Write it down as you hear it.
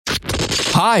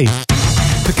Hi.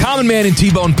 The Common Man and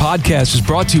T-Bone podcast is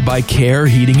brought to you by Care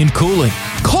Heating and Cooling.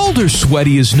 Cold or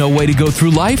sweaty is no way to go through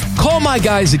life. Call my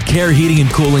guys at Care Heating and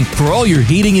Cooling for all your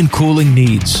heating and cooling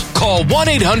needs. Call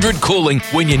 1-800-COOLING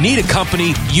when you need a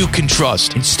company you can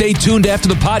trust. And stay tuned after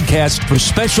the podcast for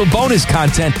special bonus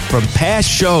content from past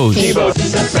shows. T-Bone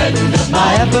is a friend of mine.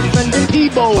 I have a friend in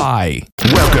T-Bone. Bye.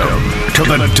 Welcome to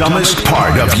the dumbest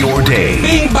part of your day.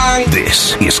 Bing bang.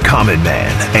 This is Common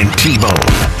Man and T-Bone.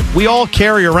 We all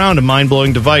carry around a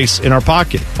mind-blowing device in our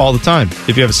pocket all the time.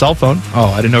 If you have a cell phone. Oh,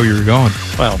 I didn't know you were going.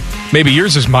 Well, maybe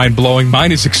yours is mind-blowing.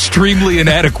 Mine is extremely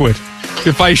inadequate.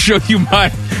 If I show you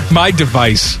my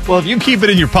device. Well, if you keep it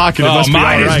in your pocket, it must be all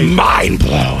right. Mine is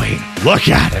mind-blowing. Look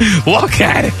at it. Look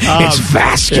at it. It's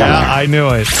vascular. Yeah, I knew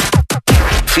it.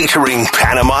 Featuring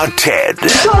Panama Ted.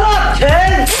 Shut up,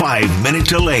 Ted. 5-minute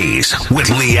delays with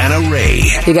Leanna Ray.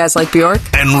 You guys like Bjork?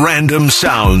 And random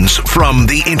sounds from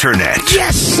the internet.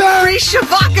 Yes, sir.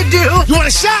 Shabakadoo. You want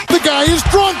a shot? The guy is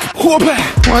drunk.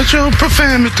 Watch your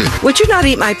profanity. Would you not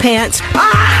eat my pants?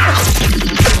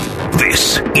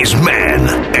 This is Man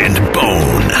and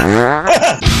Bone.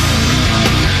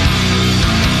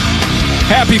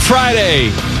 Happy Friday.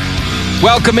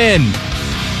 Welcome in.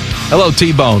 Hello,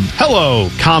 T-Bone. Hello,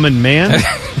 common man.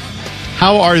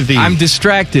 How are thee? I'm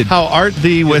distracted. How art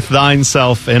thee with thine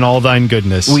self and all thine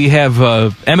goodness? We have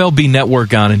MLB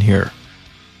Network on in here,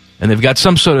 and they've got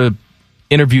some sort of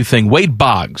interview thing. Wade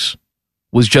Boggs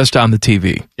was just on the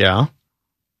TV. Yeah.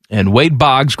 And Wade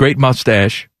Boggs, great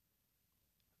mustache,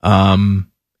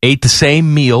 ate the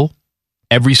same meal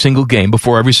every single game,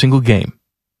 before every single game.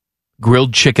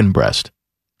 Grilled chicken breast.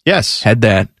 Yes. Had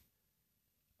that.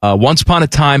 Once upon a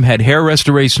time, had hair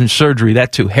restoration surgery.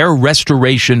 That too, hair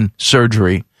restoration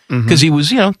surgery, because he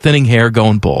was, thinning hair,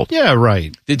 going bald. Yeah,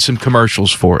 right. Did some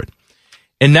commercials for it,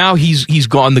 and now he's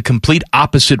gone the complete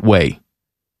opposite way,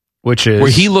 which is where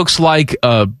he looks like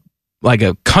a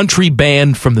country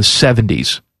band from the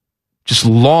 70s, just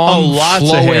long, lots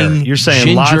flowing, of hair. You're saying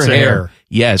ginger lots of hair.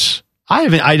 Yes,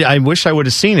 I wish I would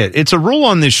have seen it. It's a rule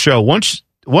on this show.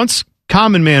 Once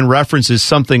Common Man references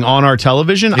something on our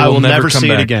televion, I will never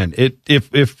see it again.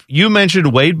 If you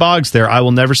mentioned Wade Boggs there, I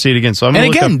will never see it again. So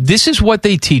this is what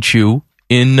they teach you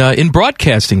in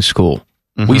broadcasting school.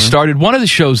 We started one of the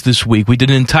shows this week. We did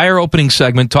an entire opening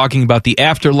segment talking about the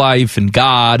afterlife and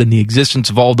God and the existence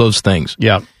of all those things.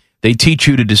 Yeah, they teach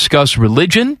you to discuss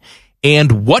religion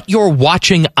and what you're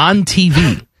watching on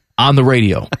TV, on the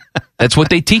radio. That's what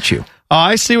they teach you. Oh,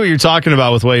 I see what you're talking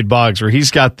about with Wade Boggs, where he's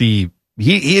got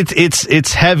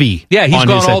it's heavy. Yeah, he's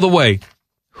gone all the way.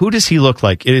 Who does he look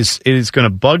like? It is going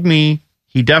to bug me.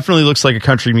 He definitely looks like a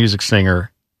country music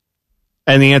singer.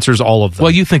 And the answer is all of them.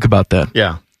 Well, you think about that.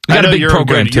 Yeah. We got a big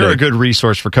program today. You're a good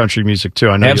resource for country music, too.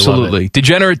 I know Absolutely. You love it.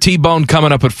 Degenerate T-Bone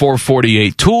coming up at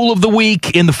 4:48. Tool of the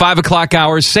week in the 5 o'clock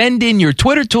hour. Send in your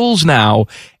Twitter tools now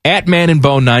at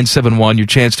ManandBone971. Your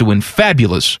chance to win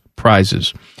fabulous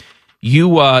prizes.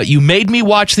 You made me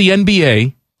watch the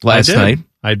NBA last night.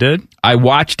 I did. I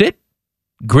watched it.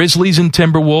 Grizzlies and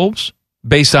Timberwolves,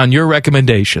 based on your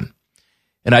recommendation.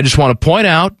 And I just want to point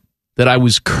out that I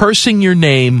was cursing your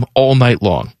name all night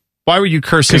long. Why were you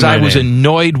cursing my name? Because I was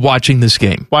annoyed watching this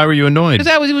game. Why were you annoyed?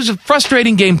 Because it was a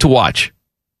frustrating game to watch.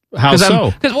 How so?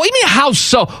 What do you mean, how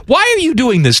so? Why are you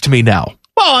doing this to me now?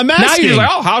 Well, I'm asking. Now you're just like,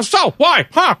 oh, how so? Why?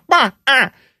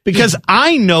 Because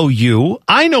I know you.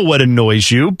 I know what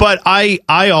annoys you, but I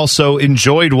also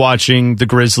enjoyed watching the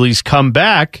Grizzlies come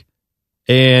back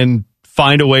and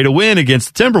find a way to win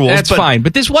against the Timberwolves. That's fine,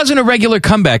 but this wasn't a regular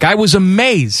comeback. I was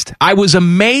amazed. I was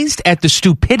amazed at the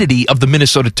stupidity of the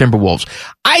Minnesota Timberwolves.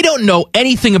 I don't know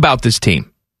anything about this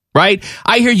team, right?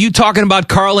 I hear you talking about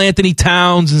Karl Anthony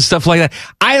Towns and stuff like that.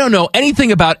 I don't know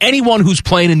anything about anyone who's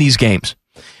playing in these games.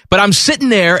 But I'm sitting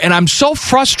there and I'm so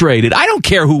frustrated. I don't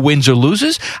care who wins or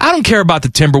loses. I don't care about the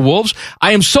Timberwolves.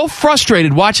 I am so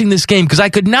frustrated watching this game because I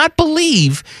could not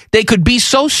believe they could be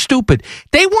so stupid.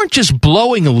 They weren't just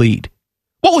blowing a lead.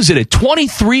 What was it, a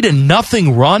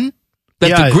 23-0 run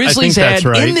that the Grizzlies had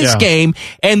in this game?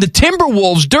 And the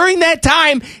Timberwolves during that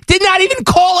time did not even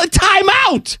call a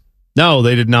timeout. No,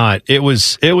 they did not. It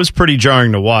was pretty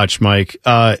jarring to watch, Mike.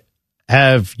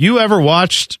 Have you ever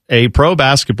watched a pro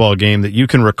basketball game that you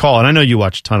can recall, and I know you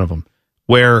watch a ton of them,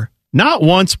 where not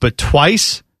once but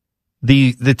twice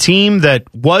the team that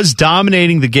was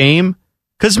dominating the game,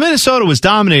 because Minnesota was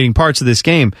dominating parts of this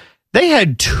game, they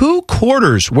had 2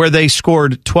 quarters where they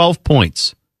scored 12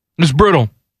 points. It was brutal.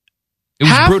 It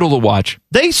was brutal to watch.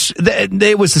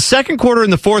 It was the second quarter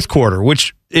and the fourth quarter,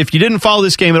 which if you didn't follow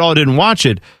this game at all, didn't watch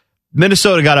it,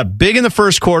 Minnesota got up big in the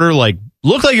first quarter,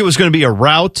 looked like it was going to be a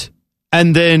rout.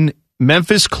 And then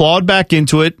Memphis clawed back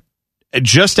into it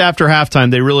just after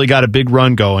halftime, they really got a big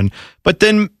run going. But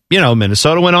then,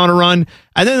 Minnesota went on a run.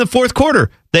 And then in the fourth quarter,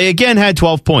 they again had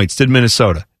 12 points, did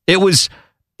Minnesota.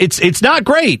 It's not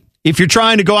great if you're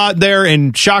trying to go out there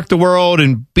and shock the world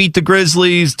and beat the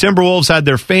Grizzlies. Timberwolves had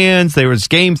their fans. There was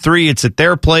game 3. It's at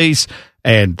their place.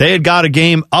 And they had got a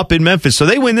game up in Memphis. So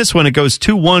they win this one. It goes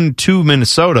 2-1 to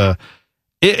Minnesota.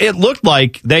 It looked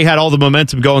like they had all the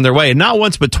momentum going their way. And not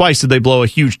once but twice did they blow a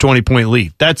huge 20-point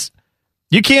lead.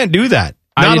 You can't do that.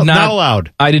 Not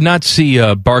allowed. I did not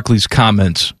see Barkley's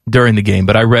comments during the game,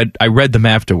 but I read them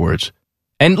afterwards.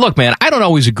 And look, man, I don't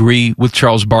always agree with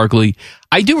Charles Barkley.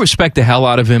 I do respect the hell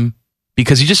out of him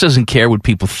because he just doesn't care what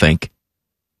people think.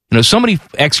 So many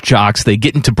ex-jocks, they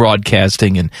get into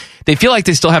broadcasting and they feel like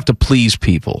they still have to please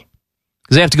people.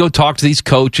 Because they have to go talk to these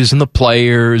coaches and the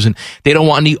players, and they don't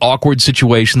want any awkward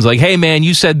situations like, hey, man,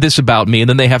 you said this about me, and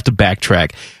then they have to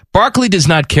backtrack. Barkley does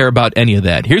not care about any of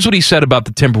that. Here's what he said about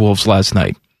the Timberwolves last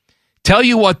night. Tell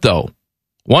you what, though,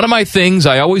 one of my things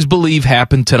I always believe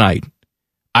happened tonight.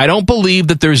 I don't believe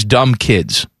that there's dumb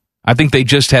kids. I think they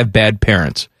just have bad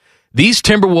parents. These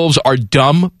Timberwolves are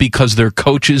dumb because their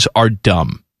coaches are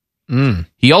dumb.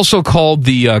 He also called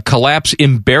the collapse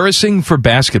embarrassing for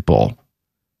basketball.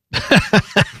 He's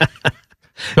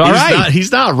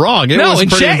not wrong. And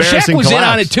Shaq was in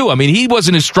on it too. I mean, he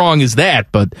wasn't as strong as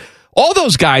that, but all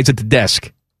those guys at the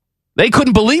desk, they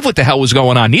couldn't believe what the hell was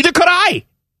going on. Neither could I.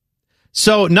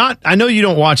 So I know you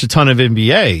don't watch a ton of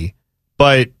NBA,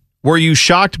 but were you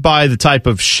shocked by the type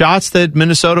of shots that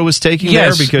Minnesota was taking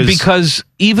there? Because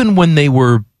even when they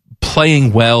were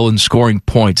playing well and scoring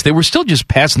points, they were still just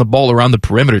passing the ball around the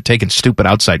perimeter, taking stupid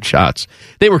outside shots.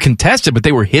 They were contested, but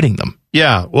they were hitting them.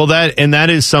 Yeah, well, that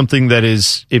is something that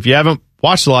is, if you haven't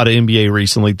watched a lot of NBA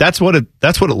recently, that's what it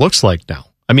looks like now.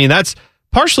 I mean, that's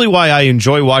partially why I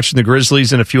enjoy watching the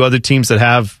Grizzlies and a few other teams that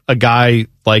have a guy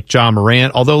like Ja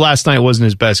Morant. Although last night wasn't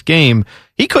his best game,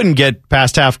 he couldn't get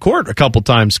past half court a couple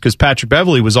times because Patrick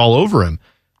Beverley was all over him.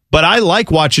 But I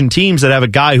like watching teams that have a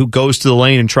guy who goes to the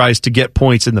lane and tries to get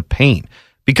points in the paint,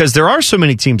 because there are so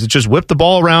many teams that just whip the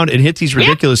ball around and hit these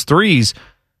ridiculous threes.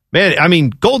 Man, I mean,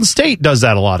 Golden State does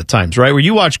that a lot of times, right? Where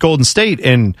you watch Golden State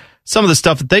and some of the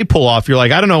stuff that they pull off, you're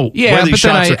like, I don't know where these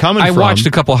shots are coming from. I watched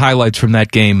a couple highlights from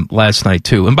that game last night,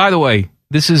 too. And by the way,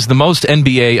 this is the most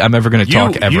NBA I'm ever going to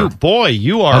talk ever.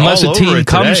 You are Unless all a team over it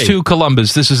comes today. to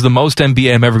Columbus, this is the most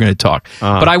NBA I'm ever going to talk.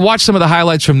 But I watched some of the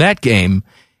highlights from that game.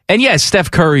 And yes, Steph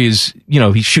Curry is,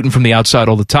 he's shooting from the outside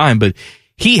all the time, but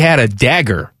he had a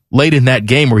dagger late in that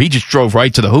game where he just drove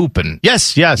right to the hoop, and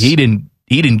yes, he didn't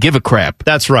give a crap.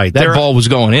 That's right. That ball was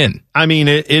going in. I mean,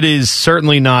 it is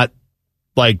certainly not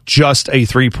like just a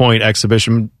 3-point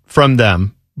exhibition from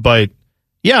them, but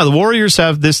yeah, the Warriors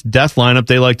have this death lineup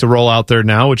they like to roll out there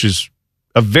now, which is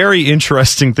a very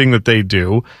interesting thing that they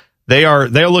do. They are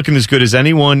looking as good as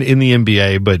anyone in the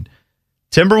NBA, but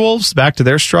Timberwolves, back to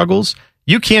their struggles.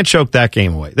 You can't choke that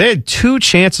game away. They had 2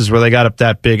 chances where they got up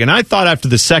that big, and I thought after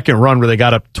the second run where they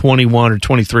got up 21 or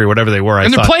 23 or whatever they were,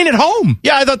 and they're playing at home.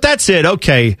 Yeah, I thought that's it.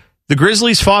 Okay, the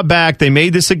Grizzlies fought back. They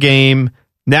made this a game.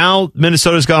 Now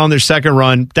Minnesota's got on their second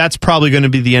run. That's probably going to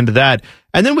be the end of that.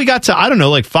 And then we got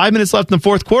to, 5 minutes left in the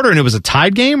fourth quarter, and it was a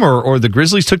tied game, or the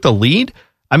Grizzlies took the lead.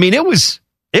 I mean, it was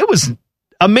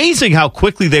amazing how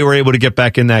quickly they were able to get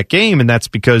back in that game, and that's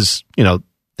because,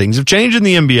 things have changed in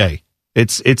the NBA.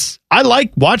 I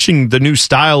like watching the new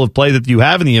style of play that you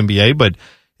have in the NBA, but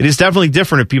it is definitely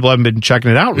different if people haven't been checking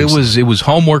it out recently. It was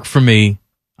homework for me.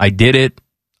 I did it.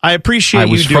 I appreciate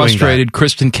you doing that. I was frustrated.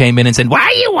 Kristen came in and said, "Why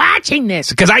are you watching this?"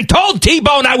 Because I told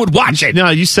T-Bone I would watch it. No,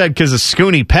 you said because of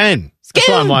Scooney Penn. That's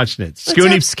why I'm watching it.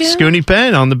 Scooney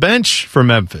Penn on the bench for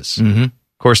Memphis. Mm-hmm. Of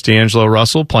course, D'Angelo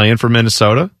Russell playing for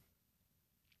Minnesota.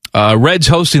 Reds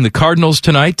hosting the Cardinals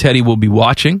tonight. Teddy will be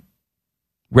watching.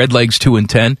 Redlegs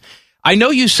 2-10. I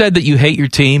know you said that you hate your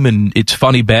team and it's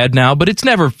funny bad now, but it's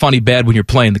never funny bad when you're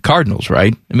playing the Cardinals,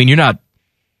 right? I mean, you're not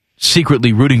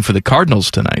secretly rooting for the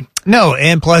Cardinals tonight. No,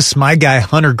 and plus my guy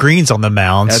Hunter Green's on the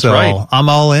mound, That's so right. I'm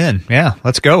all in. Yeah,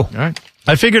 let's go. All right.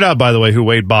 I figured out, by the way, who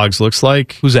Wade Boggs looks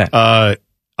like. Who's that?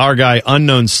 Our guy,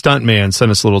 Unknown Stuntman, sent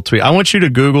us a little tweet. I want you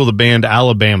to Google the band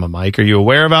Alabama, Mike. Are you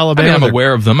aware of Alabama? I mean, I'm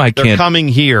aware of them. They're coming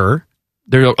here.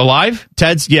 They're alive?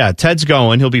 Ted's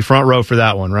going. He'll be front row for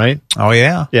that one, right? Oh,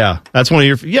 yeah. Yeah. That's one of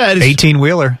your... Yeah, it is.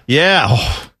 18-wheeler. Yeah.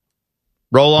 Oh.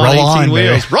 Roll on 18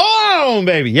 wheels. Baby. Roll on,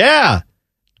 baby. Yeah.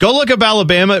 Go look up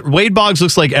Alabama. Wade Boggs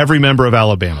looks like every member of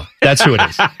Alabama. That's who it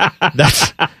is.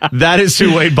 That is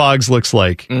who Wade Boggs looks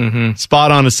like. Mm-hmm.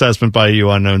 Spot on assessment by you,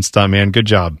 Unknown Stuntman. Good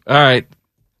job. All right.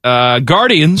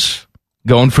 Guardians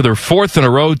going for their 4th in a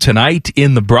row tonight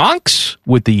in the Bronx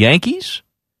with the Yankees.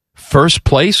 First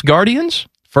place Guardians.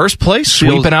 First place,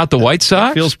 sweeping out the White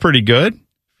Sox. Feels pretty good.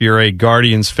 If you're a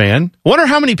Guardians fan, wonder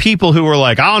how many people who were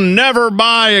like, "I'll never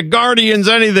buy a Guardians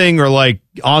anything," are like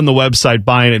on the website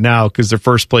buying it now because their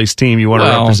first place team you want to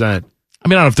represent. I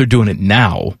mean, I don't know if they're doing it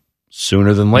now.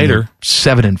 Sooner than later.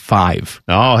 7-5.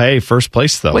 Oh, hey, first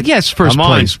place though. Well, yes, first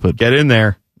place, but get in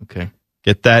there. Okay,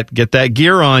 get that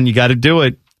gear on. You got to do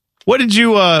it. What did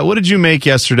you make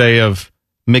yesterday of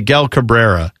Miguel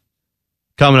Cabrera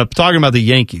coming up, talking about the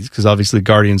Yankees, because obviously the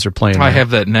Guardians are playing. I have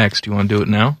that next. You want to do it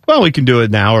now? Well, we can do it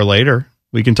now or later.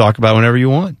 We can talk about it whenever you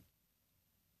want.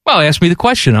 Well, ask me the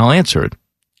question. I'll answer it.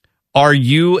 Are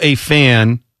you a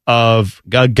fan of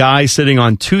a guy sitting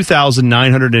on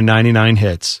 2,999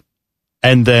 hits,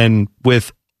 and then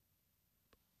with,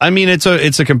 I mean, it's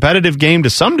a competitive game to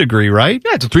some degree, right?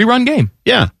 Yeah, it's a 3-run game.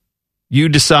 Yeah. You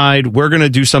decide we're going to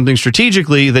do something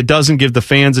strategically that doesn't give the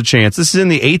fans a chance. This is in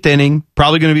the 8th inning,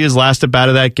 probably going to be his last at bat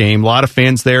of that game. A lot of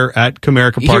fans there at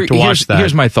Comerica Park to watch that.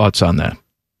 Here's my thoughts on that.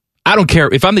 I don't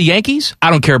care. If I'm the Yankees, I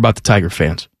don't care about the Tiger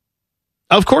fans.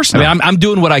 Of course not. I mean, I'm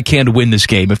doing what I can to win this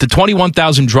game. If the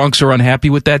 21,000 drunks are unhappy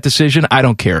with that decision, I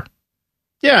don't care.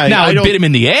 Yeah. Now, it bit him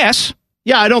in the ass.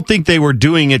 Yeah, I don't think they were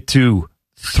doing it to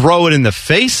throw it in the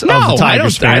face of the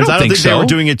Tigers fans. I don't think they were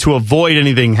doing it to avoid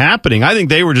anything happening. I think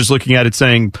they were just looking at it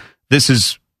saying, this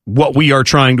is what we are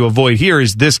trying to avoid here,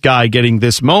 is this guy getting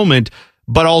this moment,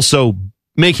 but also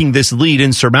making this lead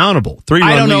insurmountable.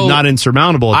 3-run lead not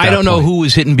insurmountable at that don't know who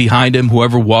was hitting behind him.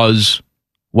 Whoever was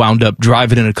wound up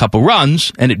driving in a couple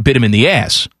runs, and it bit him in the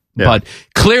ass. Yeah. But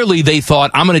clearly they thought,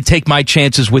 I'm going to take my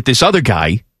chances with this other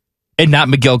guy and not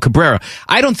Miguel Cabrera.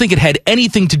 I don't think it had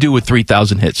anything to do with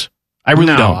 3,000 hits. I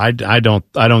really don't.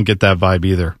 I don't get that vibe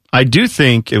either. I do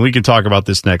think, and we can talk about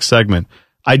this next segment,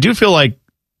 I do feel like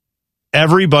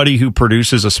everybody who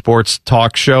produces a sports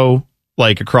talk show,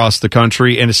 like across the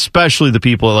country, and especially the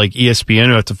people at like ESPN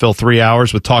who have to fill 3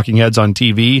 hours with talking heads on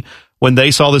TV, when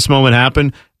they saw this moment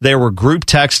happen, there were group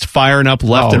text firing up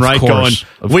left and right going,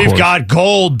 we've got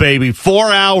gold, baby.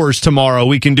 4 hours tomorrow.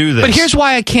 We can do this. But here's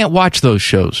why I can't watch those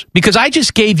shows. Because I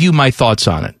just gave you my thoughts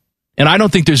on it. And I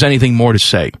don't think there's anything more to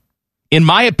say. In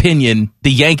my opinion,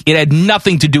 it had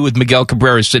nothing to do with Miguel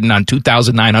Cabrera sitting on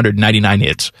 2,999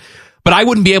 hits. But I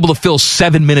wouldn't be able to fill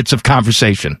 7 minutes of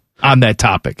conversation on that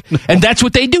topic. No. And that's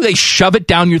what they do. They shove it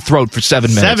down your throat for 7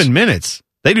 minutes. 7 minutes?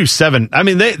 They do 7. I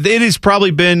mean, it has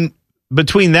probably been,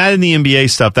 between that and the NBA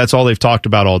stuff, that's all they've talked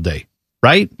about all day,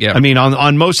 right? Yeah. I mean,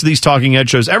 on most of these talking head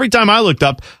shows, every time I looked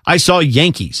up, I saw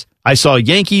Yankees. I saw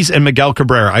Yankees and Miguel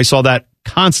Cabrera. I saw that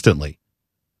constantly.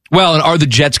 Well, and are the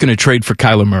Jets going to trade for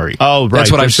Kyler Murray? Oh, right. That's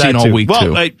what I've seen all week,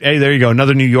 too. Well, hey, there you go.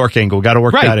 Another New York angle. Got to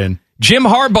work that in. Jim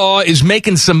Harbaugh is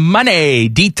making some money.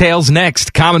 Details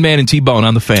next. Common Man and T-Bone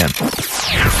on the Fan.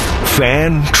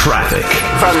 Fan traffic.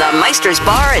 From the Meister's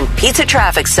Bar and Pizza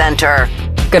Traffic Center.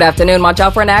 Good afternoon. Watch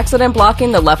out for an accident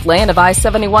blocking the left lane of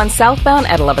I-71 southbound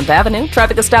at 11th Avenue.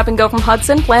 Traffic is stop and go from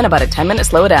Hudson. Plan about a 10-minute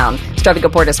slowdown. This traffic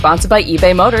report is sponsored by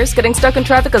eBay Motors. Getting stuck in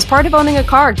traffic is part of owning a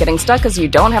car. Getting stuck because you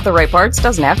don't have the right parts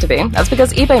doesn't have to be. That's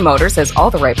because eBay Motors has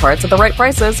all the right parts at the right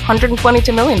prices,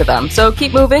 122 million of them. So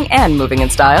keep moving and moving in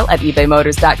style at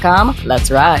ebaymotors.com.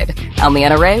 Let's ride. I'm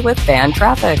Leanna Ray with Fan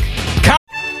Traffic.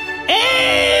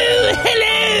 Oh,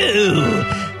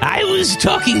 hello. I was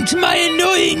talking to my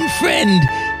annoying friend,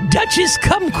 Duchess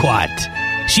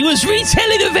Kumquat. She was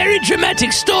retelling a very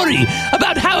dramatic story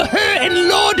about how her and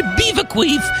Lord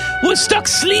Beaverqueef were stuck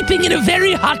sleeping in a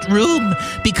very hot room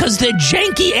because their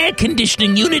janky air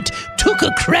conditioning unit took a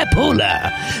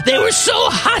crapola. They were so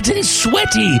hot and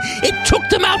sweaty, it took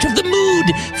them out of the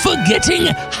mood for getting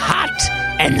hot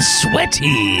and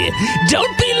sweaty.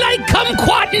 Don't be like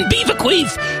Kumquat and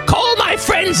Beaverqueef. Call my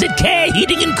friends at Care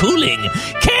Heating and Cooling.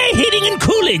 Care Heating and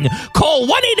Cooling. Call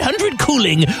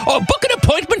 1-800-COOLING or book an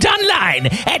appointment online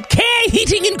at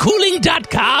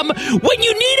careheatingandcooling.com when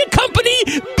you need a company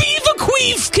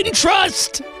Beaverqueef can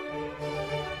trust.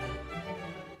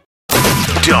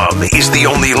 Dumb is the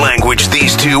only language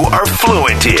these two are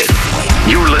fluent in.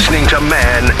 You're listening to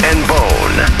Man and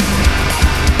Bone.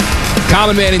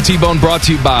 Common Man and T-Bone brought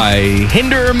to you by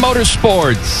Hinder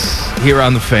Motorsports here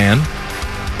on the Fan.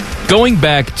 Going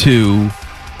back to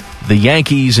the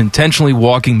Yankees intentionally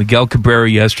walking Miguel Cabrera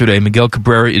yesterday, Miguel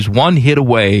Cabrera is one hit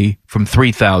away from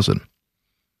 3,000.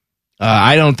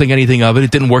 I don't think anything of it.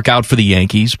 It didn't work out for the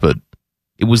Yankees, but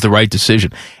it was the right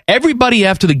decision. Everybody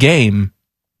after the game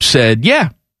said,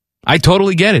 yeah, I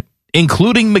totally get it,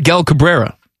 including Miguel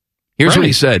Cabrera. Here's what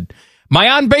he said. My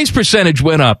on-base percentage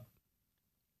went up.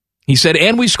 He said,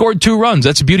 and we scored 2 runs.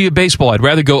 That's the beauty of baseball. I'd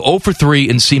rather go 0 for 3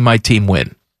 and see my team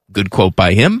win. Good quote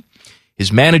by him.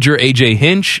 His manager, A.J.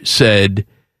 Hinch, said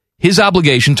his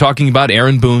obligation, talking about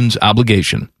Aaron Boone's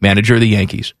obligation, manager of the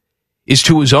Yankees, is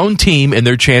to his own team and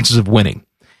their chances of winning.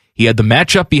 He had the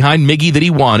matchup behind Miggy that he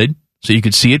wanted, so you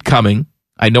could see it coming.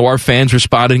 I know our fans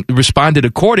responded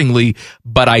accordingly,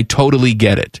 but I totally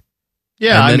get it.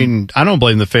 Yeah, I mean, I don't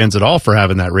blame the fans at all for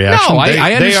having that reaction. No,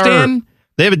 I understand.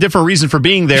 They have a different reason for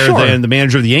being there than the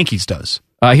manager of the Yankees does.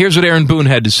 Here's what Aaron Boone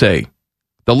had to say.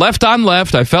 The left on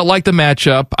left, I felt like the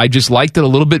matchup. I just liked it a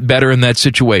little bit better in that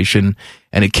situation,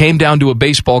 and it came down to a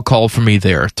baseball call for me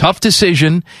there. Tough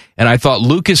decision, and I thought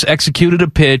Lucas executed a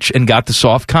pitch and got the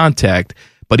soft contact,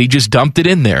 but he just dumped it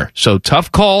in there. So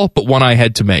tough call, but one I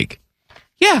had to make.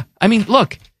 Yeah, I mean,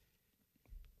 look,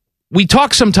 we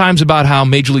talk sometimes about how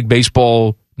Major League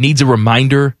Baseball needs a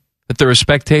reminder that they're a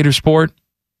spectator sport.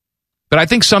 But I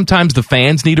think sometimes the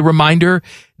fans need a reminder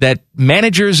that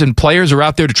managers and players are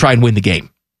out there to try and win the game.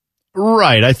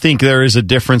 Right. I think there is a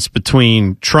difference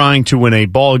between trying to win a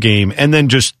ball game and then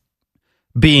just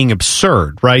being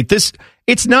absurd, right?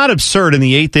 It's not absurd in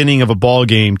the 8th inning of a ball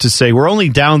game to say we're only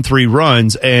down 3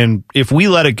 runs, and if we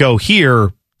let it go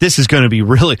here, this is going to be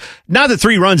really... Not that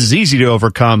 3 runs is easy to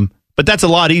overcome, but that's a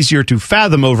lot easier to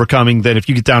fathom overcoming than if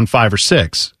you get down 5 or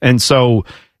 6. And so,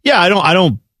 yeah, I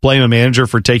don't blame a manager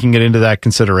for taking it into that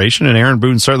consideration, and Aaron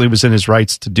Boone certainly was in his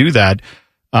rights to do that.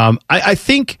 I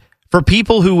think for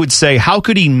people who would say, how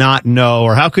could he not know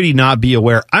or how could he not be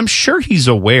aware? I'm sure he's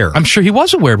aware. I'm sure he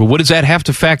was aware, but what does that have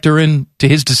to factor in to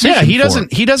his decision? Yeah,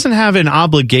 he doesn't have an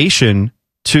obligation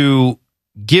to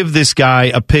give this guy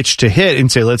a pitch to hit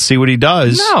and say, let's see what he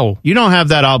does. No. You don't have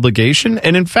that obligation.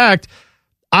 And in fact,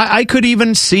 I could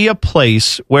even see a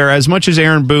place where, as much as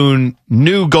Aaron Boone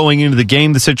knew going into the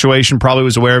game, the situation, probably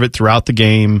was aware of it throughout the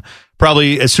game,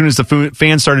 probably as soon as the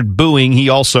fans started booing, he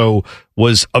also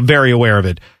was very aware of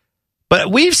it.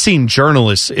 But we've seen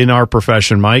journalists in our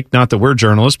profession, Mike, not that we're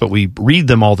journalists, but we read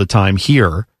them all the time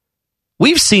here.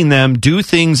 We've seen them do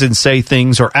things and say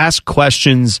things or ask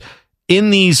questions in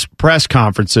these press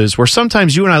conferences where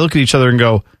sometimes you and I look at each other and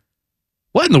go,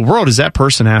 what in the world is that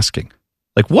person asking?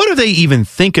 Like, what are they even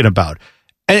thinking about?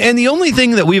 And the only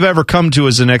thing that we've ever come to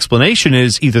as an explanation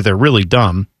is either they're really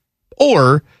dumb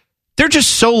or they're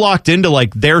just so locked into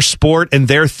like their sport and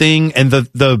their thing and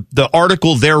the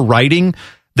article they're writing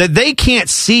that they can't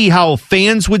see how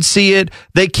fans would see it.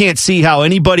 They can't see how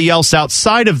anybody else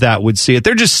outside of that would see it.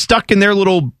 They're just stuck in their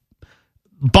little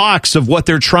box of what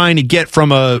they're trying to get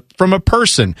from a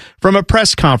person, from a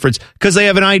press conference, because they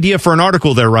have an idea for an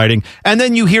article they're writing. And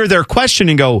then you hear their question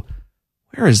and go,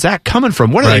 where is that coming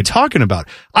from? What are they talking about?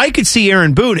 I could see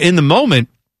Aaron Boone in the moment.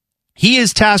 He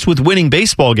is tasked with winning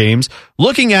baseball games,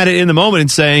 looking at it in the moment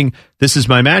and saying, this is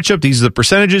my matchup. These are the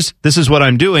percentages. This is what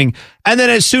I'm doing. And then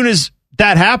as soon as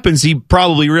that happens, he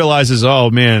probably realizes, oh,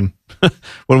 man,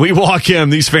 when we walk in,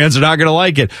 these fans are not going to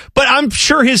like it. But I'm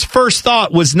sure his first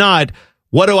thought was not,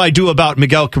 what do I do about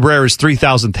Miguel Cabrera's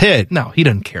 3,000th hit? No, he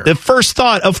doesn't care. The first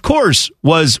thought, of course,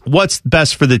 was what's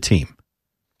best for the team.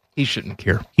 He shouldn't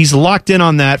care. He's locked in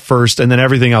on that first, and then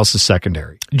everything else is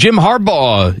secondary. Jim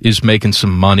Harbaugh is making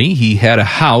some money. He had a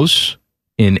house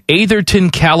in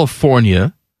Atherton,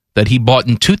 California, that he bought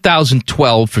in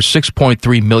 2012 for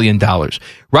 $6.3 million,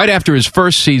 right after his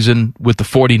first season with the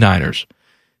 49ers.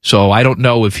 So I don't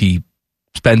know if he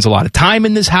spends a lot of time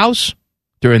in this house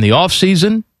during the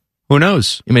offseason. Who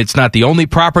knows? I mean, it's not the only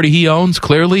property he owns,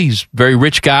 clearly. He's a very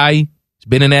rich guy. He's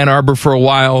been in Ann Arbor for a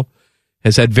while.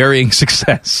 Has had varying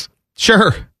success.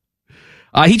 Sure.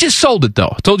 He just sold it,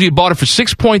 though. I told you he bought it for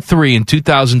 $6.3 in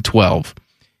 2012.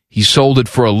 He sold it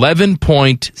for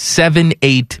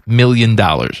 $11.78 million.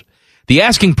 The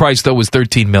asking price, though, was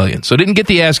 $13 million. So didn't get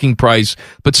the asking price,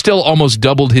 but still almost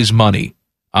doubled his money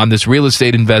on this real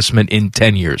estate investment in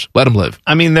 10 years. Let him live.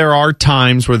 I mean, there are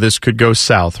times where this could go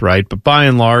south, right? But by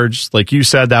and large, like you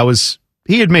said,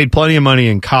 he had made plenty of money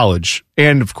in college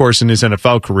and, of course, in his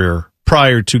NFL career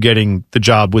prior to getting the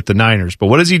job with the Niners. But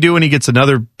what does he do when he gets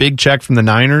another big check from the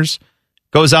Niners?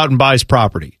 Goes out and buys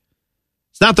property.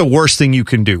 It's not the worst thing you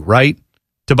can do, right?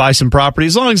 To buy some property.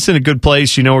 As long as it's in a good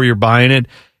place, you know where you're buying it.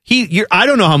 I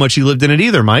don't know how much he lived in it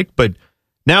either, Mike, but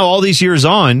now all these years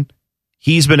on,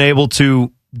 he's been able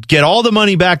to get all the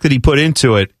money back that he put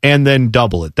into it and then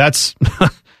double it.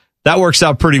 That works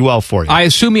out pretty well for you. I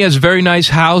assume he has a very nice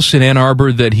house in Ann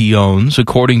Arbor that he owns.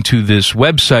 According to this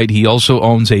website, he also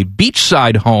owns a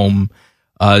beachside home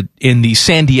in the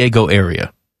San Diego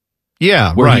area.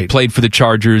 Yeah, where he played for the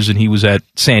Chargers, and he was at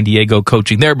San Diego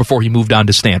coaching there before he moved on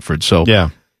to Stanford. So yeah,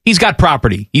 he's got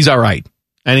property. He's all right.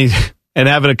 And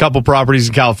having a couple properties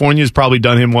in California has probably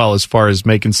done him well as far as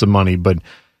making some money. But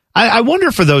I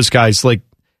wonder for those guys, like,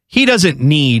 he doesn't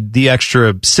need the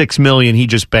extra $6 million he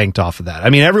just banked off of that. I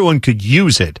mean, everyone could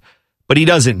use it, but he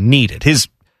doesn't need it.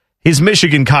 His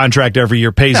Michigan contract every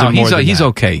year pays him more than that. He's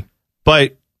okay.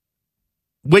 But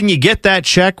when you get that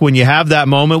check, when you have that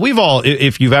moment, we've all,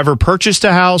 if you've ever purchased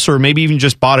a house or maybe even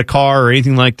just bought a car or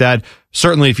anything like that,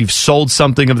 certainly if you've sold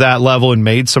something of that level and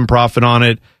made some profit on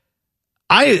it,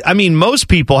 I mean, most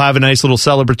people have a nice little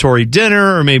celebratory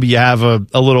dinner, or maybe you have a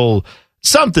little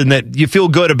something that you feel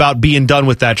good about being done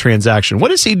with that transaction. What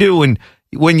does he do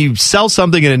when you sell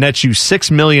something and it nets you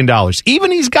 $6 million?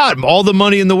 Even he's got all the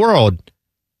money in the world.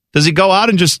 Does he go out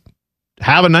and just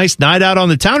have a nice night out on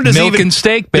the town? Or does milk and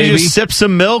steak, baby. Does he just sip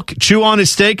some milk, chew on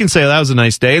his steak, and say, that was a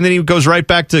nice day? And then he goes right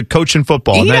back to coaching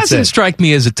football. He and that's doesn't it. strike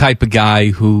me as a type of guy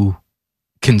who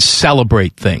can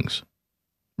celebrate things.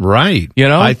 Right. You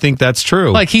know? I think that's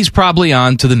true. Like, he's probably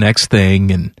on to the next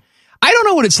thing. And I don't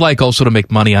know what it's like also to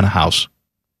make money on a house.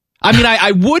 I mean,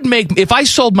 I would make, if I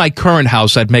sold my current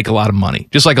house, I'd make a lot of money,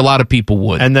 just like a lot of people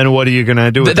would. And then what are you going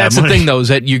to do with that That's money? the thing, though, is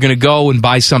that you're going to go and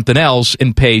buy something else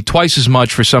and pay twice as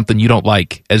much for something you don't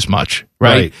like as much,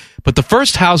 right? But the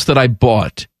first house that I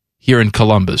bought here in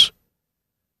Columbus,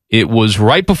 it was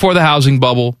right before the housing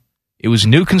bubble. It was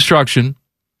new construction.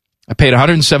 I paid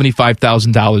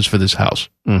 $175,000 for this house.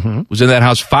 Mm-hmm. Was in that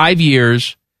house 5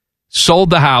 years,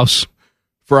 sold the house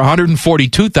for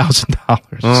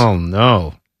 $142,000. Oh,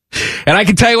 no. And I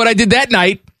can tell you what I did that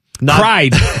night.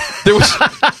 Cried.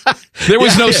 There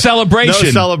was no celebration.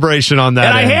 No celebration on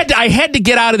that. And I had to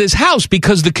get out of this house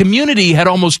because the community had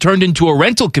almost turned into a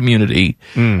rental community.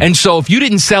 And so if you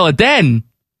didn't sell it then,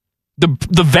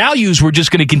 the values were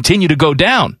just going to continue to go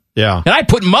down. Yeah. And I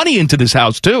put money into this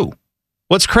house too.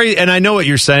 What's crazy, and I know what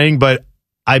you're saying, but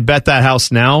I bet that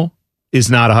house now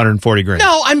is not 140 grand.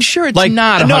 No, I'm sure it's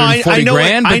not 140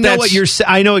 grand. I know what you're.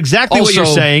 I know exactly what you're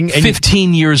saying. And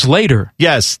 15 years later.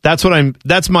 Yes, that's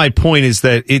my point. Is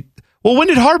that it? Well, when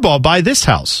did Harbaugh buy this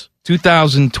house?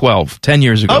 2012, 10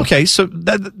 years ago. Okay, so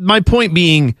my point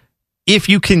being, if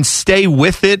you can stay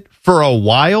with it for a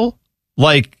while,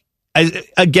 like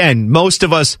again, most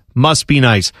of us must be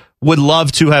nice. Would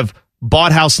love to have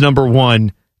bought house number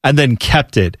 1 and then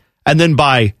kept it, and then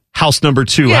buy house number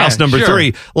 2, house number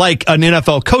 3, like an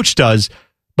NFL coach does.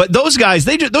 But those guys,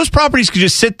 those properties could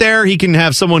just sit there. He can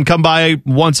have someone come by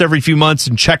once every few months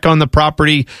and check on the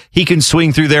property. He can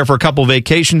swing through there for a couple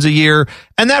vacations a year.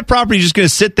 And that property is just going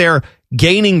to sit there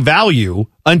gaining value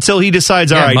until he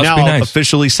decides, all right, now I'll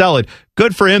officially sell it.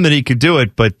 Good for him that he could do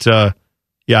it. But I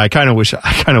kind of wish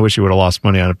he would have lost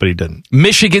money on it, but he didn't.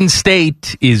 Michigan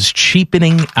State is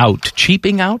cheapening out.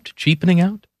 Cheapening out?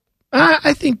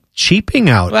 I think cheaping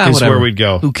out is whatever. where we'd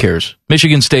go. Who cares?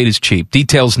 Michigan State is cheap.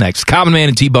 Details next. Common Man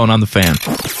and T-Bone on the Fan.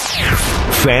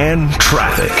 Fan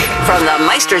traffic. From the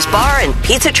Meister's Bar and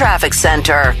Pizza Traffic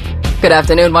Center. Good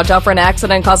afternoon. Watch out for an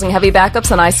accident causing heavy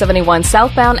backups on I-71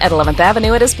 southbound at 11th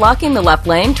Avenue. It is blocking the left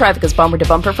lane. Traffic is bumper to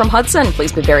bumper from Hudson.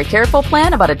 Please be very careful.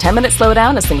 Plan about a 10-minute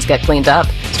slowdown as things get cleaned up.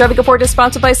 This traffic report is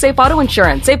sponsored by Safe Auto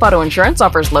Insurance. Safe Auto Insurance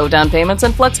offers low down payments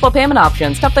and flexible payment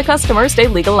options to help the customer stay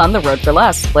legal on the road for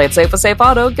less. Play it safe with Safe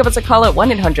Auto. Give us a call at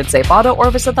 1-800-SAFE-AUTO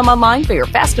or visit them online for your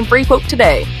fast and free quote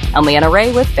today. I'm Leanna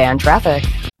Ray with Fan Traffic.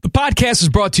 The podcast is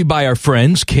brought to you by our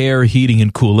friends, Care Heating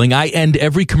and Cooling. I end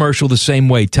every commercial the same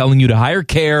way, telling you to hire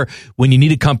Care when you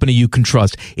need a company you can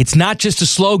trust. It's not just a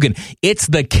slogan. It's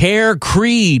the Care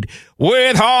creed.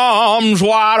 With arms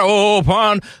wide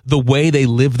open. The way they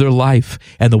live their life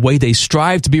and the way they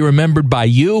strive to be remembered by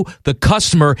you, the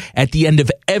customer, at the end of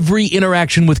every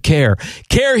interaction with Care.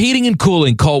 Care Heating and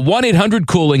Cooling. Call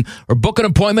 1-800-COOLING or book an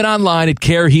appointment online at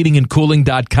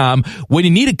careheatingandcooling.com when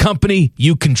you need a company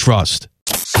you can trust.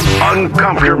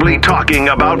 Uncomfortably talking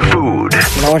about food.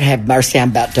 Lord have mercy,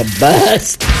 I'm about to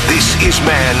bust. This is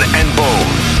Man and Bone.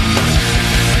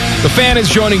 The Fan is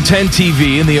joining 10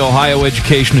 TV and the Ohio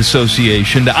Education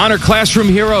Association to honor classroom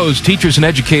heroes. Teachers and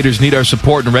educators need our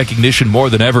support and recognition more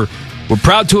than ever. We're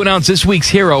proud to announce this week's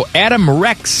hero, Adam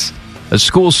Rex, a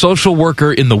school social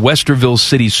worker in the Westerville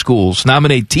City Schools.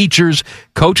 Nominate teachers,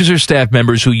 coaches, or staff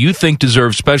members who you think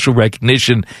deserve special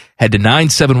recognition. Head to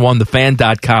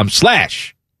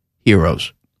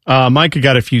 971thefan.com/heroes. Micah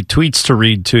got a few tweets to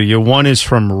read to you. One is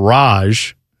from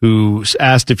Raj, who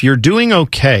asked if you're doing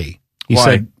okay. He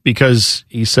said,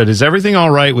 is everything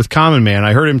all right with Common Man?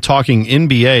 I heard him talking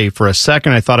NBA. For a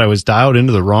second, I thought I was dialed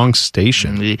into the wrong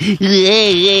station. So,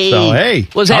 hey.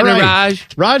 What's happening, Raj?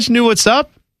 Raj knew what's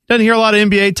up. Doesn't hear a lot of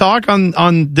NBA talk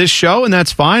on this show, and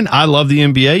that's fine. I love the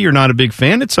NBA. You're not a big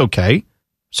fan. It's okay.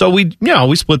 So we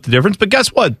split the difference. But guess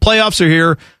what? Playoffs are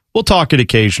here. We'll talk it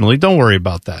occasionally. Don't worry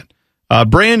about that.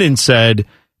 Brandon said,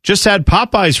 just had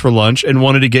Popeyes for lunch and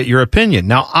wanted to get your opinion.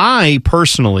 Now, I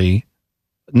personally,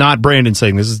 not Brandon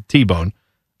saying this is T-Bone,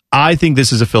 I think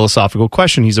this is a philosophical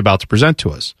question he's about to present to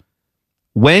us.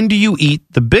 When do you eat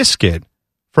the biscuit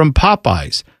from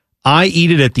Popeyes? I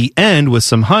eat it at the end with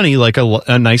some honey, like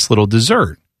a nice little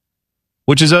dessert,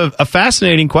 which is a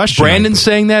fascinating question. Brandon's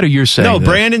saying that, or you're saying No, that?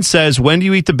 Brandon says, when do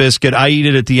you eat the biscuit? I eat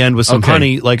it at the end with some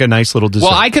honey, like a nice little dessert.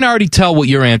 Well, I can already tell what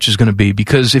your answer is going to be,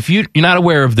 because if you're not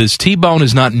aware of this, T-Bone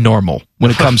is not normal when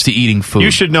it comes to eating food.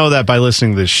 You should know that by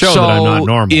listening to this show, that I'm not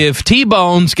normal. If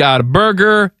T-Bone's got a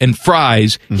burger and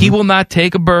fries, he will not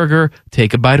take a burger,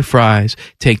 take a bite of fries,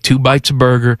 take 2 bites of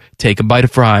burger, take a bite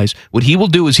of fries. What he will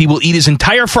do is he will eat his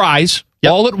entire fries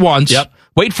all at once,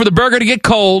 wait for the burger to get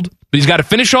cold, but he's got to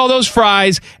finish all those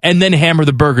fries and then hammer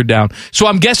the burger down. So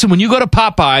I'm guessing when you go to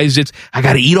Popeyes, it's, I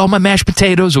got to eat all my mashed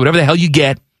potatoes or whatever the hell you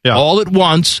get all at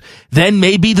once, then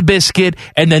maybe the biscuit,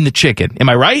 and then the chicken. Am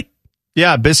I right?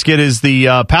 Yeah, biscuit is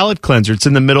the palate cleanser. It's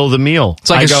in the middle of the meal. It's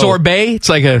like sorbet. It's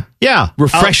like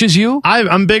refreshes you.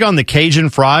 I'm big on the Cajun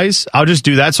fries. I'll just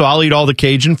do that. So I'll eat all the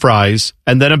Cajun fries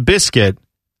and then a biscuit,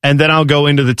 and then I'll go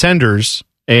into the tenders,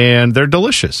 and they're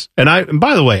delicious. And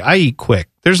by the way, I eat quick.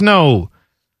 There's no,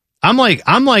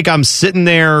 I'm sitting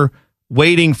there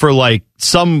waiting for like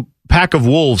some pack of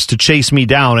wolves to chase me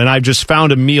down, and I've just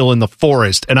found a meal in the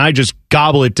forest, and I just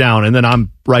gobble it down, and then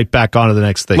I'm right back on to the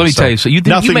next thing. Let me tell you, so you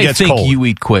may think cold. You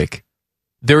eat quick.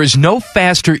 There is no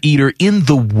faster eater in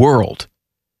the world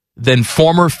than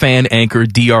former fan anchor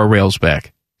DR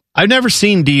Railsback. I've never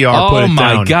seen DR put it down.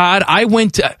 Oh my God.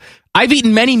 I've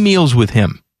eaten many meals with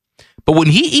him, but when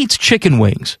he eats chicken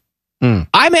wings,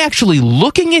 I'm actually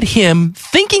looking at him,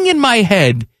 thinking in my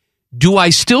head, do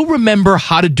I still remember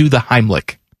how to do the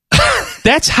Heimlich?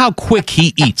 That's how quick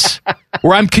he eats.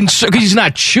 Where I'm concerned, because he's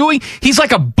not chewing. He's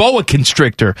like a boa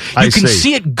constrictor. You can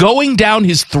see it going down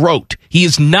his throat. He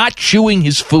is not chewing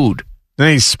his food.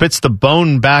 Then he spits the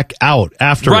bone back out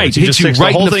afterwards. Right, he just sticks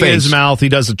right the whole in the thing in face. his mouth. He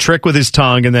does a trick with his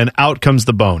tongue, and then out comes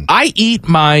the bone. I eat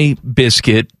my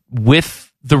biscuit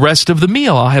with the rest of the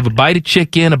meal. I'll have a bite of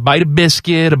chicken, a bite of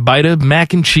biscuit, a bite of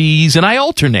mac and cheese, and I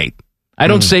alternate. I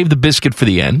don't save the biscuit for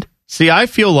the end. See, I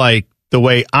feel like the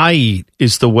way I eat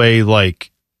is the way,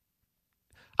 like,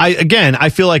 I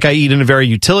feel like I eat in a very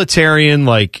utilitarian,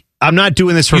 like, I'm not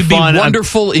doing this for You'd fun. Be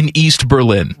wonderful in East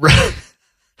Berlin.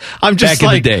 I'm just back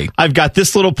like, in the day. I've got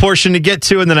this little portion to get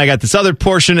to, and then I got this other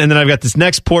portion, and then I've got this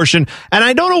next portion. And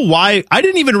I don't know why. I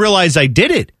didn't even realize I did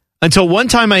it until one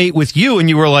time I ate with you, and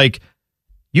you were like,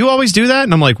 you always do that?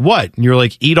 And I'm like, what? And you're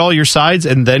like, eat all your sides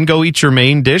and then go eat your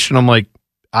main dish. And I'm like,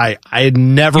 I had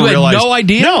never realized. You had no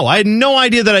idea? No, I had no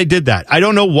idea that I did that. I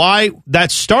don't know why that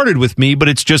started with me, but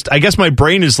it's just, I guess my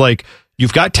brain is like,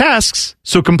 you've got tasks,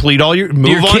 so complete all your, move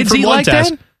Do your on kids from eat one like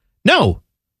task. that? No.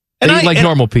 They eat like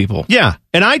normal people. Yeah.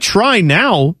 And I try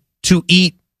now to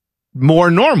eat more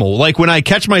normal. Like when I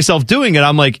catch myself doing it,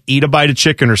 I'm like, eat a bite of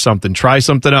chicken or something. Try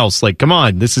something else. Like, come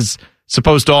on, this is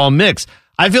supposed to all mix.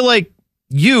 I feel like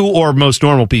you, or most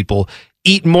normal people,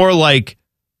 eat more like,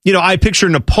 you know, I picture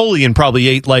Napoleon probably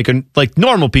ate like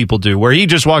normal people do, where he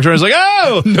just walks around and is like,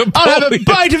 oh, I'll have a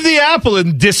bite of the apple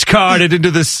and discard it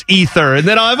into this ether, and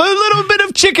then I'll have a little bit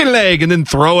of chicken leg and then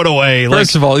throw it away.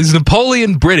 First of all, is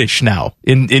Napoleon British now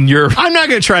in your... I'm not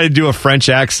going to try to do a French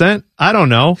accent. I don't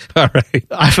know. All right.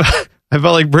 I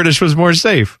felt like British was more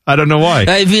safe. I don't know why.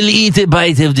 I will eat a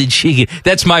bite of the chicken.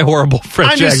 That's my horrible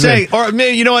French accent. I'm just saying, or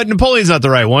maybe, you know what? Napoleon's not the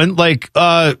right one. Like,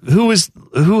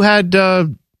 who had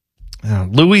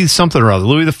Louis something or other?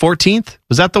 Louis the 14th?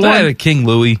 Was that the one? King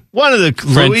Louis. One of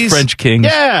the French kings.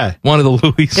 Yeah. One of the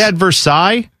Louis. He had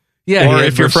Versailles. Yeah. Or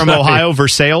if you're from Ohio,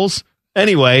 Versailles.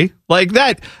 Anyway, like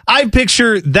that, I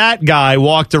picture that guy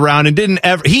walked around and didn't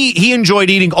ever, he enjoyed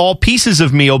eating all pieces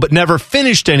of meal, but never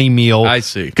finished any meal. I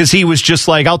see. Because he was just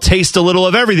like, I'll taste a little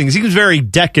of everything. He was very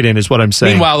decadent, is what I'm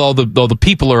saying. Meanwhile, all the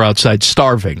people are outside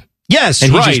starving. Yes,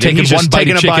 and right. He's just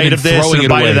taking a bite of this and a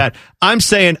bite of that. I'm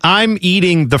saying I'm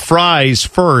eating the fries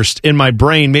first in my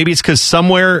brain. Maybe it's because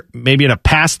somewhere, maybe in a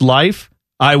past life,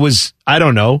 I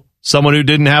don't know, someone who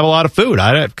didn't have a lot of food.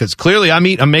 Because clearly I'm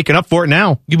making up for it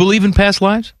now. You believe in past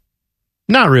lives?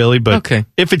 Not really, but okay.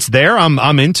 If it's there,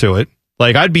 I'm into it.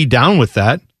 Like, I'd be down with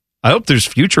that. I hope there's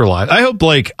future lives. I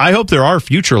hope there are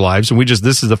future lives, and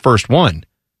this is the first one.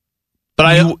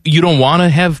 But you don't want to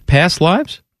have past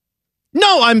lives?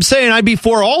 No, I'm saying I'd be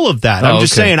for all of that. I'm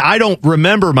just saying I don't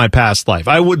remember my past life.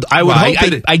 I would hope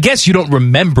that I guess you don't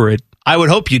remember it. I would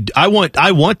hope you. I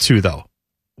want to though.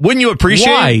 Wouldn't you appreciate?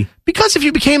 Why? Because if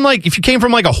you came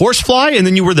from like a horsefly and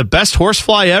then you were the best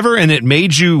horsefly ever and it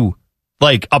made you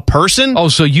like a person. Oh,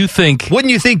 so you think?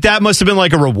 Wouldn't you think that must have been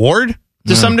like a reward?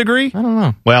 to some degree? I don't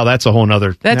know. Well, that's a whole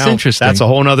nother. That's interesting. That's a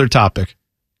whole nother topic.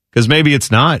 Because maybe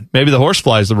it's not. Maybe the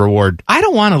horsefly is the reward. I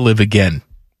don't want to live again.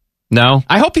 No?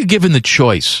 I hope you're given the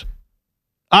choice.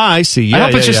 I see. Yeah, I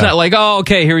hope it's just not like, oh,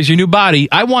 okay, here's your new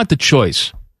body. I want the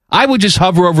choice. I would just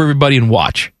hover over everybody and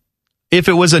watch. If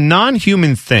it was a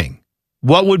non-human thing,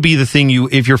 what would be the thing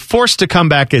if you're forced to come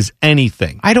back as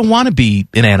anything? I don't want to be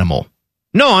an animal.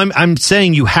 No, I'm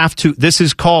saying you have to. This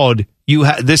is called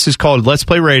Let's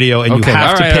Play Radio, and Okay, you have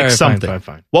all to right, pick all right, something.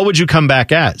 fine. What would you come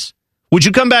back as? Would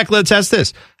you come back, let's ask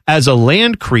this, as a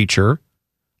land creature,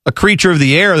 a creature of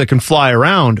the air that can fly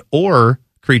around, or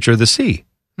creature of the sea?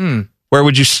 Where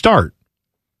would you start?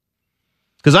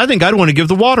 Because I think I'd want to give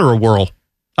the water a whirl.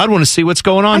 I'd want to see what's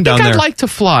going on down there. I'd like to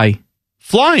fly.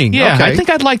 Flying? Yeah, okay. I think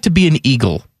I'd like to be an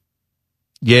eagle.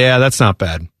 Yeah, that's not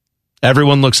bad.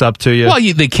 Everyone looks up to you. Well,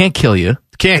 they can't kill you.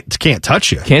 Can't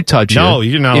touch you. Can't touch you. No,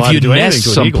 you're not allowed If you to do anything nest to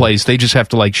an eagle. someplace, they just have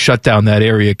to like shut down that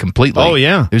area completely. Oh,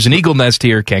 yeah. There's an eagle nest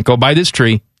here. Can't go by this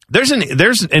tree. There's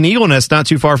an eagle nest not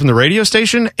too far from the radio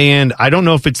station, and I don't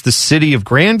know if it's the city of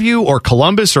Grandview or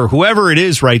Columbus or whoever it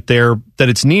is right there that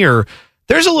it's near.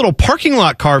 There's a little parking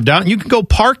lot carved out, and you can go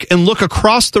park and look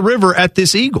across the river at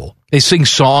this eagle. They sing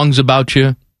songs about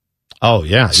you. Oh,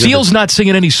 yeah. Seal's not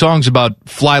singing any songs about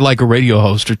fly like a radio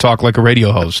host or talk like a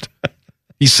radio host.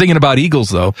 He's singing about eagles,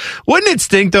 though. Wouldn't it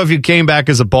stink, though, if you came back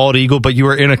as a bald eagle, but you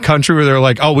were in a country where they're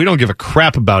like, oh, we don't give a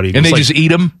crap about eagles. And they just eat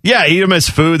them? Yeah, eat them as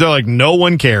food. They're like, no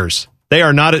one cares. They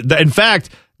are not. In fact,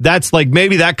 that's like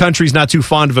maybe that country's not too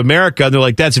fond of America. And they're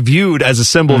like, that's viewed as a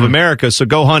symbol of America. So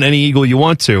go hunt any eagle you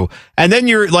want to. And then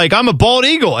you're like, I'm a bald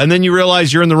eagle. And then you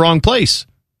realize you're in the wrong place.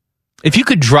 If you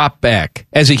could drop back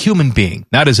as a human being,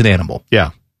 not as an animal.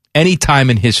 Yeah. Any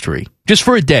time in history, just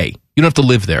for a day, you don't have to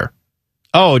live there.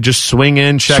 Oh, just swing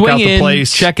in, check out the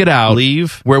place. Check it out.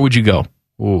 Leave. Where would you go?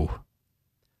 Ooh.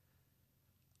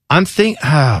 I'm thinking,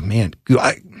 man.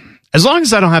 As long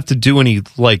as I don't have to do any,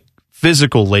 like,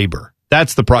 physical labor.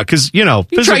 That's the problem. Because,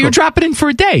 you're dropping in for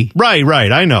a day. Right.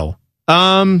 I know.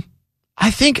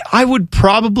 I think I would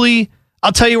probably,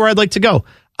 I'll tell you where I'd like to go.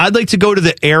 I'd like to go to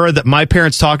the era that my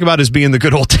parents talk about as being the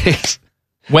good old days.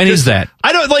 When is that?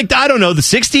 I don't know, the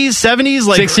 60s, 70s,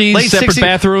 like 60s, late separate 60s.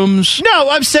 bathrooms. No,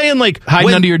 I'm saying like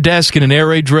hiding under your desk in an air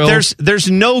raid drill. There's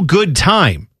no good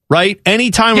time, right? Any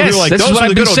time when you're like, those are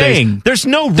the good old days. There's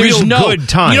no real good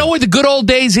time. You know what the good old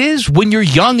days is? When you're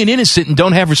young and innocent and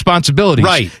don't have responsibilities.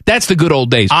 Right. That's the good old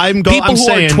days. People who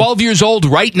are 12 years old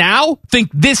right now think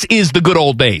this is the good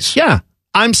old days. Yeah.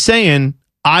 I'm saying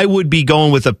I would be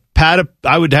going with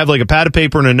I would have like a pad of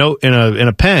paper and a note in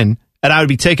a pen. And I would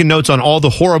be taking notes on all the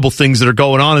horrible things that are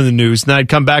going on in the news. And I'd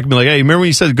come back and be like, hey, remember when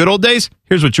you said the good old days?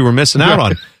 Here's what you were missing out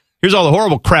on. Here's all the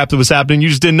horrible crap that was happening you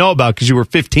just didn't know about because you were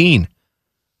 15.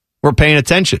 We're paying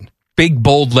attention. Big,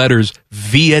 bold letters,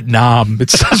 Vietnam.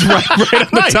 It says right on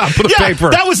the top of the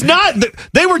paper. That was not,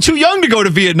 they were too young to go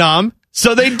to Vietnam,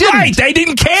 so they didn't. Right, they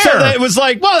didn't care. So it was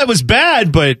like, well, that was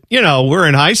bad, but, we're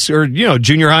in high school, or,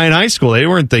 junior high and high school. They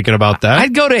weren't thinking about that.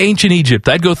 I'd go to ancient Egypt.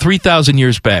 I'd go 3,000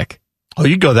 years back. Oh,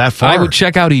 you'd go that far? I would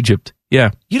check out Egypt.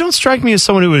 Yeah. You don't strike me as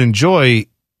someone who would enjoy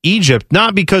Egypt,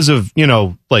 not because of,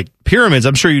 like pyramids.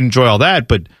 I'm sure you'd enjoy all that,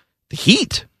 but the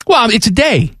heat. Well, it's a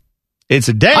day. It's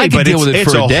a day, I could but deal with it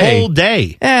it's for a day. Whole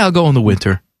day. I'll go in the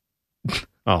winter.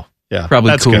 Oh, yeah.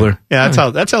 Probably that's cooler. Good.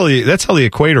 Yeah, that's how the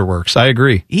equator works. I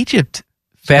agree. Egypt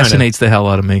fascinates the hell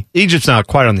out of me. Egypt's not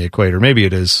quite on the equator. Maybe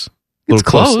it is. It's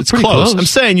close. It's close. I'm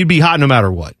saying you'd be hot no matter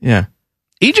what. Yeah.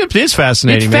 Egypt is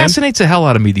fascinating, It fascinates the hell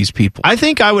out of me, these people. I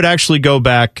think I would actually go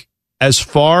back as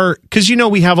far, because,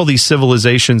 we have all these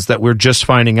civilizations that we're just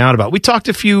finding out about. We talked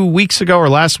a few weeks ago or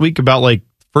last week about, like,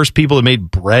 first people that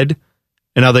made bread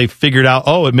and how they figured out,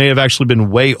 it may have actually been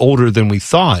way older than we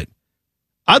thought.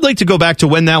 I'd like to go back to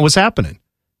when that was happening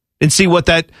and see what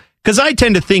that, because I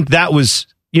tend to think that was,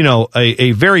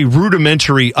 a very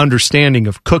rudimentary understanding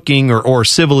of cooking or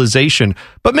civilization.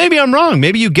 But maybe I'm wrong.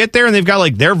 Maybe you get there and they've got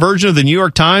like their version of the New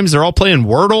York Times. They're all playing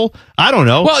Wordle. I don't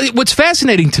know. Well, what's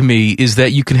fascinating to me is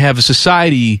that you can have a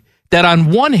society that on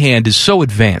one hand is so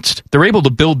advanced. They're able to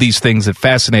build these things that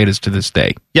fascinate us to this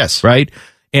day. Yes. Right?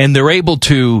 And they're able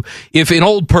to, if an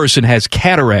old person has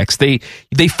cataracts, they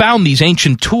found these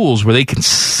ancient tools where they can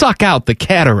suck out the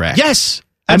cataract. Yes.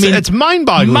 It's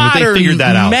mind-boggling that they figured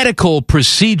that out. Modern medical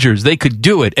procedures, they could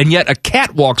do it, and yet a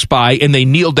cat walks by and they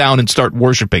kneel down and start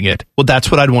worshiping it. Well, that's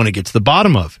what I'd want to get to the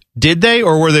bottom of. Did they,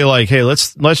 or were they like, hey,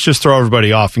 let's just throw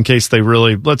everybody off in case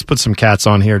let's put some cats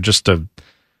on here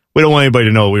we don't want anybody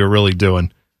to know what we were really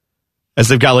doing. As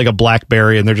they've got like a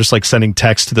BlackBerry and they're just like sending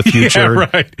text to the future. Yeah,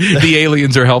 right. The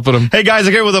aliens are helping them. Hey guys,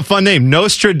 I came with a fun name,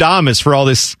 Nostradamus, for all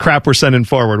this crap we're sending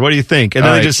forward. What do you think? And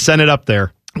then they just send it up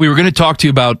there. We were going to talk to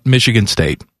you about Michigan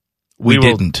State. We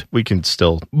didn't. We can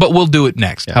still. But we'll do it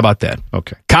next. Yeah. How about that?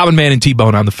 Okay. Common Man and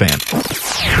T-Bone on the Fan.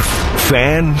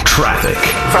 Fan traffic.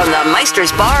 From the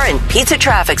Meister's Bar and Pizza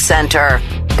Traffic Center.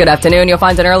 Good afternoon. You'll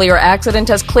find an earlier accident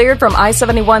has cleared from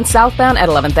I-71 southbound at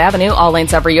 11th Avenue. All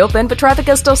lanes have reopened, but traffic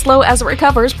is still slow as it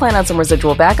recovers. Plan on some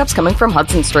residual backups coming from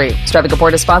Hudson Street. This traffic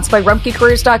report is sponsored by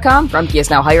RumpkeCareers.com. Rumpke is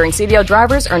now hiring CDL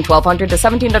drivers. Earn $1,200 to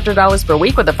 $1,700 per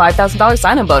week with a $5,000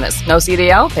 sign-in bonus. No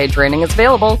CDL. Paid training is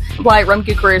available. Apply at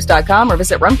RumpkeCareers.com or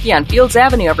visit Rumpke on Fields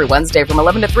Avenue every Wednesday from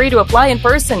 11 to 3 to apply in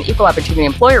person. Equal opportunity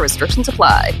employer restrictions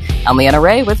apply. I'm Leanna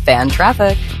Ray with Fan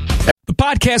Traffic. The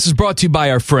podcast is brought to you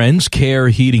by our friends, Care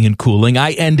Heating and Cooling.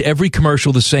 I end every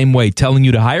commercial the same way, telling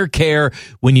you to hire Care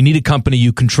when you need a company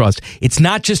you can trust. It's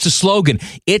not just a slogan.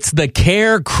 It's the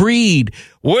Care creed.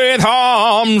 With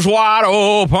arms wide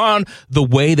open, the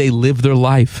way they live their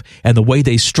life and the way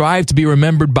they strive to be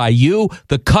remembered by you,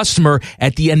 the customer,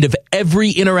 at the end of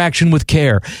every interaction with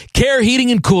Care. Care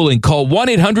Heating and Cooling. Call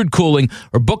 1-800-COOLING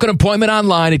or book an appointment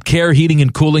online at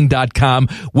careheatingandcooling.com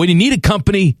when you need a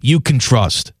company you can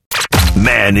trust.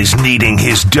 Man is needing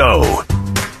his dough.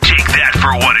 Take that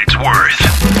for what it's worth.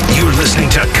 You're listening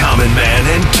to Common Man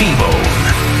and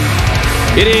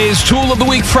T-Bone. It is Tool of the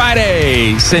Week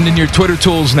Friday. Send in your Twitter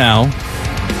tools now.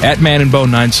 At Man and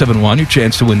Bone 971. Your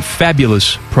chance to win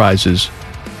fabulous prizes.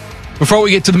 Before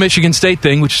we get to the Michigan State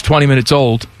thing, which is 20 minutes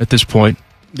old at this point,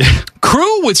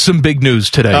 Crew with some big news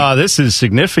today. This is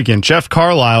significant. Jeff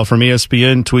Carlisle from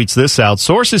ESPN tweets this out.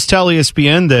 Sources tell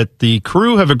ESPN that the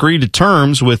Crew have agreed to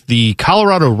terms with the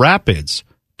Colorado Rapids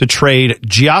to trade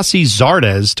Gyasi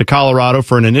Zardes to Colorado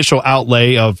for an initial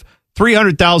outlay of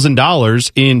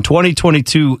 $300,000 in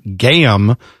 2022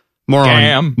 GAM. More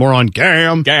on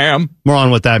GAM. More on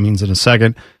what that means in a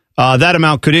second. That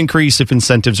amount could increase if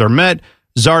incentives are met.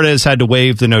 Zardes had to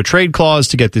waive the no-trade clause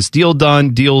to get this deal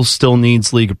done. Deal still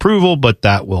needs league approval, but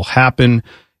that will happen.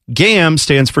 GAM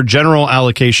stands for General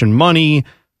Allocation Money.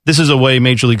 This is a way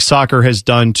Major League Soccer has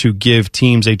done to give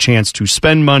teams a chance to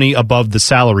spend money above the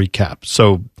salary cap.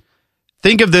 So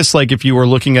think of this like if you were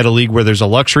looking at a league where there's a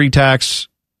luxury tax.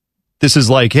 This is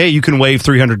like, hey, you can waive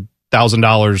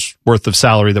 $300,000 worth of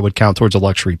salary that would count towards a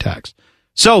luxury tax.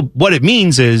 So what it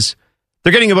means is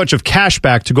they're getting a bunch of cash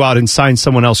back to go out and sign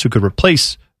someone else who could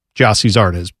replace Gyasi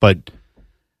Zardes, but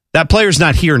that player's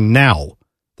not here now.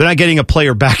 They're not getting a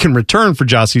player back in return for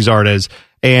Gyasi Zardes,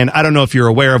 and I don't know if you're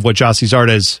aware of what Gyasi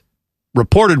Zardes'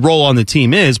 reported role on the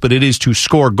team is, but it is to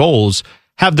score goals.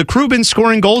 Have the Crew been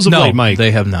scoring goals of late, Mike? They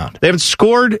have not. They haven't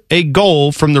scored a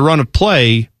goal from the run of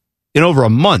play in over a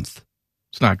month.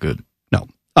 It's not good. No.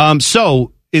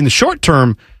 So in the short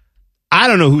term, I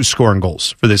don't know who's scoring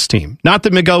goals for this team. Not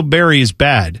that Miguel Berry is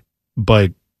bad,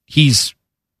 but he's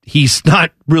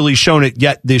not really shown it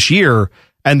yet this year.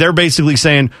 And they're basically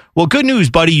saying, well, good news,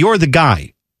 buddy, you're the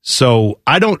guy. So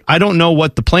I don't know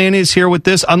what the plan is here with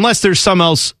this, unless there's some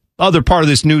other part of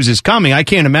this news is coming. I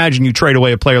can't imagine you trade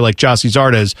away a player like Gyasi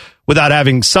Zardes without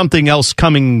having something else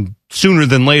coming sooner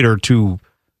than later to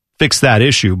fix that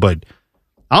issue. But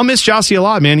I'll miss Gyasi a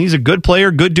lot, man. He's a good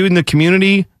player, good dude in the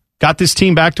community. Got this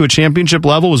team back to a championship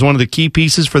level, was one of the key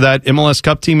pieces for that MLS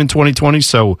Cup team in 2020.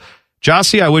 So,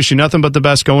 Gyasi, I wish you nothing but the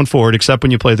best going forward, except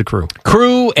when you play the Crew.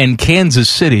 Crew and Kansas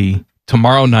City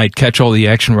tomorrow night. Catch all the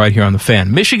action right here on the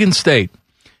Fan. Michigan State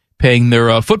paying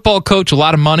their football coach a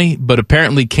lot of money, but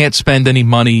apparently can't spend any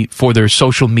money for their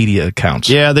social media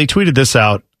accounts. Yeah, they tweeted this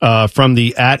out from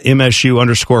the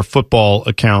 @MSU_football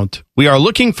account. We are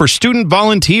looking for student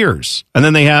volunteers. And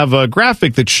then they have a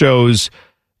graphic that shows,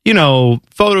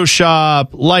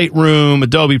 Photoshop, Lightroom,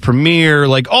 Adobe Premiere,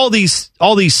 like all these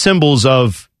symbols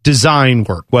of design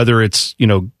work, whether it's,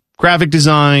 graphic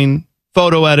design,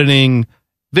 photo editing,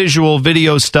 visual,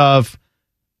 video stuff.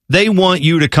 They want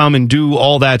you to come and do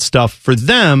all that stuff for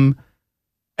them,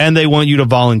 and they want you to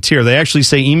volunteer. They actually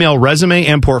say email resume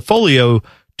and portfolio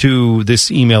to this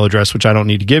email address, which I don't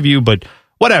need to give you, but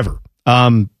whatever.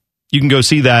 You can go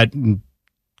see that and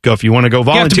go if you want to go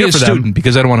volunteer you have to be a for them. Student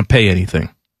because I don't want to pay anything.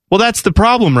 Well, that's the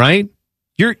problem, right?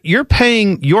 You're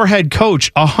paying your head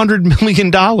coach $100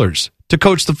 million to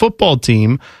coach the football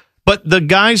team, but the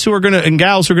guys who are going to and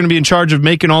gals who are going to be in charge of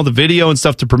making all the video and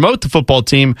stuff to promote the football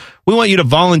team, we want you to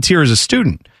volunteer as a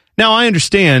student. Now, I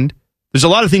understand there's a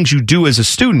lot of things you do as a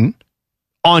student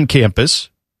on campus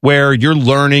where you're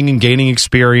learning and gaining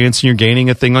experience and you're gaining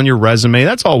a thing on your resume.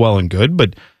 That's all well and good,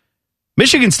 but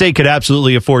Michigan State could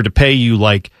absolutely afford to pay you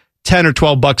like $10 or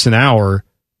 $12 an hour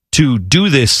to do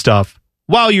this stuff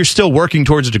while you're still working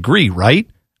towards a degree, right?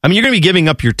 I mean, you're going to be giving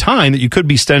up your time that you could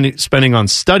be spending on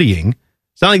studying.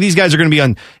 It's not like these guys are going to be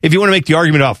on, if you want to make the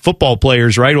argument about football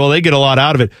players, right? Well, they get a lot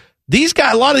out of it. these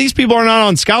guys, a lot of these people are not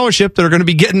on scholarship that are going to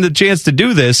be getting the chance to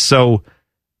do this. So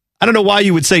I don't know why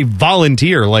you would say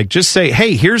volunteer. Like, just say,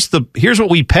 hey, here's what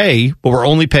we pay, but we're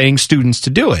only paying students to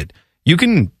do it. You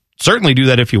can certainly do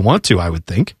that if you want to, I would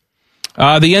think.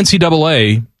 The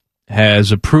NCAA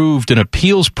has approved an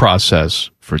appeals process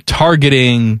for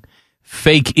targeting,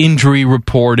 fake injury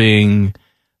reporting,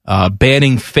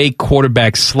 banning fake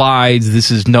quarterback slides.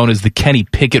 This is known as the Kenny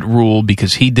Pickett rule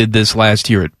because he did this last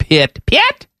year at Pitt.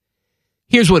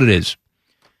 Here's what it is.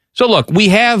 So look, we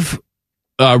have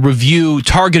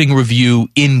targeting review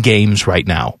in games right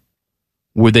now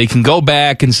where they can go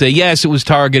back and say, yes, it was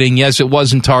targeting, yes, it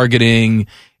wasn't targeting,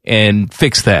 and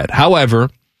fix that. However,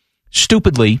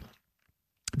 stupidly,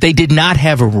 they did not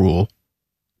have a rule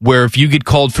where if you get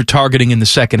called for targeting in the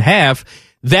second half,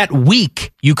 that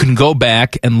week you can go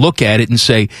back and look at it and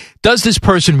say, does this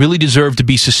person really deserve to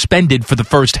be suspended for the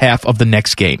first half of the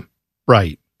next game?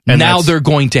 Right. And now they're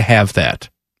going to have that.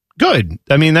 Good.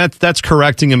 I mean, that's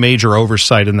correcting a major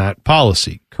oversight in that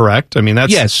policy, correct? I mean,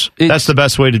 that's the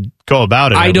best way to go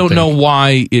about it. I don't know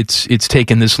why it's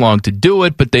taken this long to do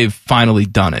it, but they've finally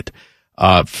done it.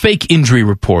 Fake injury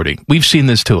reporting. We've seen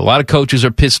this too. A lot of coaches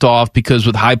are pissed off because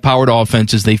with high-powered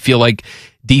offenses, they feel like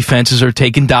defenses are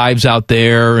taking dives out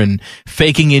there and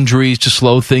faking injuries to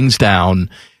slow things down.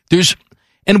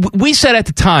 And we said at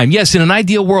the time, yes, in an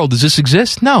ideal world, does this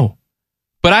exist? No.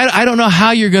 But I don't know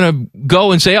how you're going to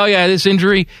go and say, oh, yeah, this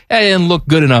injury didn't look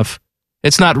good enough.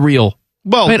 It's not real.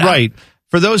 Well, right.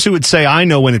 For those who would say, I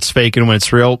know when it's fake and when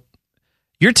it's real,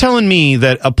 you're telling me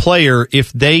that a player,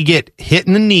 if they get hit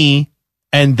in the knee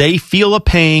and they feel a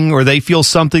pang or they feel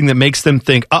something that makes them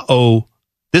think, uh-oh,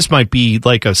 this might be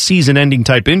like a season-ending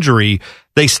type injury,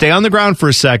 they stay on the ground for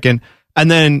a second, and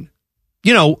then,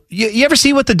 you know, you ever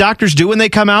see what the doctors do when they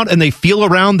come out and they feel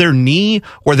around their knee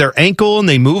or their ankle and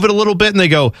they move it a little bit and they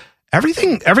go,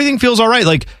 everything feels all right.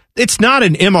 Like, it's not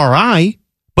an MRI,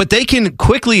 but they can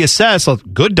quickly assess, a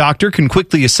good doctor can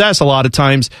quickly assess a lot of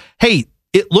times, hey,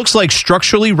 it looks like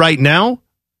structurally right now,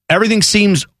 everything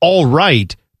seems all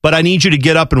right, but I need you to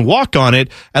get up and walk on it,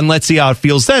 and let's see how it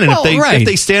feels then. And if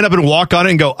they stand up and walk on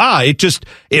it and go,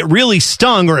 it really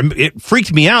stung or it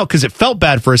freaked me out because it felt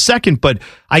bad for a second, but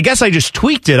I guess I just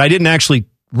tweaked it. I didn't actually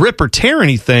rip or tear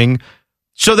anything.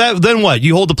 So then what?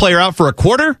 You hold the player out for a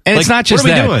quarter? And it's not just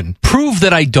what are that. we doing? Prove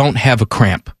that I don't have a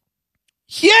cramp.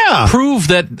 Yeah. Prove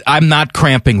that I'm not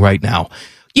cramping right now.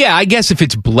 Yeah, I guess if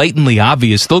it's blatantly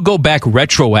obvious, they'll go back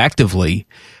retroactively.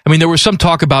 I mean, there was some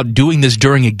talk about doing this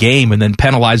during a game and then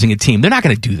penalizing a team. They're not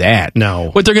going to do that.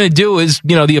 No. What they're going to do is,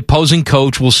 the opposing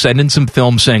coach will send in some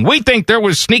film saying, we think there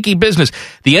was sneaky business.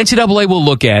 The NCAA will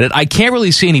look at it. I can't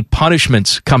really see any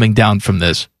punishments coming down from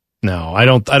this. No, I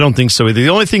don't think so either. The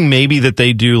only thing maybe that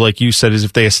they do, like you said, is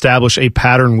if they establish a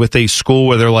pattern with a school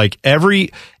where they're like,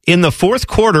 in the fourth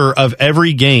quarter of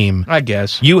every game, I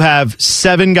guess, you have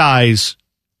 7 guys,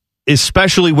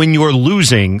 especially when you're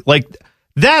losing, like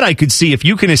that I could see if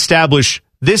you can establish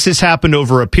this has happened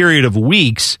over a period of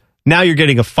weeks, now you're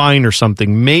getting a fine or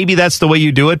something. Maybe that's the way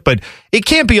you do it, but it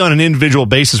can't be on an individual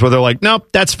basis where they're like, nope,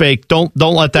 that's fake. Don't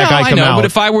let that guy come out. But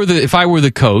if I were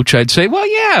the coach, I'd say, well,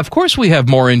 yeah, of course we have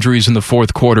more injuries in the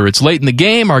fourth quarter. It's late in the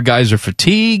game. Our guys are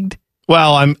fatigued.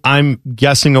 Well, I'm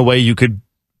guessing a way you could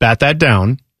bat that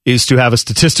down is to have a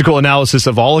statistical analysis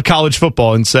of all of college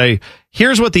football and say,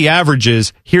 here's what the average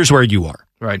is, here's where you are.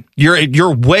 Right.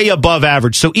 You're way above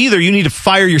average. So either you need to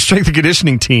fire your strength and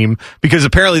conditioning team because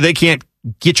apparently they can't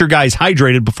get your guys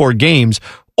hydrated before games,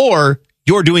 or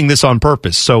you're doing this on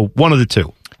purpose. So one of the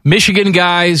two. Michigan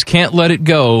guys can't let it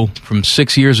go from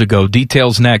 6 years ago.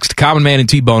 Details next. Common Man and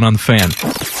T-Bone on the Fan.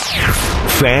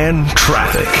 Fan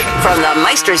traffic. From the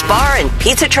Meister's Bar and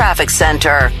Pizza Traffic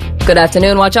Center. Good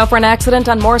afternoon. Watch out for an accident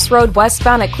on Morse Road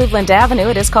westbound at Cleveland Avenue.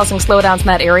 It is causing slowdowns in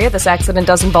that area. This accident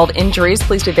does involve injuries.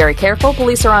 Please be very careful.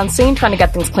 Police are on scene trying to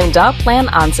get things cleaned up. Plan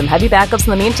on some heavy backups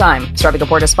in the meantime. This traffic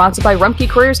report is sponsored by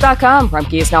RumpkeCareers.com.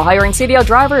 Rumpke is now hiring CDL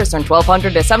drivers. Earn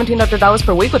 $1,200 to $1,700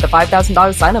 per week with a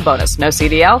 $5,000 sign-up bonus. No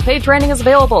CDL. Paid training is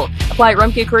available. Apply at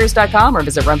RumpkeCareers.com or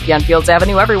visit Rumpke on Fields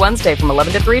Avenue every Wednesday from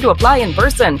 11 to 3 to apply in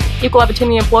person. Equal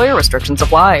opportunity employer. Restrictions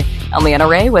apply. I'm Leanna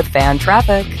Ray with Fan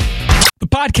Traffic. The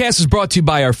podcast is brought to you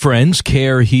by our friends,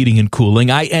 Care Heating and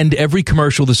Cooling. I end every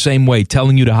commercial the same way,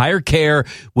 telling you to hire Care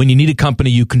when you need a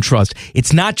company you can trust.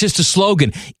 It's not just a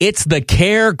slogan. It's the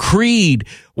Care creed.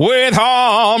 With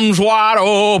arms wide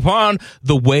open.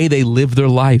 The way they live their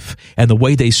life and the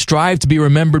way they strive to be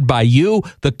remembered by you,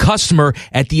 the customer,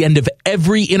 at the end of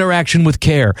every interaction with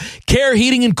Care. Care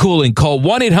Heating and Cooling. Call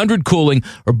 1-800-COOLING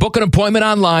or book an appointment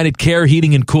online at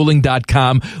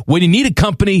careheatingandcooling.com when you need a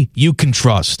company you can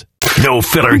trust. No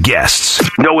filler guests,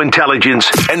 no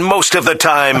intelligence, and most of the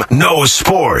time, no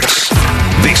sports.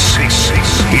 This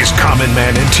is Common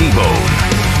Man and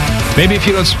T-Bone. Maybe if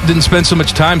you didn't spend so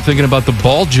much time thinking about the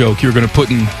ball joke you were going to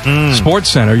put in Sports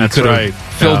Center, you could have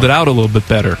filled it out a little bit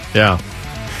better. Yeah.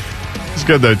 It's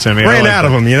good, though, Timmy. Ran out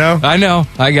of them, you know? I know.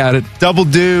 I got it. Double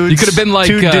dudes. You could have been like...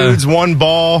 2 dudes, 1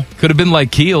 ball. Could have been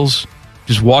like Keels.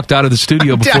 Just walked out of the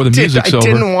studio before the music's over.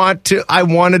 I didn't want to. I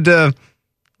wanted to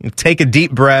take a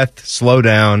deep breath, slow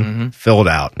down, fill it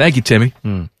out. Thank you, Timmy.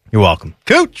 You're welcome.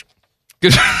 Coach!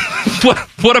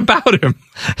 What about him?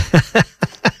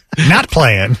 Not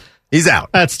playing. He's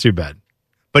out. That's too bad.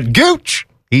 But Gooch,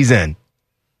 he's in.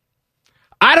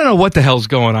 I don't know what the hell's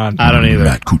going on. I don't either.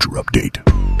 Matt Kuchar update.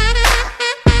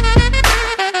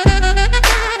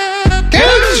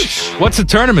 What's the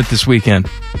tournament this weekend?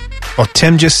 Well,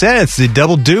 Tim just said it's the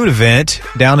Double Dude event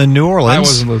down in New Orleans. I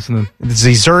wasn't listening. It's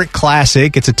the Zurich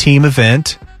Classic. It's a team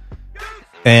event.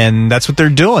 And that's what they're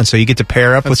doing. So you get to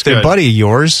pair up with their buddy of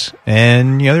yours,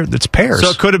 and it's pairs. So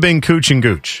it could have been Cooch and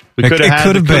Gooch. We could It have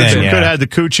could have had the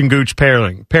Cooch and Gooch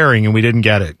pairing, and we didn't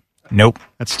get it. Nope.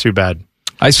 That's too bad.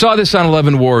 I saw this on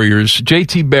 11 Warriors.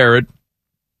 JT Barrett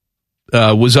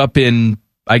was up in,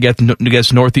 I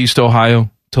guess, Northeast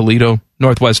Ohio, Toledo,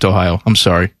 Northwest Ohio. I'm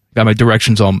sorry. Got my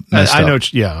directions all messed up. I know.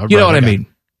 Yeah. You know what I mean?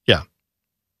 Yeah.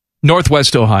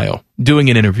 Northwest Ohio, doing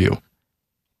an interview.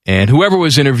 And whoever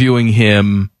was interviewing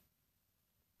him,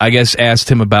 I guess, asked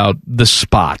him about the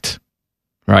spot,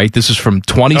 right? This is from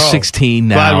 2016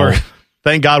 now.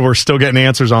 Thank God we're still getting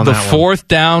answers on the that one. fourth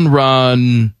down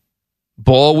run,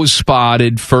 ball was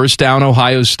spotted, first down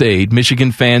Ohio State.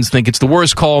 Michigan fans think it's the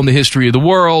worst call in the history of the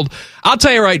world. I'll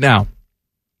tell you right now,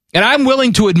 and I'm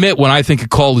willing to admit when I think a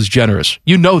call is generous.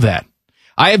 You know that.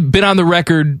 I have been on the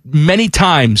record many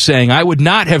times saying I would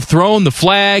not have thrown the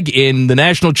flag in the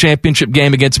national championship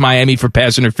game against Miami for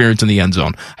pass interference in the end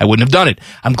zone. I wouldn't have done it.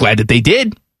 I'm glad that they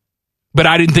did, but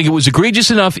I didn't think it was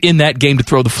egregious enough in that game to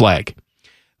throw the flag.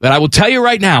 But I will tell you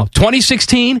right now,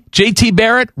 2016, JT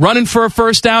Barrett running for a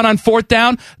first down on fourth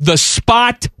down, the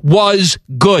spot was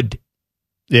good.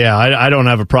 Yeah, I don't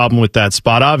have a problem with that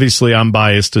spot. Obviously, I'm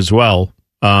biased as well.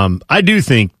 I do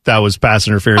think that was pass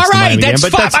interference. All right, that's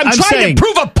fine. I'm trying to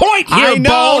prove a point here, I know.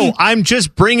 Bone. I'm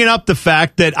just bringing up the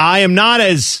fact that I am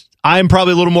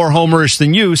probably a little more homerish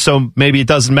than you, so maybe it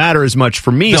doesn't matter as much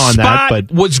for me on that. But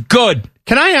the spot was good.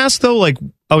 Can I ask, though,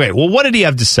 okay, well, what did he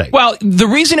have to say? Well, the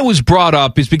reason it was brought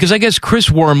up is because I guess Chris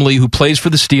Wormley, who plays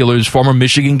for the Steelers, former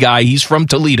Michigan guy, he's from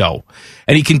Toledo,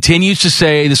 and he continues to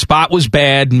say the spot was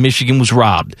bad and Michigan was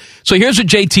robbed. So here's what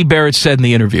JT Barrett said in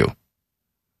the interview.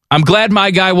 I'm glad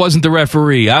my guy wasn't the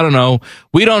referee. I don't know.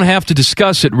 We don't have to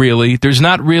discuss it, really. There's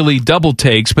not really double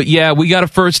takes, but yeah, we got a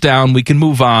first down. We can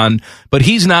move on, but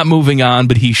he's not moving on,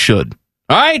 but he should.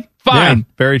 All right? Fine. Yeah,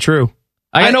 very true.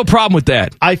 I got no problem with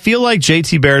that. I feel like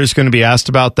JT Barrett is going to be asked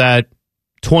about that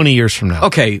 20 years from now.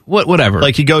 Okay, whatever.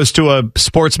 Like he goes to a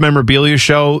sports memorabilia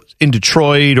show in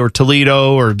Detroit or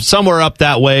Toledo or somewhere up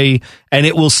that way, and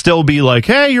it will still be like,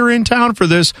 hey, you're in town for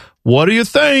this. What do you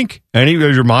think? Has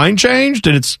your mind changed?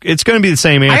 And it's going to be the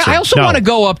same answer. I also want to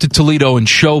go up to Toledo and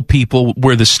show people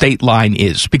where the state line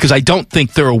is, because I don't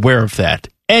think they're aware of that.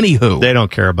 Anywho. They don't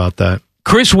care about that.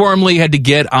 Chris Wormley had to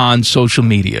get on social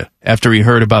media after he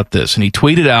heard about this, and he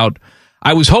tweeted out,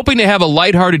 I was hoping to have a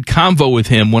lighthearted convo with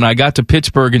him when I got to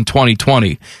Pittsburgh in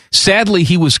 2020. Sadly,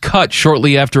 he was cut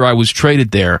shortly after I was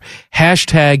traded there.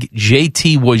 Hashtag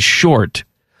JT was short.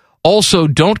 Also,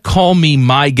 don't call me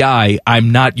my guy.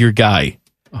 I'm not your guy.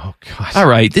 Oh, God. All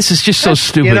right. This is just so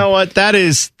stupid. You know what? That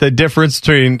is the difference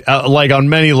between, on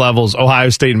many levels, Ohio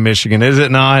State and Michigan, is it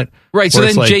not? Right. So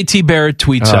then JT Barrett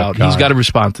tweets out. God. He's got to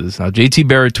respond to this now. JT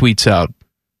Barrett tweets out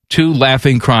 2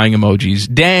 laughing, crying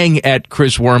emojis. Dang at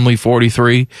Chris Wormley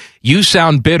 43. You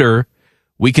sound bitter.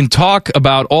 We can talk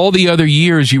about all the other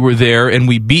years you were there and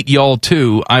we beat y'all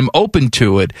too. I'm open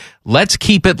to it. Let's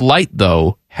keep it light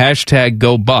though. Hashtag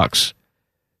go Bucks.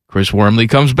 Chris Wormley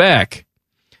comes back.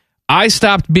 I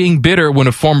stopped being bitter when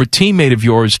a former teammate of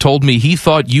yours told me he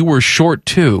thought you were short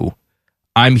too.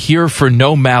 I'm here for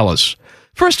no malice.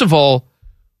 First of all,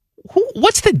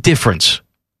 what's the difference?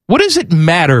 What does it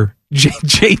matter?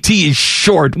 JT is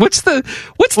short. What's the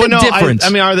difference? I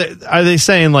mean, are they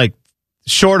saying like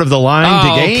short of the line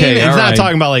to gain? Okay, he's not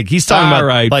talking about like he's talking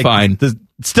about fine.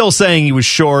 Still saying he was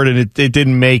short and it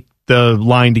didn't make the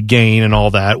line to gain and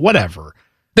all that. Whatever.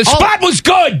 The spot was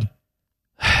good.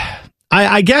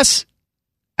 I guess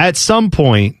at some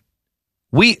point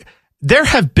there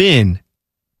have been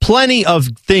plenty of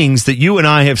things that you and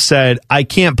I have said, I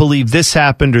can't believe this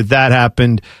happened or that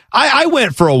happened. I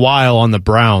went for a while on the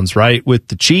Browns, right, with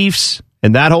the Chiefs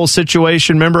And that whole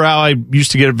situation, remember how I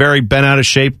used to get very bent out of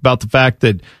shape about the fact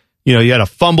that, you had a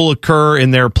fumble occur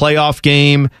in their playoff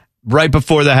game right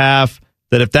before the half,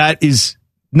 that if that is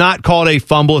not called a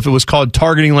fumble, if it was called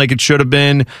targeting like it should have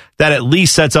been, that at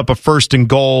least sets up a 1st and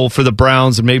goal for the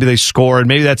Browns, and maybe they score, and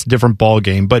maybe that's a different ball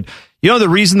game. But the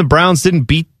reason the Browns didn't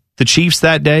beat the Chiefs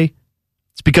that day?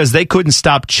 It's because they couldn't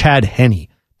stop Chad Henne.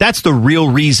 That's the real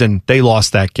reason they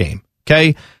lost that game.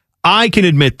 Okay? I can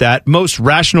admit that. Most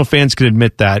rational fans can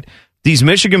admit that. These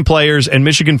Michigan players and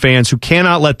Michigan fans who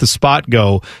cannot let the spot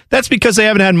go, that's because they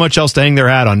haven't had much else to hang their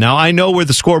hat on. Now, I know where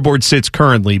the scoreboard sits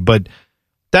currently, but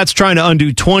that's trying to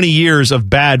undo 20 years of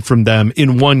bad from them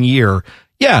in 1 year.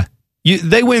 Yeah,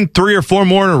 they win 3 or 4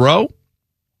 more in a row.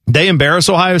 They embarrass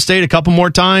Ohio State a couple more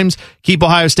times, keep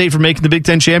Ohio State from making the Big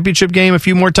Ten championship game a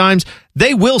few more times.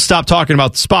 They will stop talking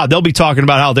about the spot. They'll be talking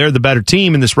about how they're the better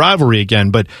team in this rivalry again.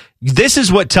 But this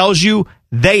is what tells you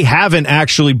they haven't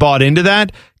actually bought into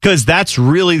that, because that's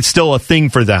really still a thing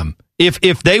for them.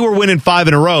 If they were winning 5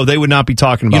 in a row, they would not be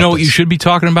talking about what this. You should be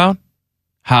talking about?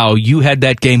 How you had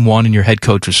that game won and your head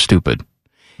coach was stupid.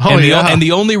 And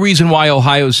the only reason why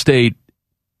Ohio State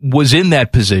was in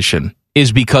that position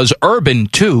is because Urban,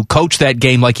 too, coached that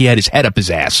game like he had his head up his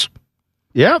ass.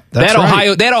 Yeah, that's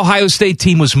right. That Ohio State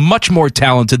team was much more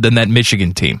talented than that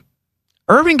Michigan team.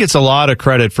 Urban gets a lot of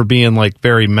credit for being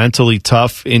very mentally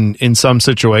tough in some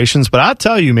situations, but I'll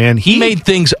tell you, man, he made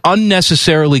things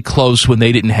unnecessarily close when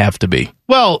they didn't have to be.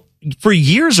 Well, for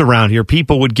years around here,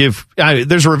 people would give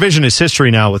there's a revisionist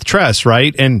history now with Tress,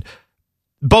 right? And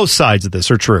both sides of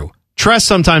this are true. Tress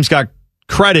sometimes got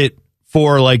credit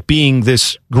for being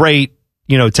this great,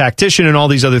 tactician and all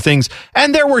these other things.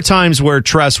 And there were times where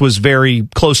Tress was very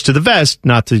close to the vest,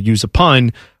 not to use a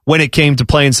pun, when it came to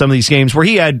playing some of these games where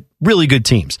he had really good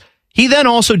teams. He then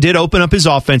also did open up his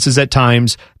offenses at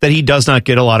times that he does not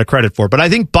get a lot of credit for. But I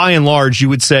think by and large, you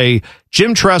would say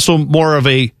Jim Tressel more of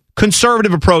a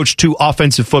conservative approach to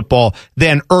offensive football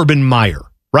than Urban Meyer,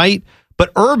 right?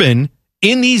 But Urban,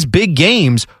 in these big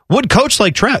games, would coach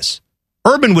like Tress.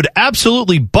 Urban would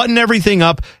absolutely button everything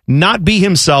up, not be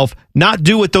himself, not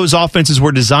do what those offenses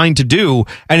were designed to do,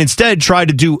 and instead try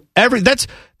to do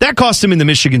that cost him in the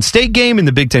Michigan State game, in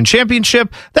the Big Ten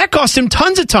championship. That cost him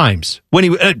tons of times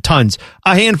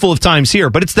a handful of times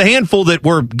here, but it's the handful that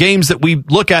were games that we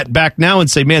look at back now and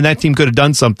say, man, that team could have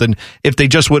done something if they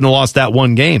just wouldn't have lost that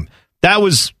one game. That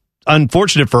was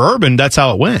unfortunate for Urban. That's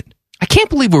how it went. I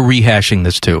can't believe we're rehashing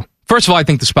this too. First of all, I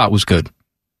think the spot was good.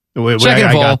 Second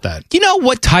of all, got that. You know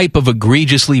what type of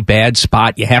egregiously bad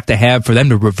spot you have to have for them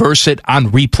to reverse it on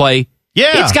replay?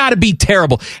 Yeah. It's got to be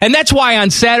terrible. And that's why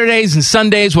on Saturdays and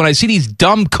Sundays, when I see these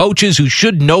dumb coaches who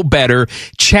should know better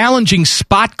challenging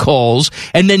spot calls,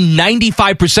 and then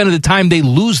 95% of the time they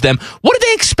lose them, what do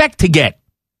they expect to get?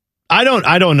 I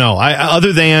don't know.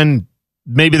 Other than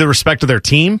maybe the respect of their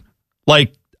team.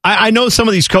 I know some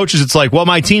of these coaches, it's well,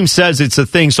 my team says it's a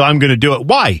thing, so I'm going to do it.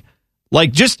 Why?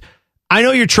 I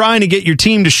know you're trying to get your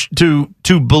team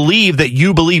to believe that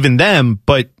you believe in them,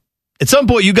 but at some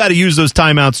point you got to use those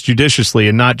timeouts judiciously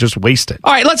and not just waste it.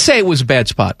 All right, let's say it was a bad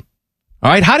spot. All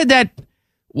right,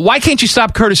 why can't you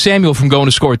stop Curtis Samuel from going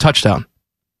to score a touchdown?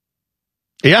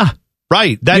 Yeah,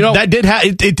 right.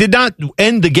 It did not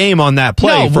end the game on that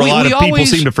play. A lot of people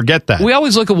seem to forget that. We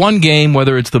always look at one game,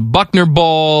 whether it's the Buckner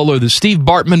ball or the Steve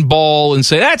Bartman ball, and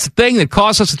say that's the thing that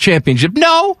cost us the championship.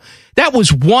 No. That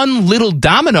was one little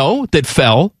domino that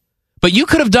fell, but you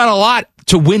could have done a lot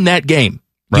to win that game.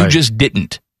 You just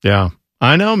didn't. Yeah,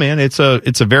 I know, man. It's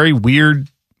a very weird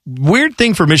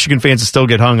thing for Michigan fans to still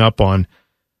get hung up on.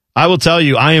 I will tell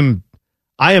you, I am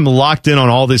locked in on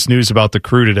all this news about the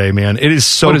Crew today, man. It is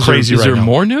so crazy. Is there now.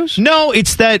 more news? No,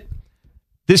 it's that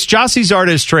this Gyasi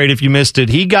Zardes trade, if you missed it,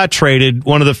 he got traded,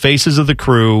 one of the faces of the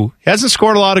Crew. He hasn't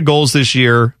scored a lot of goals this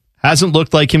year. Hasn't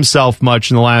looked like himself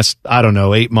much in the last,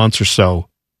 8 months or so.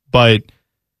 But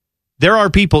there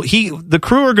are people, the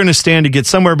Crew are going to stand to get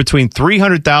somewhere between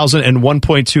 $300,000 and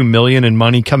 $1.2 million in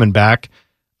money coming back.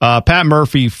 Pat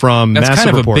Murphy from That's Massive kind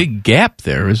of Report. a big gap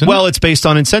there, isn't it? Well, it's based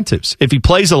on incentives. If he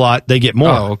plays a lot, they get more.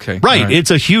 Oh, okay. Right. It's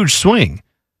a huge swing.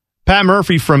 Pat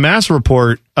Murphy from Massive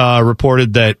Report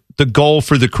reported that the goal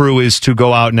for the Crew is to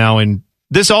go out now, and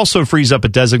this also frees up a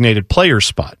designated player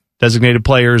spot. Designated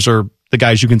players are the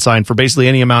guys you can sign for basically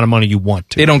any amount of money you want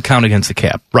to. They don't count against the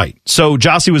cap. Right. So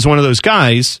Gyasi was one of those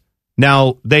guys.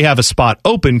 Now they have a spot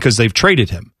open because they've traded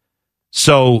him.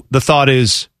 So the thought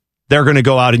is they're going to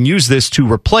go out and use this to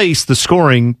replace the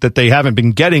scoring that they haven't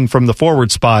been getting from the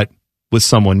forward spot with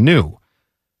someone new.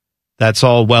 That's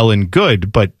all well and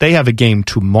good, but they have a game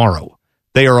tomorrow.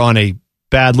 They are on a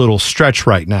bad little stretch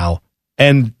right now.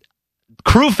 And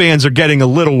Crew fans are getting a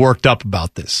little worked up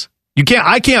about this.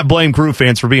 I can't blame Crew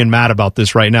fans for being mad about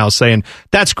this right now, saying,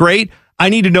 that's great. I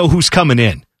need to know who's coming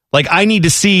in. Like, I need to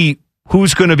see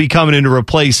who's going to be coming in to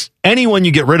replace anyone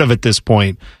you get rid of at this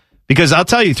point. Because I'll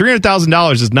tell you,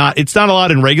 $300,000 is not a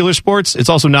lot in regular sports. It's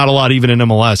also not a lot even in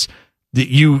MLS.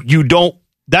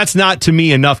 That's not to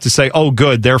me enough to say, oh,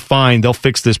 good, they're fine, they'll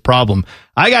fix this problem.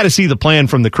 I got to see the plan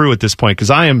from the Crew at this point because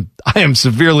I am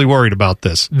severely worried about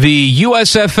this. The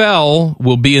USFL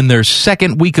will be in their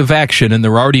second week of action, and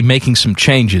they're already making some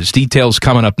changes. Details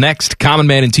coming up next. Common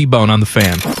Man and T-Bone on the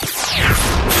Fan.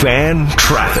 Fan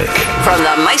traffic. From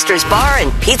the Meister's Bar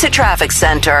and Pizza Traffic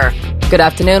Center. Good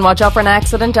afternoon. Watch out for an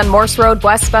accident on Morse Road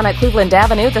westbound at Cleveland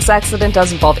Avenue. This accident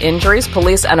does involve injuries.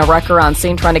 Police and a wrecker on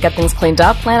scene trying to get things cleaned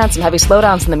up. Plan on some heavy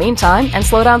slowdowns in the meantime. And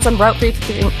slowdowns on Route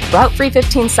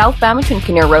 315 southbound between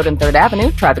Kinnear Road and 3rd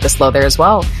Avenue. Traffic is slow there as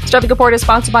well. This traffic report is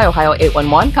sponsored by Ohio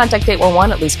 811. Contact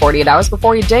 811 at least 48 hours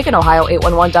before you dig, and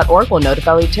Ohio811.org will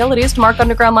notify utilities to mark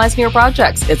underground lines near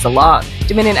projects. It's a law.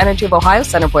 Dominion Energy of Ohio,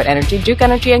 Centerpoint Energy, Duke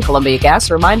Energy, and Columbia Gas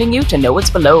reminding you to know what's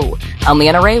below. I'm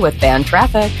Leanna Ray with Fan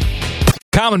Traffic.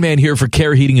 Common Man here for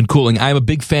Care Heating and Cooling. I'm a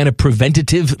big fan of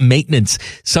preventative maintenance.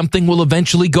 Something will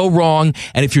eventually go wrong,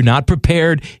 and if you're not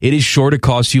prepared, it is sure to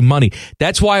cost you money.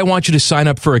 That's why I want you to sign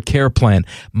up for a Care plan.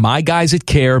 My guys at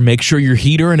Care make sure your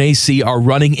heater and AC are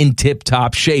running in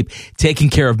tip-top shape, taking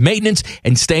care of maintenance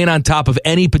and staying on top of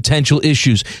any potential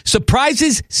issues.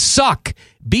 Surprises suck.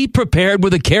 Be prepared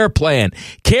with a Care plan.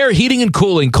 Care Heating and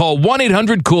Cooling. Call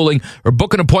 1-800-COOLING or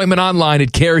book an appointment online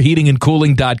at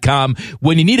careheatingandcooling.com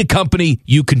when you need a company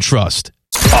you can trust.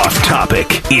 Off Topic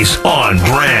is on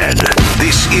brand.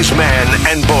 This is Man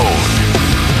and Bone.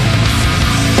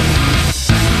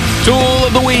 Tool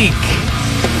of the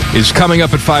Week is coming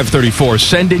up at 5:34.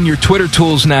 Send in your Twitter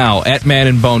tools now at Man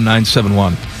and Bone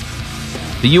 971.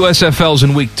 The USFL's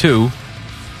in week 2,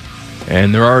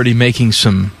 and they're already making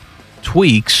some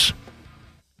tweaks.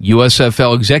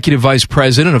 USFL Executive Vice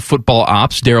President of Football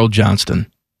Ops, Daryl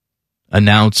Johnston,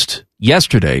 announced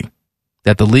yesterday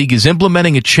that the league is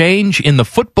implementing a change in the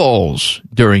footballs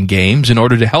during games in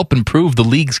order to help improve the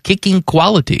league's kicking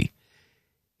quality.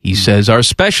 He says, our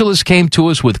specialists came to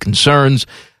us with concerns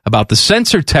about the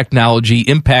sensor technology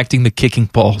impacting the kicking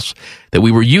balls that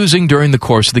we were using during the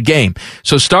course of the game.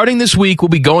 So starting this week, we'll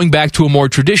be going back to a more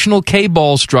traditional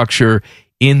K-ball structure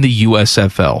in the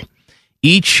USFL.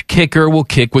 Each kicker will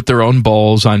kick with their own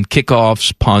balls on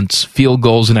kickoffs, punts, field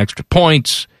goals, and extra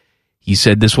points. He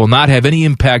said this will not have any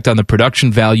impact on the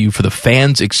production value for the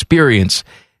fans' experience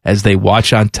as they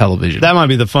watch on television. That might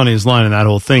be the funniest line in that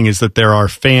whole thing, is that there are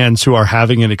fans who are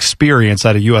having an experience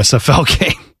at a USFL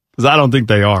game, because I don't think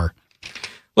they are.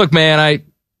 Look, man,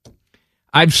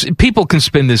 people can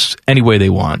spin this any way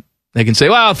they want. They can say,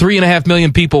 well, 3.5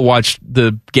 million people watched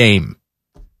the game.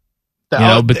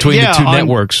 Between the two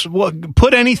networks.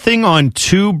 Put anything on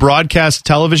 2 broadcast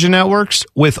television networks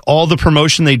with all the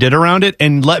promotion they did around it,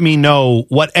 and let me know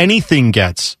what anything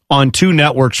gets on 2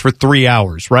 networks for 3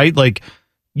 hours, right? Like,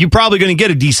 you're probably going to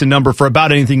get a decent number for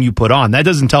about anything you put on. That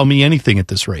doesn't tell me anything at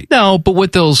this rate. No, but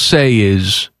what they'll say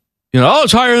is,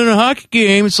 it's higher than a hockey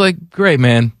game. It's like, great,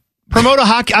 man. Promote a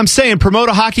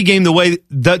hockey game the way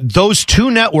that those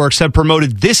 2 networks have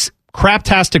promoted this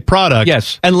craptastic product.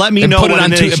 Yes. And let me know what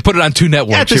it is. And put it on 2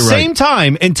 networks. At the same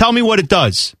time, and tell me what it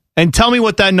does. And tell me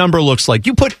what that number looks like.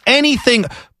 You put anything,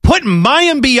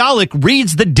 Mayim Bialik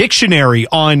reads the dictionary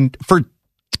on for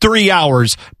 3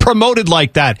 hours, promoted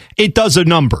like that. It does a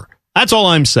number. That's all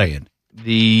I'm saying.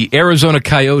 The Arizona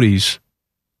Coyotes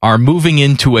are moving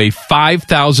into a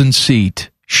 5,000-seat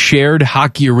shared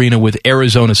hockey arena with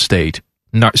Arizona State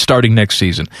starting next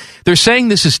season. They're saying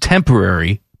this is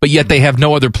temporary, but yet they have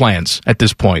no other plans at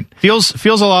this point. Feels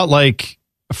a lot like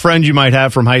a friend you might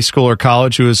have from high school or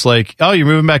college who is like, oh, you're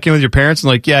moving back in with your parents? And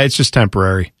like, yeah, it's just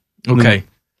temporary. Okay. And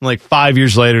like 5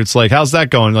 years later, it's like, how's that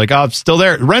going? Like, oh, I'm still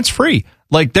there. Rent's free.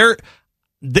 Like,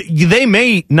 they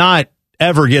may not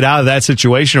ever get out of that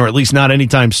situation, or at least not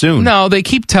anytime soon. No, they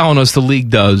keep telling us, the league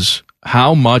does,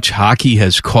 how much hockey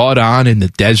has caught on in the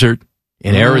desert,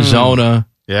 in Arizona.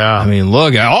 Yeah. I mean,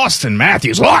 look at Austin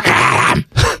Matthews. Look at him.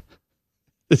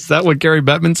 Is that what Gary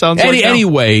Bettman sounds like?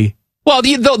 Anyway, well,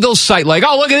 they'll cite like,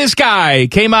 oh, look at this guy.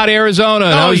 Came out of Arizona.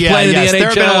 Now he's playing in the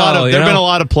NHL. There have been a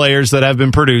lot of players that have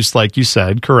been produced, like you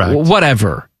said, correct. Well,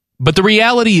 whatever. But the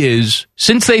reality is,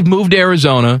 since they've moved to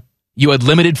Arizona, you had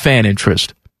limited fan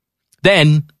interest.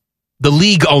 Then the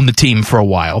league owned the team for a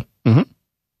while. Mm-hmm.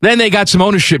 Then they got some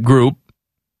ownership group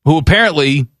who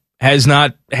apparently has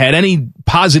not had any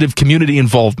positive community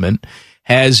involvement,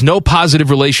 has no positive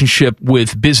relationship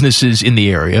with businesses in the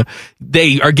area.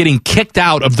 They are getting kicked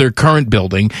out of their current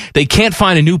building. They can't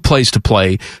find a new place to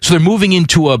play, so they're moving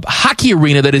into a hockey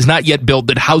arena that is not yet built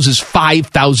that houses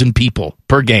 5,000 people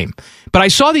per game. But I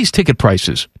saw these ticket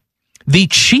prices. The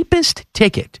cheapest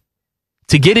ticket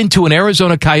to get into an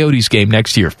Arizona Coyotes game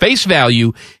next year, face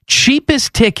value,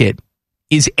 cheapest ticket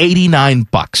is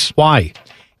 $89. Why?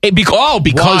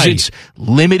 Because Why? It's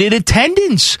limited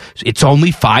attendance. It's only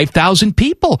 5,000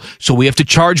 people, so we have to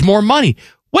charge more money.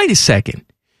 Wait a second.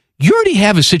 You already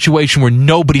have a situation where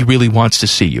nobody really wants to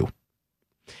see you.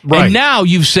 Right. And now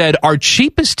you've said our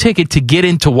cheapest ticket to get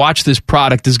in to watch this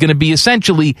product is going to be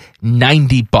essentially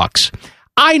 $90.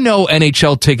 I know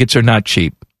NHL tickets are not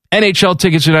cheap. NHL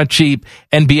tickets are not cheap.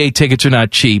 NBA tickets are not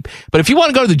cheap. But if you want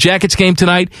to go to the Jackets game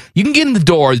tonight, you can get in the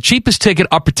door. The cheapest ticket,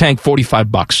 upper tank,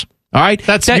 $45. All right,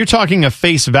 you're talking a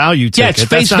face value ticket. Yeah, it's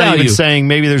face That's not value. even saying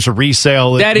maybe there's a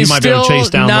resale that you might be able to chase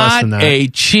down less than that. That is still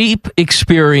not a cheap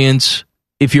experience.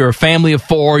 If you're a family of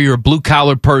four, you're a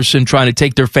blue-collar person trying to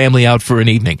take their family out for an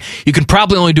evening. You can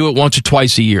probably only do it once or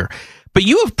twice a year. But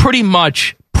you have pretty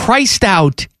much priced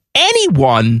out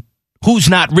anyone who's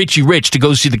not Richie Rich to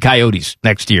go see the Coyotes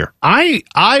next year.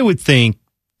 I would think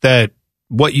that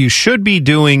what you should be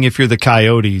doing if you're the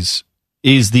Coyotes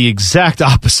is the exact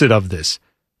opposite of this.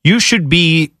 You should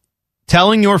be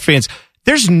telling your fans,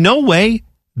 there's no way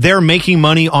they're making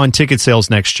money on ticket sales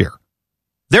next year.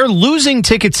 They're losing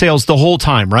ticket sales the whole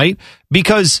time, right?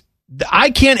 Because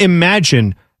I can't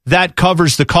imagine that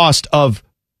covers the cost of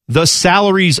the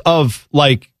salaries of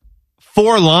like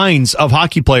 4 lines of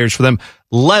hockey players for them,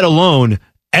 let alone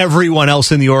everyone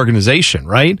else in the organization,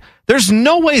 right? There's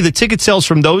no way the ticket sales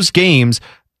from those games,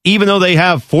 even though they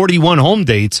have 41 home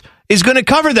dates, is going to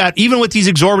cover that even with these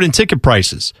exorbitant ticket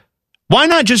prices. Why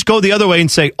not just go the other way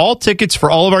and say all tickets for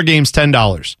all of our games,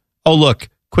 $10? Oh, look,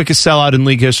 quickest sellout in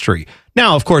league history.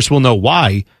 Now, of course, we'll know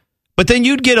why, but then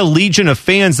you'd get a legion of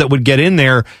fans that would get in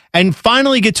there and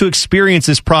finally get to experience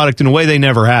this product in a way they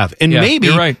never have. And maybe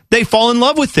they fall in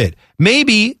love with it.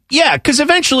 Maybe, because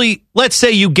eventually, let's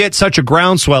say you get such a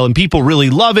groundswell and people really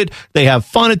love it. They have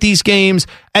fun at these games.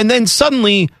 And then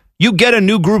suddenly you get a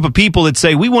new group of people that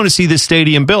say, we want to see this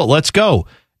stadium built. Let's go.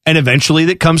 And eventually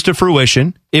that comes to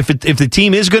fruition. If the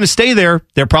team is going to stay there,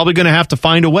 they're probably going to have to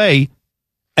find a way.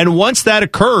 And once that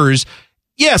occurs,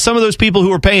 some of those people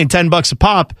who are paying $10 a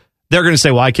pop, they're going to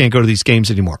say, well, I can't go to these games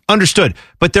anymore. Understood.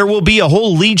 But there will be a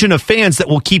whole legion of fans that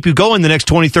will keep you going the next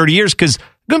 20, 30 years because there's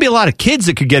going to be a lot of kids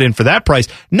that could get in for that price.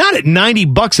 Not at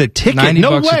 $90 a ticket.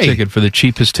 No way. $90 a ticket for the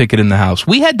cheapest ticket in the house.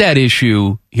 We had that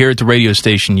issue here at the radio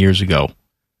station years ago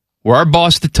where our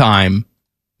boss at the time,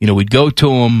 we'd go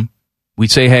to him.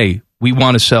 We'd say, hey, we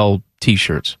want to sell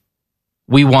T-shirts.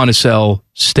 We want to sell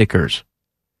stickers.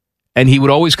 And he would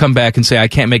always come back and say, I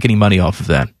can't make any money off of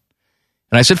that.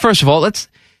 And I said, first of all,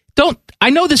 I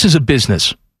know this is a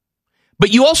business,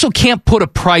 but you also can't put a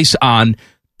price on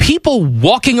people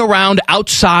walking around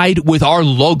outside with our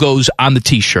logos on the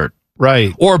T-shirt.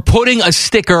 Right. Or putting a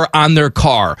sticker on their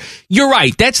car. You're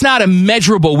right. That's not a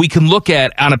measurable we can look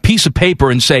at on a piece of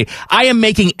paper and say, I am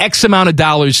making X amount of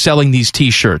dollars selling these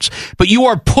T-shirts. But you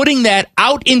are putting that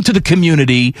out into the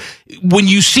community when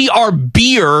you see our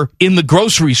beer in the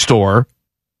grocery store,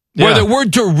 whether we're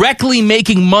directly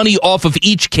making money off of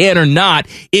each can or not,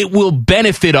 it will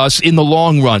benefit us in the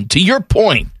long run. To your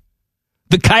point,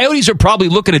 the Coyotes are probably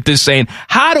looking at this saying,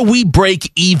 how do we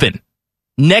break even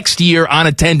next year on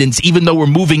attendance, even though we're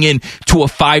moving in to a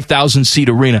 5,000-seat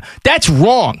arena? That's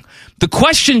wrong. The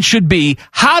question should be,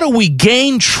 how do we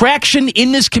gain traction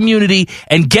in this community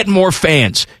and get more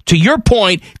fans? To your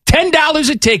point, $10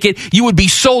 a ticket, you would be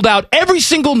sold out every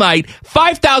single night,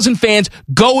 5,000 fans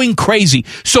going crazy.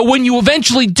 So when you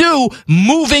eventually do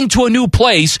move into a new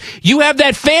place, you have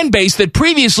that fan base that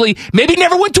previously maybe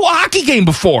never went to a hockey game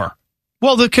before.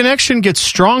 Well, the connection gets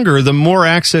stronger the more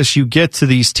access you get to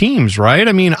these teams, right?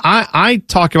 I mean, I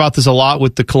talk about this a lot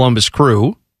with the Columbus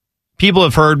Crew. People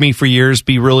have heard me for years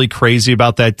be really crazy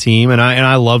about that team, and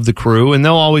I love the Crew, and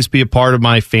they'll always be a part of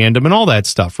my fandom and all that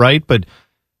stuff, right? But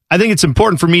I think it's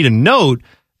important for me to note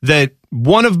that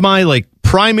one of my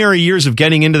primary years of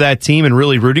getting into that team and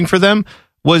really rooting for them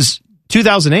was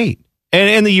 2008.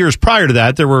 And the years prior to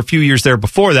that, there were a few years there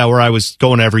before that where I was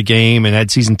going to every game and had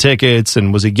season tickets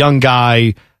and was a young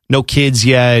guy, no kids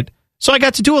yet. So I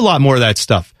got to do a lot more of that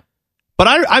stuff. But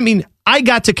I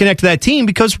got to connect to that team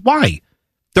because why?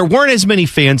 There weren't as many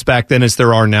fans back then as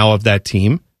there are now of that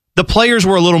team. The players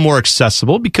were a little more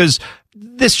accessible because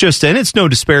it's no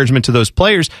disparagement to those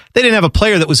players. They didn't have a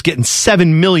player that was getting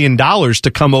 $7 million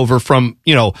to come over from,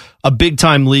 a big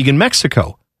time league in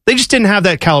Mexico. They just didn't have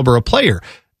that caliber of player.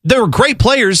 there were great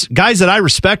players, guys that I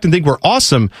respect and think were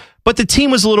awesome, but the team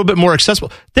was a little bit more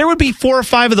accessible. There would be 4 or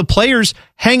 5 of the players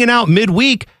hanging out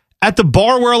midweek at the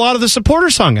bar where a lot of the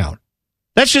supporters hung out.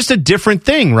 That's just a different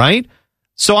thing, right?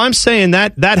 So I'm saying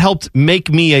that helped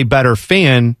make me a better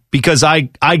fan because I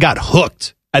got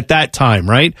hooked at that time,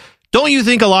 right? Don't you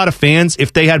think a lot of fans,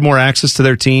 if they had more access to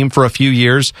their team for a few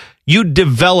years, you'd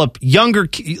develop younger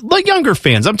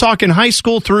fans? I'm talking high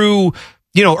school through,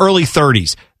 early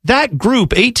 30s. That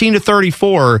group, 18 to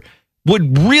 34,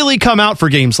 would really come out for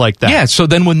games like that. Yeah, so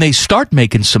then when they start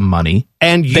making some money,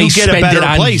 and you get a better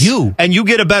place, and you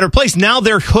get a better place, now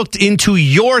they're hooked into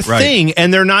your thing,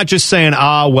 and they're not just saying,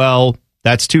 well,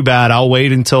 that's too bad. I'll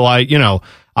wait until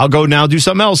I'll go now do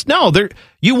something else. No,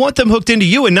 you want them hooked into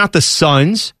you and not the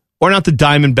Suns or not the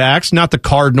Diamondbacks, not the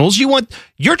Cardinals.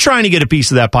 You're trying to get a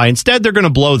piece of that pie. Instead, they're going to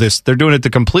blow this. They're doing it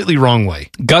the completely wrong way.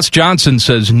 Gus Johnson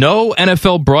says no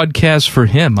NFL broadcast for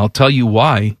him. I'll tell you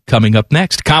why coming up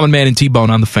next. Common Man and T-Bone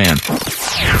on the Fan.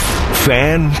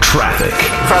 Fan traffic.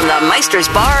 From the Meister's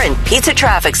Bar and Pizza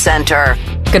Traffic Center.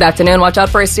 Good afternoon. Watch out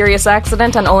for a serious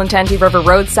accident on Olentangy River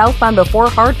Road, southbound before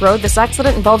Hart Road. This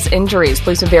accident involves injuries.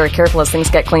 Please be very careful as things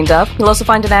get cleaned up. You'll also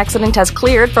find an accident has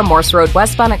cleared from Morse Road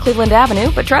westbound at Cleveland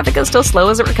Avenue, but traffic is still slow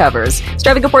as it recovers. This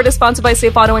traffic report is sponsored by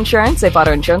Safe Auto Insurance. Safe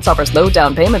Auto Insurance offers low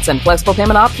down payments and flexible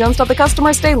payment options to help the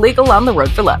customer stay legal on the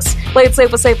road for less. Play it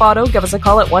safe with Safe Auto. Give us a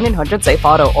call at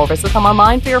 1-800-SAFE-AUTO or visit them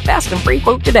online for your fast and free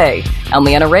quote today. I'm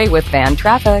Leanna Ray with Fan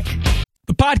Traffic.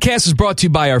 The podcast is brought to you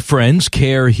by our friends,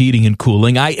 Care Heating and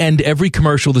Cooling. I end every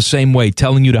commercial the same way,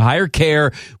 telling you to hire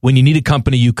Care when you need a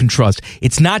company you can trust.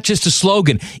 It's not just a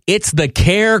slogan. It's the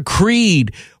Care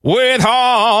creed. With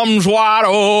arms wide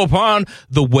open.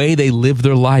 The way they live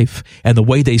their life and the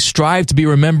way they strive to be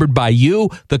remembered by you,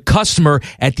 the customer,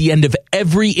 at the end of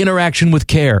every interaction with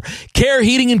Care. Care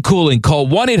Heating and Cooling. Call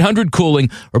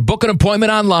 1-800-COOLING or book an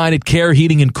appointment online at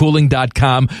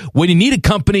careheatingandcooling.com when you need a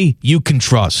company you can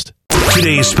trust.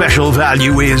 Today's special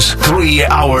value is 3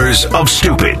 hours of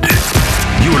stupid.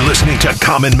 You're listening to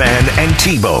Common Man and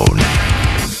T-Bone.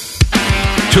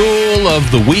 Tool of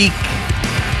the week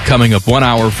coming up 1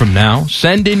 hour from now.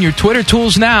 Send in your Twitter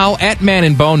tools now at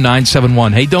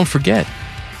manandbone971. Hey, don't forget,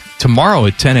 tomorrow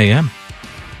at 10 a.m.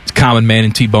 it's Common Man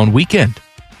and T-Bone weekend.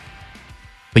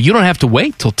 But you don't have to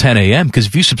wait till 10 a.m. because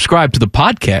if you subscribe to the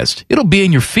podcast, it'll be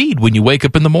in your feed when you wake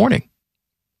up in the morning.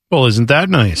 Well, isn't that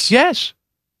nice? Yes.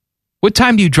 What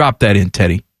time do you drop that in,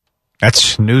 Teddy?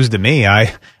 That's news to me.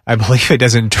 I believe it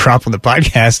doesn't drop on the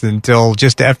podcast until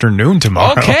just afternoon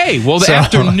tomorrow. Okay, well, the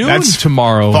afternoon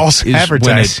tomorrow false is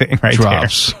advertising when it right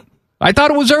drops. There. I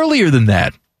thought it was earlier than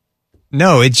that.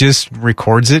 No, it just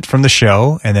records it from the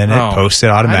show, and then it posts it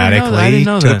automatically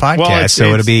to the podcast, well, so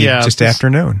it'll be just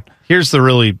afternoon. Here's the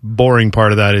really boring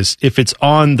part of that is if it's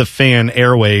on the Fan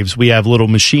airwaves, we have little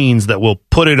machines that will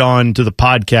put it on to the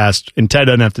podcast, and Ted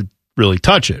doesn't have to really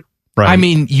touch it. Right. I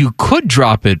mean, you could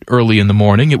drop it early in the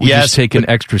morning. It would just take an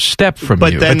extra step from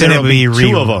you. But then it'll be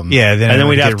two of them. Yeah, then and then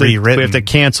we have rewritten. to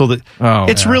cancel the.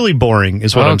 It's really boring,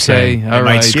 is what I'm saying. All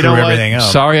right. Might screw everything up.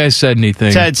 Sorry, I said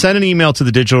anything. Ted, send an email to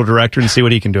the digital director and see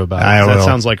what he can do about it. That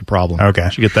sounds like a problem. Okay,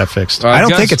 should get that fixed. I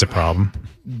don't think it's a problem.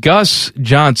 Gus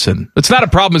Johnson. It's not a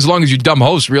problem as long as your dumb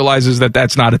host realizes that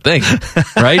that's not a thing,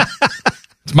 right?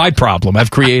 It's my problem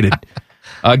I've created.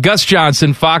 Gus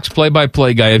Johnson, Fox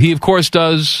play-by-play guy. He, of course,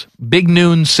 does Big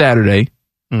Noon Saturday,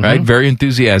 right? Very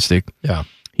enthusiastic. Yeah.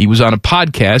 He was on a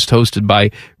podcast hosted by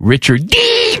Richard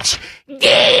Deitch.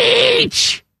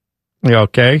 You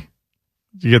okay?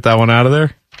 Did you get that one out of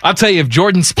there? I'll tell you, if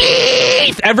Jordan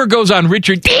Spieth ever goes on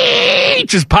Richard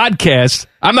Deitch's podcast,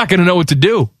 I'm not going to know what to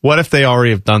do. What if they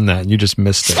already have done that and you just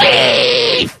missed it?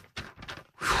 Spieth!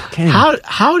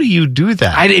 How do you do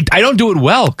that? I don't do it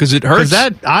well because it hurts.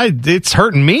 It's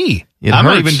hurting me. I'm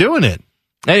not even doing it.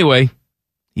 Anyway,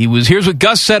 here's what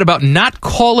Gus said about not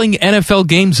calling NFL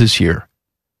games this year.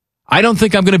 I don't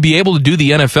think I'm going to be able to do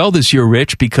the NFL this year,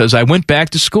 Rich, because I went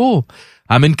back to school.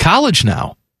 I'm in college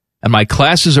now, and my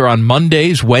classes are on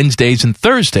Mondays, Wednesdays, and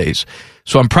Thursdays.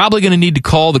 So I'm probably going to need to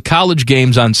call the college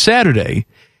games on Saturday,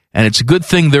 and it's a good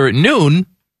thing they're at noon,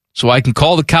 so I can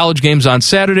call the college games on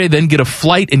Saturday, then get a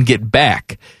flight and get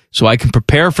back, so I can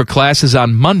prepare for classes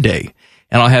on Monday,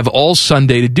 and I'll have all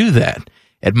Sunday to do that.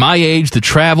 At my age, the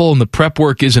travel and the prep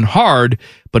work isn't hard,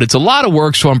 but it's a lot of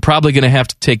work, so I'm probably going to have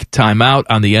to take time out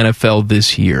on the NFL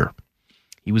this year.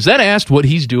 He was then asked what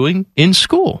he's doing in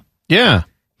school. Yeah.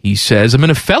 He says, I'm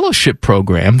in a fellowship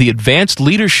program, the Advanced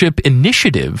Leadership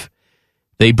Initiative.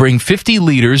 They bring 50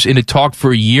 leaders in to talk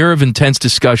for a year of intense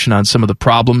discussion on some of the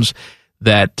problems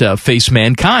that face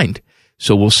mankind.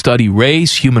 So we'll study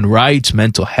race, human rights,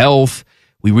 mental health.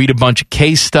 We read a bunch of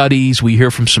case studies. We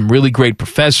hear from some really great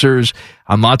professors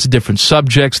on lots of different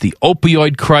subjects. The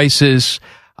opioid crisis.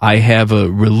 I have a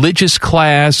religious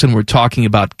class, and we're talking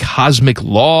about cosmic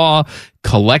law,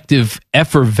 collective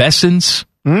effervescence.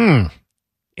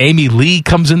 Amy Lee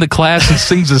comes into class and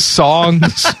sings us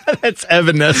songs. That's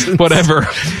Evanescence. Whatever.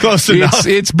 Close enough.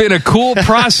 It's been a cool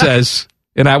process,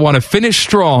 and I want to finish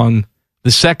strong. The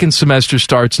second semester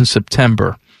starts in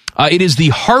September. It is the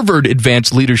Harvard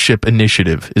Advanced Leadership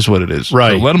Initiative, is what it is.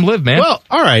 Right. So let them live, man. Well,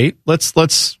 all right.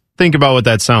 Let's think about what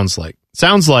that sounds like.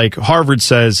 Sounds like Harvard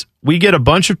says we get a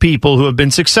bunch of people who have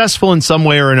been successful in some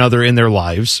way or another in their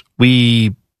lives.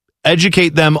 We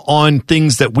educate them on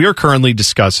things that we're currently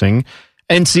discussing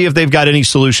and see if they've got any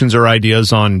solutions or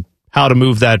ideas on how to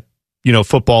move that,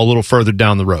 football a little further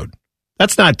down the road.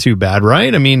 That's not too bad,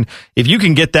 right? I mean, if you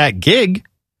can get that gig,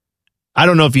 I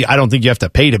don't think you have to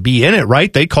pay to be in it,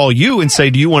 right? They call you and say,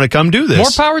 do you want to come do this?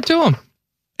 More power to him.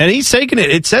 And he's taking it.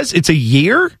 It says it's a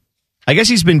year. I guess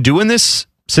he's been doing this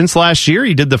since last year.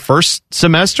 He did the first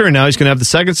semester, and now he's going to have the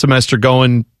second semester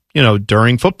going,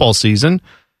 during football season.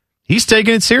 He's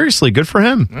taking it seriously. Good for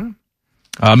him.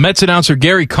 Mets announcer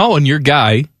Gary Cohen, your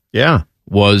guy,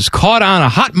 was caught on a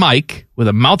hot mic with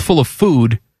a mouthful of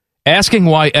food asking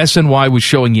why SNY was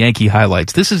showing Yankee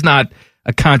highlights. This is not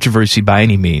a controversy by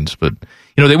any means, but,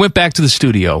 they went back to the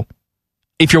studio.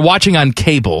 If you're watching on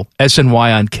cable,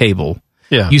 SNY on cable,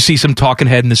 you see some talking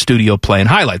head in the studio playing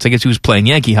highlights. I guess he was playing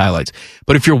Yankee highlights.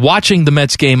 But if you're watching the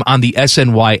Mets game on the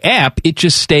SNY app, it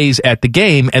just stays at the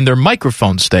game and their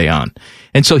microphones stay on.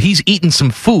 And so he's eating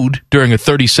some food during a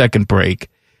 30-second break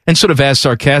and sort of asked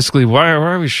sarcastically, why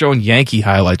are we showing Yankee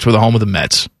highlights? We're the home of the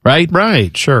Mets, right?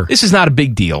 Right, sure. This is not a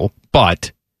big deal,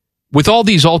 but with all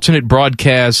these alternate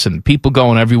broadcasts and people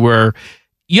going everywhere,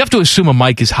 you have to assume a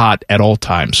mic is hot at all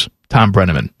times, Tom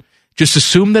Brenneman. Just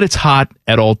assume that it's hot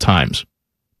at all times.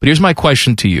 But here's my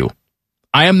question to you.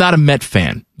 I am not a Met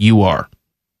fan. You are.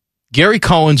 Gary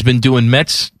Cohen's been doing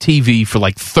Mets TV for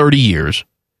like 30 years.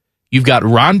 You've got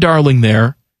Ron Darling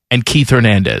there and Keith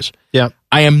Hernandez. Yeah.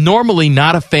 I am normally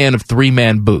not a fan of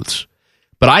three-man booths,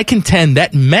 but I contend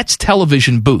that Mets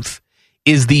television booth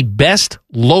is the best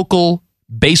local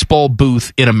baseball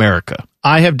booth in America.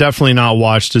 I have definitely not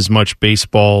watched as much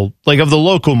baseball, like of the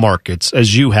local markets,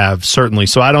 as you have, certainly.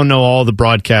 So I don't know all the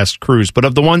broadcast crews, but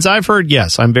of the ones I've heard,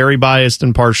 yes, I'm very biased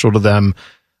and partial to them.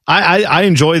 I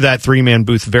enjoy that three-man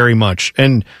booth very much.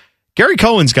 And Gary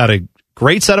Cohen's got a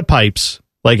great set of pipes.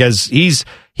 Like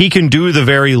he can do the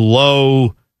very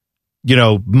low,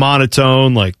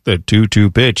 monotone, like the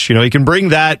 2-2 pitch. He can bring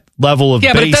that level of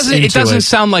bass but it doesn't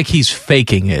sound like he's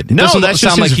faking it. It doesn't that's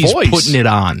sound just like his voice. He's putting it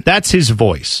on. That's his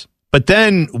voice. But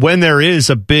then when there is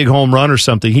a big home run or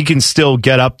something, he can still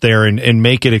get up there and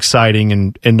make it exciting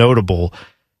and notable.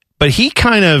 But he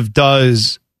kind of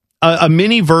does a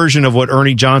mini version of what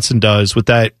Ernie Johnson does with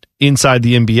that Inside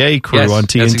the NBA crew on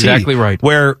TNT. That's exactly right.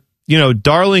 Where,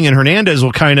 Darling and Hernandez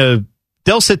will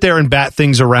they'll sit there and bat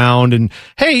things around and,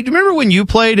 hey, do you remember when you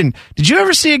played and did you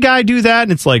ever see a guy do that?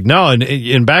 And it's like, no,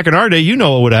 and back in our day,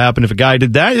 what would have happened if a guy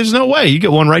did that? There's no way. You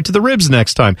get one right to the ribs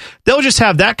next time. They'll just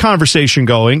have that conversation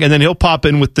going, and then he'll pop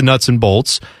in with the nuts and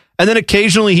bolts, and then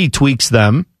occasionally he tweaks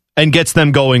them and gets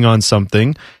them going on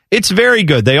something. It's very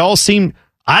good. They all seem,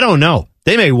 I don't know.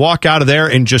 They may walk out of there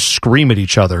and just scream at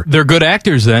each other. They're good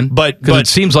actors then, but it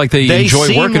seems like they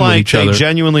enjoy working with each other. They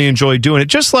genuinely enjoy doing it.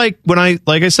 Just like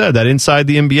like I said, that Inside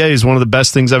the NBA is one of the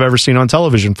best things I've ever seen on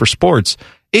television for sports.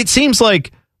 It seems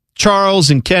like Charles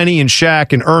and Kenny and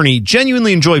Shaq and Ernie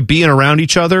genuinely enjoy being around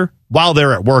each other while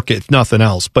they're at work, if nothing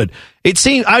else. But it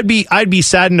seems I'd be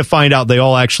saddened to find out they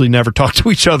all actually never talk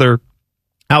to each other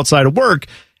outside of work.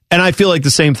 And I feel like the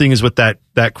same thing is with that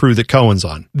crew that Cohen's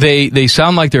on. They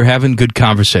sound like they're having good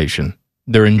conversation.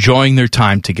 They're enjoying their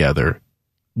time together,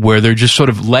 where they're just sort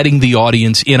of letting the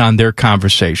audience in on their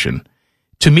conversation.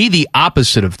 To me, the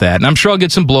opposite of that, and I'm sure I'll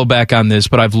get some blowback on this,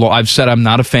 but I've said I'm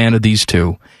not a fan of these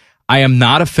two. I am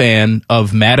not a fan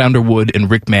of Matt Underwood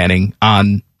and Rick Manning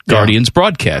on Guardians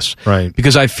broadcasts. Right.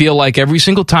 Because I feel like every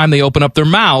single time they open up their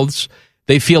mouths,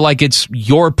 they feel like it's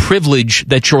your privilege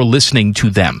that you're listening to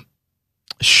them.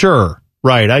 Sure.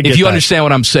 Right. I get if you that. understand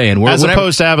what I'm saying. As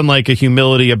opposed to having like a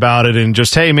humility about it and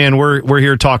just, hey, man, we're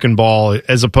here talking ball,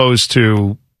 as opposed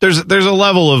to there's a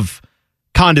level of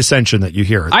condescension that you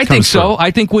hear. I think so.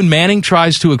 I think when Manning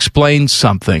tries to explain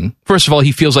something, first of all,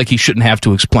 he feels like he shouldn't have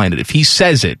to explain it. If he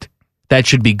says it, that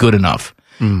should be good enough.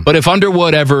 But if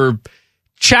Underwood ever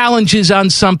challenges on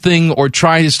something or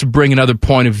tries to bring another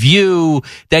point of view,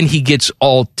 then he gets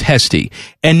all testy.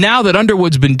 And now that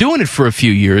Underwood's been doing it for a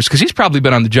few years, because he's probably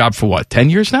been on the job for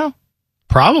 10 years now?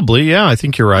 Probably, yeah. I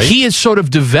think you're right. He has sort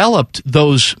of developed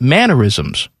those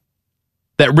mannerisms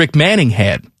that Rick Manning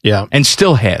had, and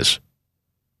still has.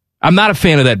 I'm not a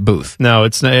fan of that booth. No,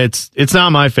 it's not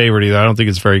my favorite either. I don't think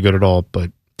it's very good at all.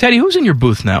 But Teddy, who's in your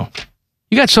booth now?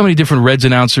 You got so many different Reds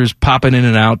announcers popping in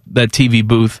and out that TV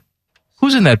booth.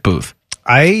 Who's in that booth?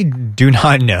 I do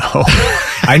not know.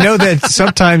 I know that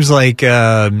sometimes, like,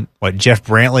 Jeff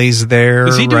Brantley's there.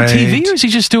 Is he doing TV or is he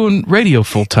just doing radio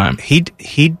full time? He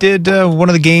did one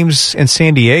of the games in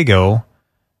San Diego.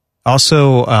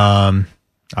 Also, I'm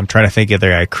trying to think of the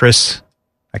guy, Chris.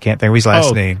 I can't think of his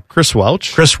last name. Chris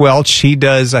Welch. Chris Welch. He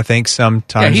does, I think,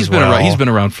 sometimes. Yeah, he's been around. He's been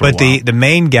around for a while. But the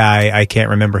main guy, I can't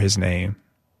remember his name.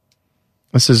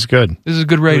 This is good. This is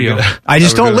good radio. I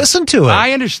just don't listen to it.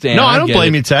 I understand. No, I don't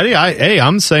blame you, Teddy.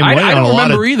 I'm the same way I on don't a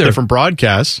lot of remember either. different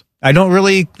broadcasts. I don't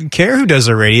really care who does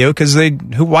the radio because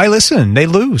why listen? They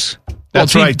lose.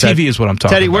 That's right. Ted. TV is what I'm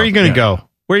talking Teddy, about. where are you going to go?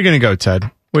 Where are you going to go, Ted?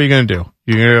 What are you going to do?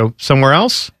 You're going to go somewhere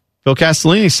else? Phil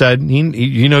Castellini said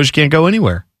he knows you can't go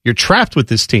anywhere. You're trapped with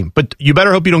this team. But you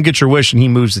better hope you don't get your wish and he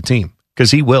moves the team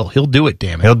because he will. He'll do it,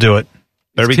 damn it. He'll do it.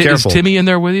 Better be careful. Is Timmy in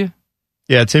there with you?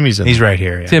 Yeah, Timmy's in He's there. right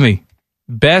here. Yeah. Timmy,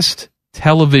 best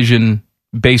television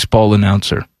baseball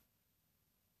announcer.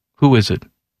 Who is it?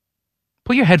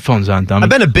 Put your headphones on, dummy.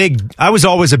 I was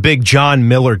always a big John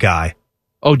Miller guy.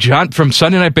 Oh, John from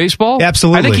Sunday Night Baseball?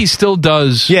 Absolutely. I think he still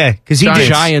does. Yeah, because he did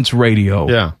Giants radio.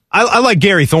 Yeah. I like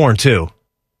Gary Thorne too.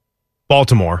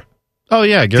 Baltimore. Oh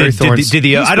yeah, Gary Thorne. Did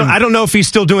the I don't know if he's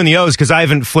still doing the O's because I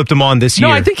haven't flipped him on this year.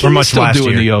 No, I think he's still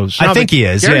doing the O's. I think he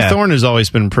is. Gary Thorne has always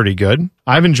been pretty good.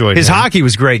 I've enjoyed his him. hockey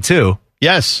was great too.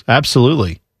 Yes,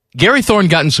 absolutely. Gary Thorne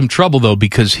got in some trouble though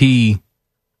because he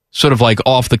sort of like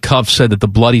off the cuff said that the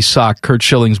bloody sock, Kurt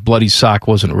Schilling's bloody sock,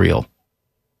 wasn't real.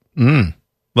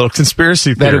 Little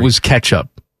conspiracy theory. That it was ketchup.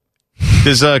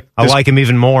 I like him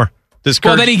even more.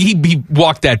 Well, then he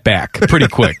walked that back pretty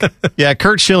quick. Yeah,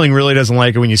 Kurt Schilling really doesn't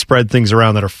like it when you spread things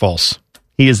around that are false.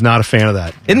 He is not a fan of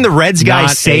that. Isn't the Reds guy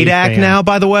Not a Sadak fan. now,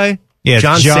 by the way? Yeah,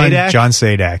 John Sadak? John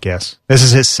Sadak, yes. This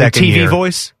is his second TV year.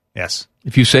 voice? Yes.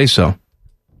 If you say so.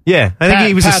 Yeah, I think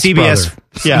he was Pat's a CBS. brother.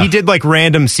 Yeah. He did like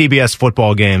random CBS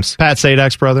football games. Pat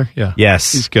Sadak's brother? Yeah.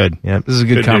 Yes. He's good. Yeah. This is a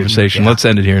good Good conversation. dude. Let's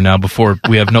end it here now before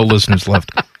we have no listeners left.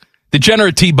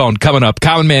 Degenerate T-Bone coming up.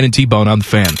 Common Man and T-Bone on the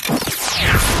Fan.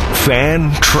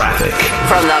 Fan traffic.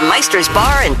 From the Meister's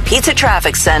Bar and Pizza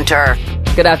Traffic Center.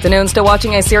 Good afternoon. Still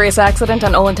watching a serious accident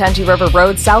on Olentangy River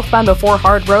Road, southbound before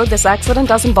Hard Road. This accident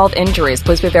does involve injuries.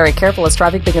 Please be very careful as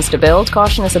traffic begins to build.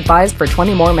 Caution is advised for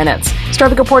 20 more minutes. This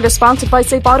traffic report is sponsored by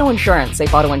Safe Auto Insurance.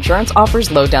 Safe Auto Insurance offers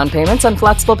low down payments and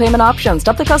flexible payment options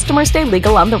to help the customer stay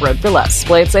legal on the road for less.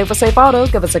 Play it safe with Safe Auto.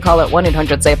 Give us a call at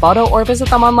 1-800-SAFE-AUTO or visit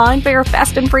them online for your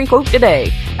fast and free quote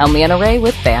today. I'm Leanna Ray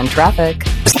with Fan Traffic.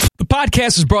 The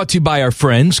podcast is brought to you by our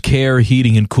friends, Care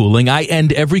Heating and Cooling. I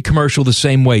end every commercial the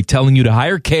same way, telling you to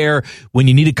hire Care when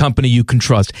you need a company you can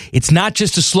trust. It's not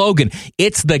just a slogan.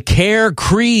 It's the Care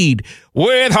creed.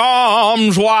 With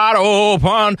arms wide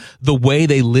open, the way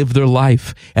they live their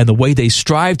life and the way they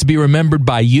strive to be remembered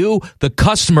by you, the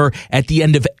customer, at the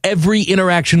end of every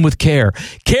interaction with Care.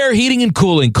 Care Heating and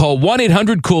Cooling. Call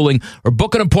 1-800-COOLING or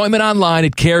book an appointment online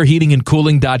at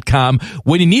careheatingandcooling.com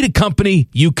when you need a company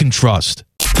you can trust.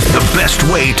 The best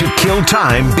way to kill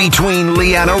time between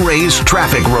Leanna Ray's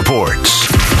traffic reports.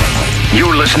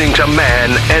 You're listening to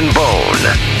Man and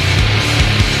Bone.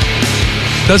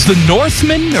 Does the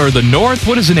Northman or the North,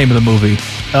 what is the name of the movie?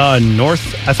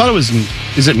 North. I thought it was.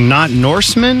 Is it not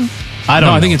Norseman? I don't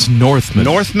know. I think it's Northman.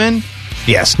 Northman?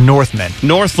 Yes, Northman.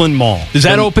 Northland Mall. Is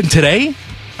that open today?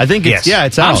 I think it's, Yes. yeah,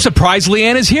 it's out. I'm surprised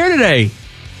Leanna's here today.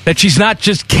 That she's not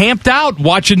just camped out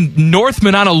watching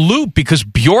Northman on a loop because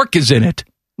Bjork is in it.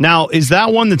 Now, is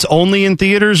that one that's only in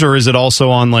theaters or is it also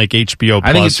on like HBO Plus?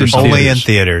 I think it's or in something? Only in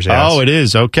theaters, yes. Oh, it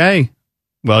is. Okay.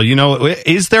 Well, you know,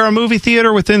 is there a movie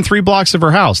theater within 3 blocks of her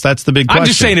house? That's the big question. I'm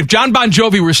just saying, if John Bon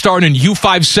Jovi were starring in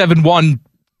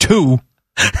U5712,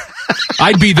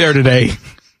 I'd be there today.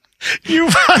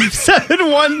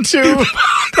 U5712.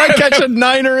 I catch a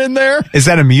niner in there. Is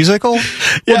that a musical?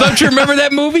 Well, don't you remember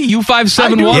that movie? U571 I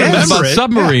do it was remember about it.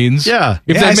 submarines. Yeah.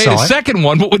 If Yeah, I they made saw a it. second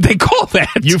one, what would they call that?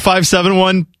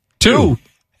 U5712.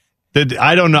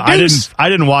 I don't know. Deuce. I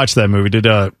didn't watch that movie.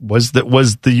 Was the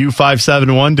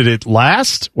U571? Did it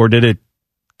last or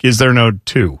is there no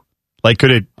 2? Like, could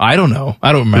it? I don't know.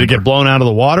 I don't remember. Did it get blown out of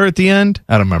the water at the end?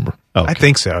 I don't remember. Oh, I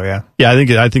think so, yeah. yeah.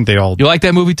 I think they all. You like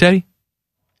that movie, Teddy?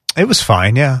 It was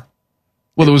fine, yeah.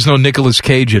 Well, there was no Nicolas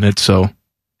Cage in it, so.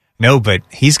 No, but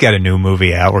he's got a new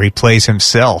movie out where he plays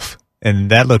himself,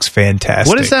 and that looks fantastic.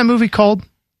 What is that movie called?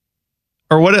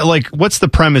 Or what's the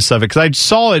premise of it? Because I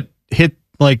saw it hit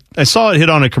Like, I saw it hit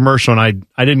on a commercial, and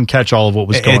I didn't catch all of what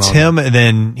was going on. It's him, and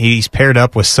then he's paired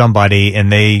up with somebody,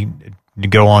 and they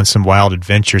go on some wild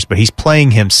adventures, but he's playing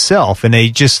himself, and they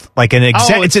just like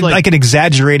it's like an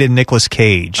exaggerated Nicolas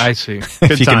Cage. I see.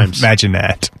 Good if you times. can imagine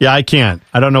that. Yeah, I can't.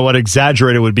 I don't know what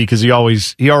exaggerated would be, because he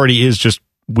already is just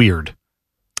weird.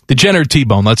 Degenerate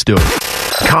T-Bone, let's do it.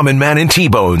 Common Man and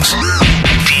T-Bones.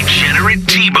 Degenerate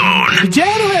T-Bone.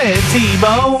 Degenerate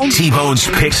T-Bone. T-Bone's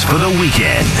picks for the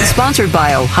weekend. Sponsored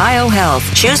by Ohio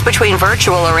Health. Choose between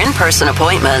virtual or in-person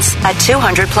appointments at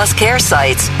 200+ care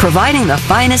sites, providing the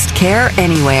finest care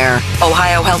anywhere.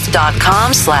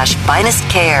 OhioHealth.com/finest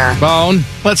care. Bone.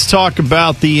 Let's talk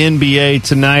about the NBA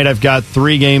tonight. I've got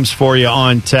 3 games for you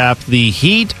on tap. The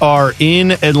Heat are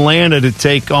in Atlanta to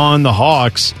take on the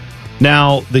Hawks.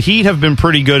 Now, the Heat have been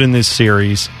pretty good in this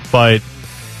series, but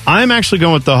I'm actually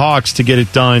going with the Hawks to get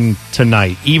it done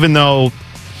tonight, even though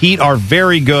Heat are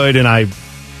very good, and I'm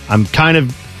kind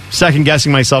of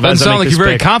second-guessing myself Doesn't as I sound make like this you're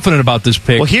very pick. confident about this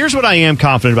pick. Well, here's what I am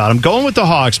confident about. I'm going with the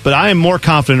Hawks, but I am more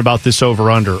confident about this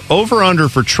over-under. Over-under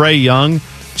for Trae Young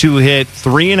to hit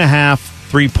 3.5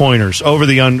 3-pointers. Over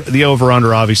the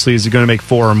over-under, obviously, is he going to make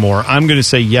 4 or more? I'm going to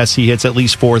say yes, he hits at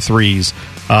least 4 threes.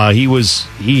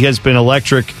 He has been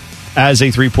electric as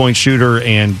a 3-point shooter,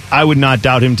 and I would not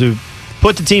doubt him to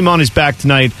put the team on his back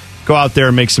tonight, go out there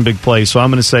and make some big plays. So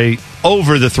I'm going to say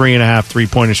over the 3.5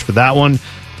 3-pointers for that one.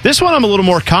 This one I'm a little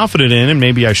more confident in, and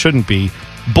maybe I shouldn't be.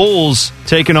 Bulls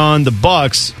taking on the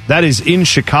Bucks. That is in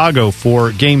Chicago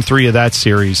for Game 3 of that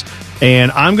series.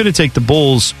 And I'm going to take the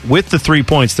Bulls with the 3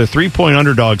 points. They're 3-point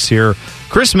underdogs here.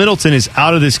 Chris Middleton is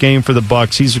out of this game for the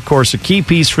Bucks. He's, of course, a key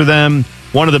piece for them.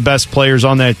 One of the best players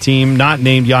on that team, not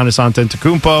named Giannis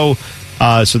Antetokounmpo.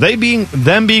 So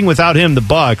them being without him, the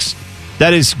Bucks,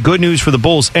 that is good news for the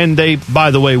Bulls. And they,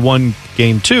 by the way, won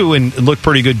Game 2 and looked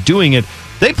pretty good doing it.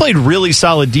 They played really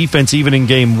solid defense even in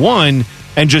Game 1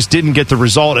 and just didn't get the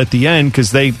result at the end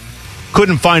because they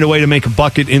couldn't find a way to make a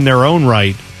bucket in their own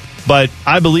right. But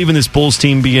I believe in this Bulls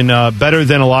team being better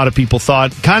than a lot of people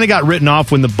thought. Kind of got written off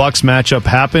when the Bucks matchup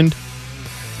happened.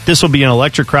 This will be an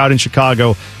electric crowd in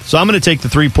Chicago. So I'm going to take the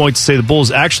 3 points to say the Bulls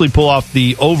actually pull off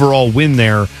the overall win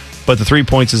there, but the 3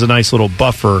 points is a nice little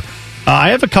buffer. I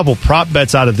have a couple prop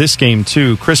bets out of this game,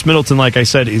 too. Chris Middleton, like I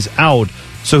said, is out.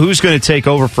 So who's going to take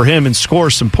over for him and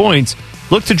score some points?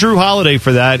 Look to Drew Holiday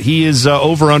for that. He is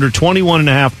over under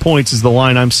 21.5 points is the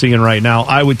line I'm seeing right now.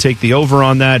 I would take the over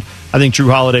on that. I think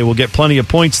Drew Holiday will get plenty of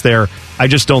points there. I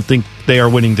just don't think they are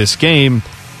winning this game.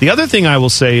 The other thing I will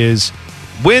say is,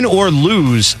 win or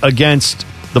lose against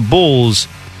the Bulls,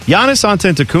 Giannis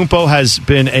Antetokounmpo has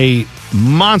been a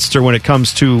monster when it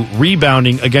comes to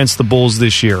rebounding against the Bulls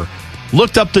this year.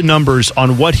 Looked up the numbers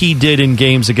on what he did in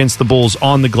games against the Bulls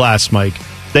on the glass, Mike.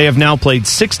 They have now played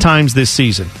 6 times this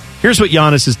season. Here's what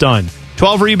Giannis has done.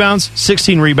 12 rebounds,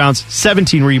 16 rebounds,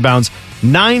 17 rebounds,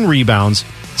 9 rebounds,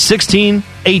 16,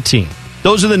 18.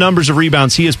 Those are the numbers of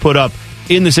rebounds he has put up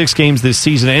in the 6 games this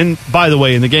season. And by the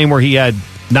way, in the game where he had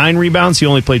 9 rebounds, he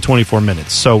only played 24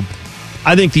 minutes. So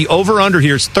I think the over-under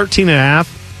here is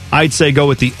 13.5. I'd say go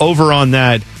with the over on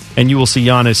that, and you will see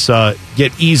Giannis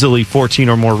get easily 14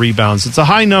 or more rebounds. It's a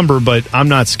high number, but I'm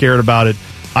not scared about it.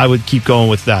 I would keep going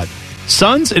with that.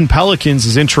 Suns and Pelicans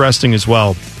is interesting as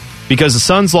well, because the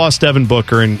Suns lost Devin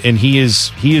Booker, and he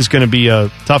is going to be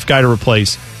a tough guy to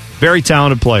replace. Very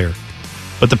talented player.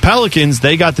 But the Pelicans,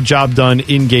 they got the job done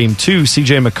in Game 2.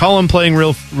 C.J. McCollum playing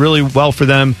really well for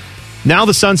them. Now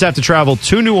the Suns have to travel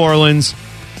to New Orleans.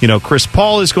 You know, Chris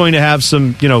Paul is going to have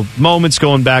some, moments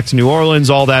going back to New Orleans.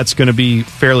 All that's going to be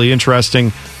fairly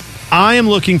interesting. I am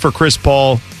looking for Chris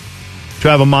Paul to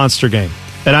have a monster game.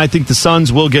 And I think the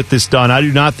Suns will get this done. I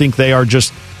do not think they are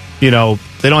just, they don't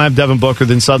have Devin Booker,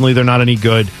 then suddenly they're not any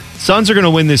good. Suns are going to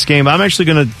win this game. I'm actually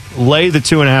going to lay the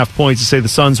 2.5 points to say the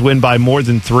Suns win by more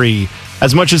than 3.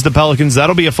 As much as the Pelicans,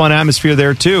 that'll be a fun atmosphere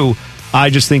there too. I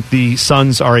just think the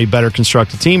Suns are a better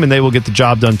constructed team, and they will get the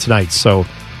job done tonight. So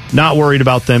not worried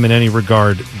about them in any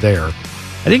regard there.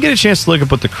 I didn't get a chance to look up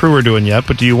what the Crew are doing yet,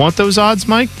 but do you want those odds,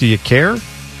 Mike? Do you care?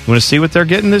 You want to see what they're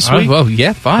getting this week? Well,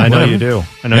 yeah, fine. I know whatever. you do.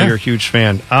 I know you're a huge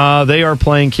fan. They are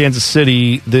playing Kansas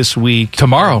City this week.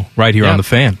 Tomorrow, right here on The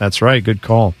Fan. That's right. Good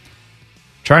call.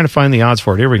 Trying to find the odds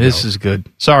for it. Here we go. This is good.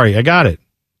 Sorry, I got it.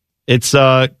 It's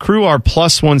Crew are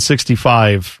plus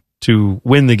 165 to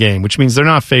win the game, which means they're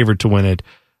not favored to win it.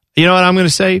 You know what I'm going to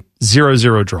say?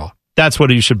 0-0 draw. That's what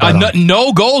you should bet on.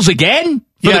 No goals again?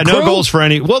 Yeah, no goals for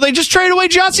any. Well, they just traded away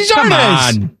Jossy Zardes. Come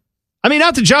on. I mean,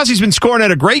 not that Jossy's been scoring at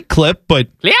a great clip, but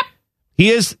he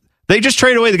is. They just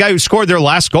traded away the guy who scored their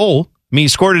last goal. I mean, he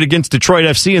scored it against Detroit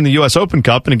FC in the U.S. Open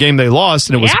Cup in a game they lost,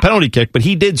 and it was a penalty kick, but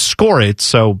he did score it,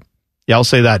 so Yeah, I'll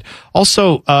say that.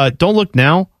 Also, don't look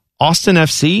now. Austin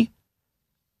FC,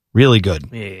 really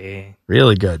good. Yeah.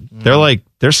 Really good.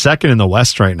 They're second in the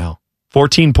West right now.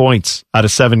 14 points out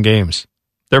of 7 games.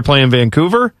 They're playing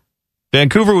Vancouver.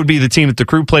 Vancouver would be the team that the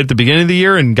Crew played at the beginning of the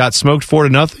year and got smoked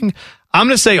 4-0. I'm going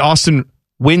to say Austin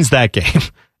wins that game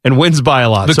and wins by a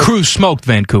lot. The Crew smoked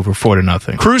Vancouver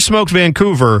 4-0. Crew smoked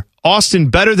Vancouver. Austin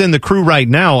better than the Crew right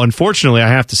now. Unfortunately, I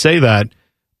have to say that.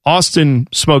 Austin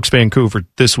smokes Vancouver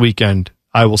this weekend.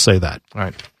 I will say that. All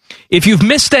right. If you've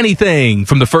missed anything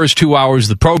from the first 2 hours of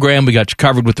the program, we got you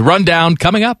covered with the rundown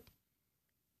coming up.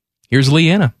 Here's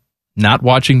Leanna, not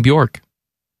watching Bjork.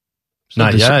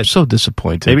 Not yet. So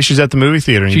disappointed. Maybe she's at the movie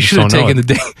theater. And she should have taken the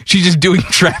day. She's just doing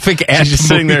traffic at she's just the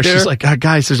sitting movie there. theater. She's like,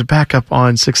 guys, there's a backup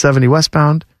on 670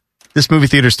 westbound. This movie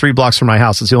theater's 3 blocks from my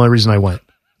house. It's the only reason I went.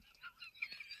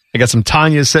 I got some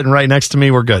Tanya sitting right next to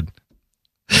me. We're good.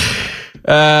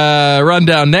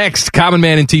 Rundown next. Common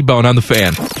Man and T-Bone on the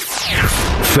Fan.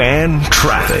 Fan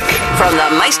traffic. From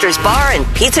the Meister's Bar and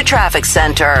Pizza Traffic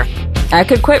Center. I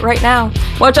could quit right now.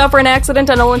 Watch out for an accident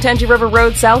on Olentangy River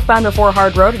Road southbound before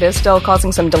Hard Road. It is still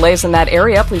causing some delays in that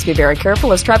area. Please be very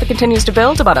careful as traffic continues to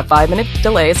build. About a 5-minute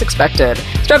delay is expected.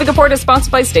 This traffic report is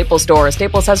sponsored by Staples Store.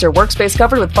 Staples has your workspace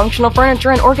covered with functional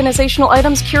furniture and organizational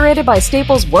items curated by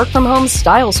Staples Work From Home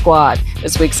Style Squad.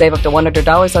 This week, save up to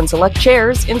 $100 on select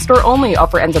chairs. In-store only.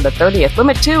 Offer ends on the 30th.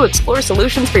 Limit 2. Explore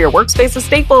solutions for your workspace at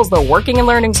Staples, the working and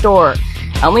learning store.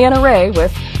 I'm Leanna Ray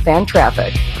with Fan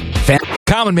Traffic.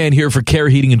 Common Man here for Care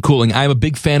Heating and Cooling. I'm a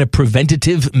big fan of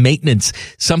preventative maintenance.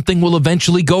 Something will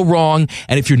eventually go wrong,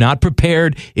 and if you're not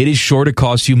prepared, it is sure to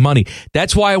cost you money.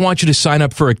 That's why I want you to sign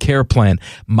up for a Care plan.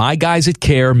 My guys at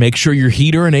Care make sure your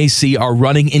heater and AC are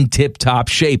running in tip-top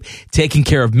shape, taking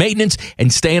care of maintenance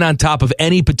and staying on top of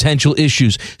any potential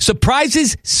issues.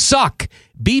 Surprises suck.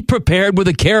 Be prepared with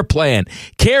a Care plan.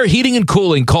 Care Heating and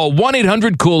Cooling. Call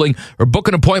 1-800-COOLING or book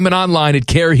an appointment online at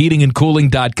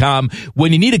careheatingandcooling.com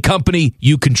when you need a company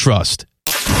you can trust.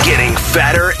 Getting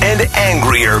fatter and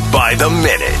angrier by the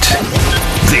minute.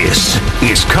 This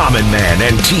is Common Man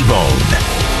and T-Bone.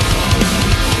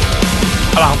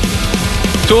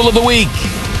 Hello. Tool of the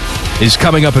Week is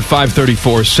coming up at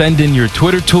 5:34. Send in your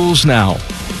Twitter tools now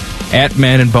at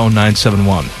Man and Bone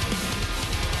 971.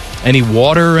 Any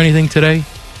water or anything today?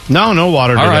 No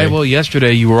water today. All right, well,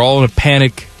 yesterday you were all in a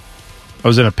panic. I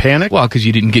was in a panic? Well, because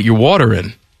you didn't get your water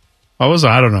in. I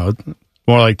don't know.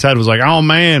 More like Ted was like, oh,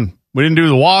 man, we didn't do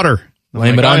the water.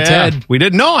 Blame it on Ted. We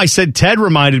didn't. No, I said Ted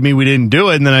reminded me we didn't do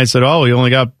it, and then I said, oh, we only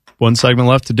got one segment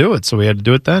left to do it, so we had to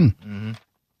do it then. Mm-hmm.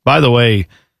 By the way,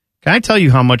 can I tell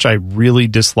you how much I really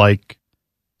dislike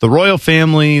the royal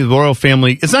family? The royal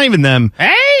family, it's not even them.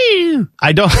 Hey!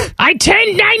 I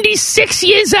turned 96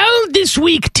 years old this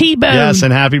week, T-Bone. Yes,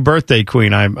 and happy birthday,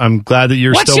 Queen. I'm glad that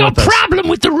you're still with us. What's your problem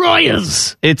with the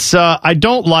royals? It's I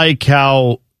don't like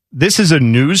how this is a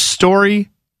news story,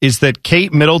 is that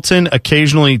Kate Middleton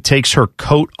occasionally takes her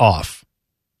coat off.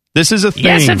 This is a thing.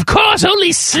 Yes, of course, only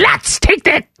sluts take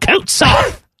their coats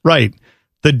off. Right.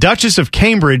 The Duchess of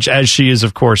Cambridge, as she is,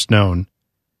 of course, known,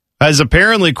 has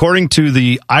apparently, according to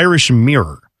the Irish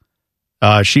Mirror,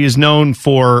 she is known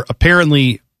for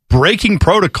apparently breaking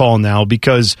protocol now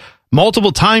because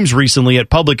multiple times recently at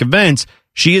public events,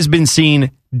 she has been seen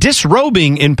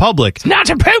disrobing in public. It's not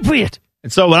appropriate.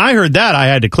 And so when I heard that, I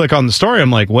had to click on the story.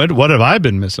 I'm like, what have I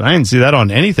been missing? I didn't see that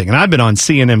on anything. And I've been on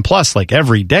CNN Plus like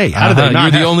every day. How did they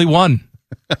not? You're the only one.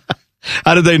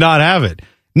 How did they not have it?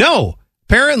 No.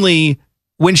 Apparently,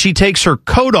 when she takes her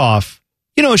coat off,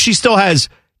 she still has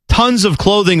tons of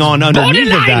clothing on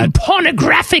underneath of that.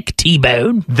 Pornographic,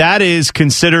 T-Bone. That is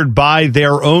considered by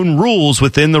their own rules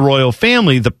within the royal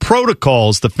family, the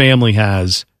protocols the family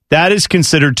has. That is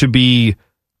considered to be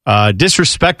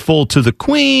disrespectful to the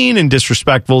queen and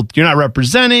disrespectful. You're not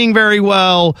representing very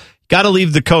well. Got to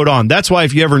leave the coat on. That's why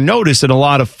if you ever notice in a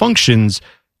lot of functions,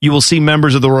 you will see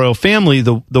members of the royal family,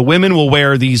 the women will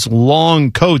wear these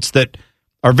long coats that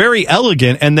are very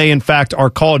elegant, and they in fact are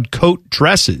called coat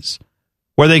dresses,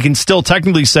 where they can still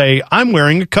technically say, I'm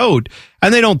wearing a coat,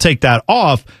 and they don't take that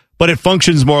off, but it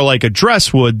functions more like a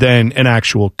dress would than an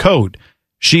actual coat.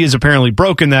 She has apparently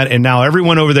broken that, and now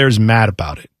everyone over there is mad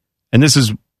about it. And this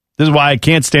is why I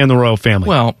can't stand the royal family.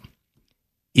 Well,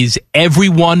 is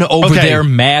everyone over there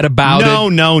mad about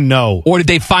it? No. Or did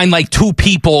they find like 2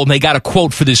 people and they got a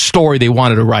quote for this story they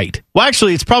wanted to write? Well,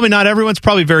 actually, it's probably not everyone. It's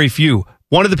probably very few.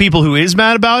 One of the people who is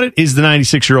mad about it is the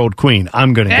 96-year-old queen,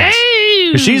 I'm going to guess.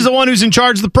 She's the one who's in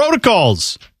charge of the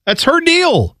protocols. That's her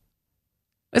deal.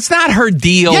 It's not her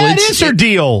deal. Yeah, it is her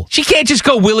deal. She can't just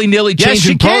go willy-nilly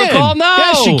changing protocol. No.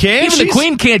 Yes, she can. Even the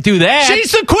Queen can't do that.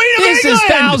 She's the Queen of England. This is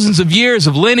thousands of years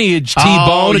of lineage,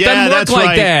 T-Bone. It doesn't work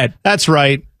like that. That's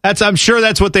right. I'm sure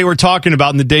that's what they were talking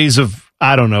about in the days of,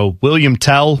 I don't know, William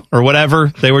Tell or whatever.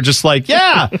 They were just like,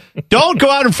 yeah, don't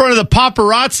go out in front of the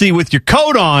paparazzi with your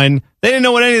coat on. They didn't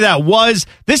know what any of that was.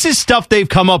 This is stuff they've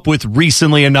come up with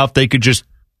recently enough they could just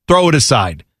throw it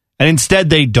aside. And instead,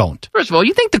 they don't. First of all,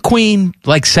 you think the Queen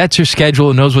sets her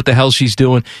schedule and knows what the hell she's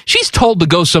doing? She's told to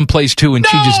go someplace too, and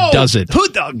she just does it.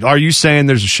 Are you saying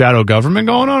there's a shadow government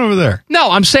going on over there? No,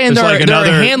 I'm saying there are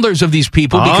handlers of these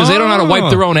people because they don't know how to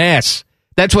wipe their own ass.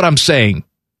 That's what I'm saying.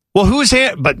 Well, who's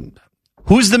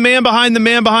the man behind the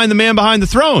man behind the man behind the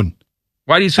throne?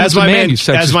 Why do you say as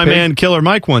my man Killer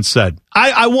Mike once said?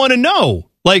 I want to know.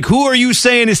 Like, who are you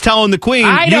saying is telling the Queen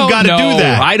you've got to do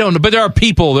that? I don't know, but there are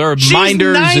people, there are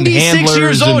minders and handlers. She's 96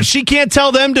 years old. She can't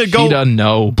tell them to go. She doesn't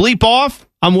know. Bleep off.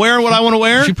 I'm wearing what I want to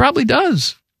wear. She probably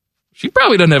does. She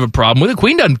probably doesn't have a problem with it.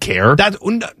 Queen doesn't care.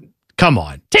 Come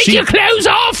on. Take your clothes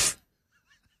off.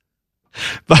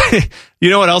 But you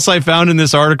know what else I found in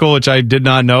this article, which I did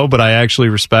not know, but I actually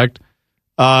respect?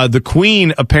 The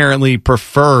Queen apparently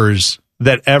prefers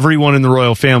that everyone in the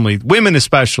royal family, women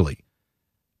especially,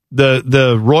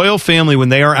 the royal family, when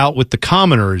they are out with the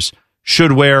commoners,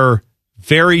 should wear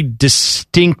very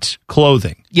distinct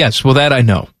clothing. Yes, well, that I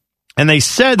know. And they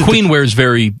said Queen wears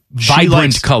very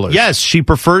vibrant colors. Yes, she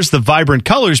prefers the vibrant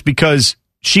colors because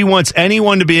she wants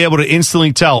anyone to be able to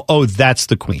instantly tell, oh, that's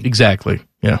the Queen. Exactly.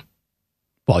 Yeah.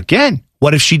 Well, again,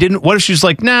 what if she didn't? What if she's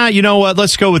like, nah, you know what?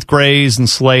 Let's go with grays and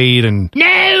slate and.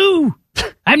 No,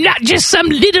 I'm not just some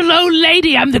little old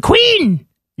lady. I'm the Queen.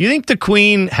 You think the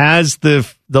Queen has the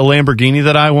Lamborghini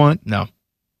that I want? No.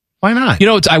 Why not? You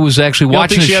know, I was actually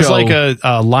watching the show. She has like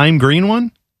a lime green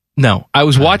one? No. I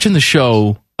was watching the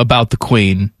show about the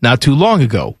Queen not too long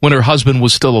ago when her husband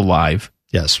was still alive.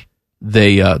 Yes.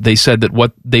 They said that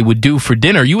what they would do for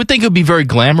dinner, you would think it would be very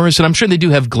glamorous, and I'm sure they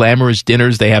do have glamorous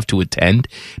dinners they have to attend.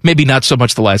 Maybe not so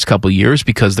much the last couple of years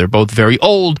because they're both very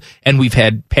old and we've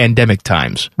had pandemic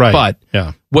times. Right. But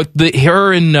yeah. What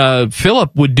her and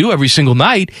Philip would do every single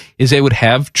night is they would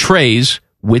have trays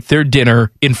with their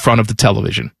dinner in front of the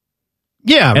television.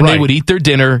 Yeah, and they would eat their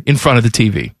dinner in front of the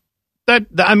TV.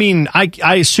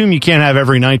 I assume you can't have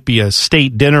every night be a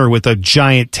state dinner with a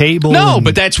giant table. No,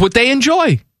 but that's what they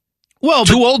enjoy. Well,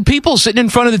 two old people sitting in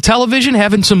front of the television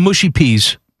having some mushy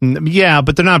peas. Yeah,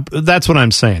 but they're not. That's what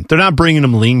I'm saying. They're not bringing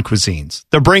them lean cuisines.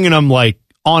 They're bringing them like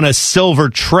on a silver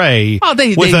tray. Oh,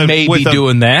 they may be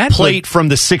doing that. Plate from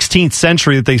the 16th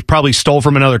century that they probably stole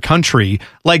from another country.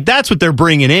 Like that's what they're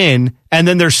bringing in, and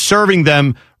then they're serving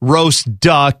them roast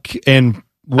duck and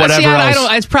whatever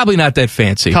else. It's probably not that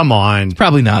fancy. Come on, it's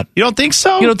probably not. You don't think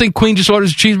so? You don't think Queen just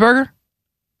orders a cheeseburger?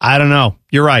 I don't know.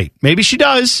 You're right. Maybe she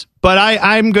does. But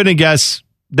I'm going to guess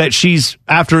that she's,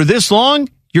 after this long,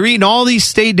 you're eating all these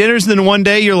state dinners, and then one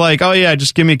day you're like, oh, yeah,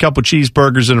 just give me a couple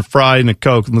cheeseburgers and a fry and a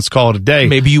Coke, and let's call it a day.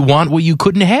 Maybe you want what you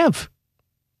couldn't have.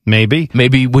 Maybe.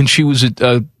 Maybe when she was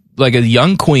like a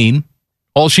young queen,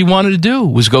 all she wanted to do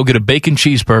was go get a bacon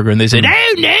cheeseburger, and they said,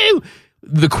 oh, no.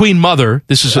 The Queen Mother,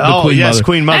 this is the Queen Mother.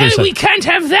 Queen Mother said. We can't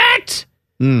have that.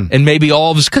 And maybe all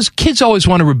of us, because kids always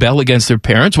want to rebel against their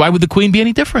parents. Why would the Queen be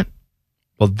any different?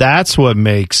 Well, that's what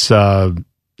makes what's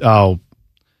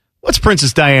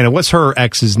Princess Diana? What's her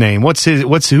ex's name? What's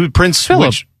Prince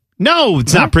Philip? No,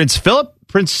 it's not Prince Philip.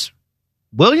 Prince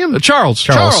William? Charles.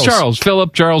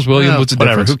 Philip, Charles, William. What's the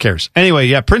whatever, difference? Who cares? Anyway,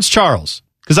 yeah, Prince Charles.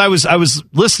 Because I was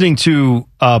listening to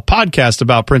a podcast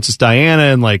about Princess Diana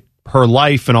and like her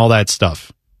life and all that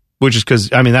stuff. Which is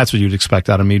because, I mean, that's what you'd expect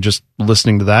out of me, just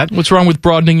listening to that. What's wrong with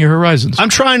broadening your horizons? I'm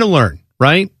trying to learn,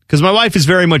 right? Because my wife is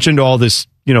very much into all this,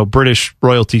 British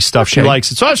royalty stuff. Okay. She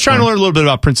likes it. So I was trying to learn a little bit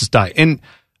about Princess Di. And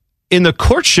in the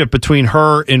courtship between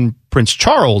her and Prince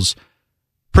Charles,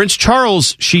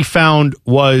 she found,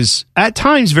 was at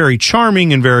times very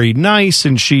charming and very nice,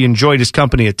 and she enjoyed his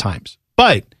company at times.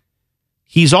 But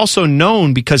he's also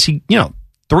known because he,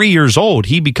 3 years old,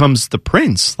 he becomes the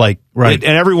prince. Like, right.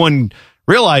 And everyone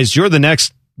realized you're the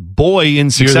next boy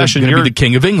in succession. You're going to be the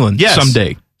king of England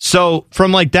someday. So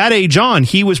from like that age on,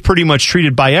 he was pretty much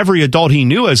treated by every adult he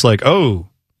knew as like, oh,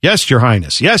 yes, your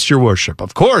highness. Yes, your worship.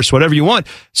 Of course, whatever you want.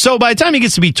 So by the time he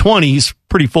gets to be 20, he's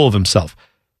pretty full of himself.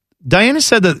 Diana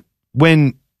said that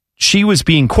when she was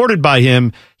being courted by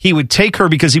him, he would take her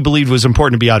because he believed it was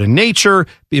important to be out in nature,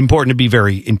 important to be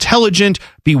very intelligent,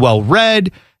 be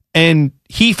well-read. And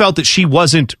he felt that she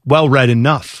wasn't well-read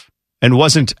enough and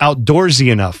wasn't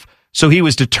outdoorsy enough. So he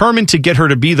was determined to get her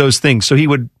to be those things. So he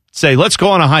would say, let's go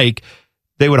on a hike.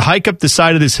 They would hike up the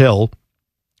side of this hill.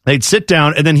 They'd sit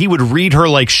down, and then he would read her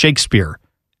like Shakespeare.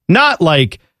 Not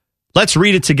like, let's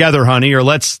read it together, honey, or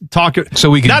let's talk. So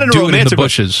we can not in a do it in romantic the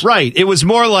bushes. Right. It was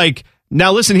more like,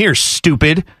 now listen here,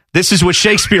 stupid. This is what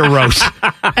Shakespeare wrote.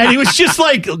 And he was just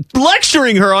like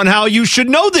lecturing her on how you should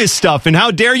know this stuff and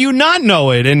how dare you not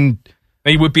know it. And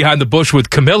he went behind the bush with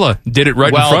Camilla, did it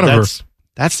right in front of her.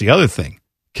 That's the other thing.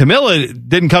 Camilla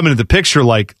didn't come into the picture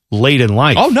like late in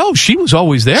life. Oh, no, she was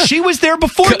always there. She was there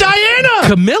before Diana.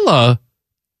 Camilla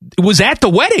was at the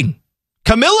wedding.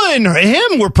 Camilla and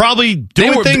him were probably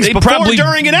doing things before,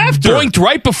 during, and after. Boinked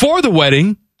right before the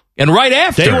wedding. And right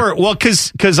after. They were, well,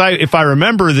 because if I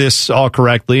remember this all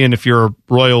correctly, and if you're a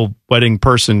royal wedding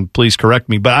person, please correct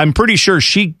me, but I'm pretty sure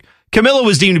Camilla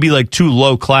was deemed to be like too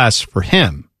low class for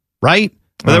him, right?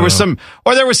 Or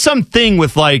there was something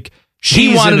with like,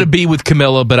 he wanted to be with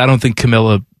Camilla, but I don't think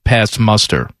Camilla passed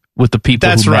muster with the people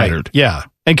who mattered. Yeah.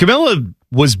 And Camilla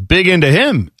was big into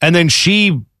him. And then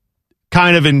she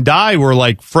kind of and Di were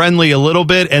like friendly a little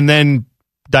bit, and then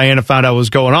Diana found out what was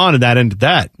going on, and that ended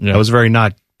that. Yeah. That was very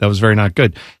not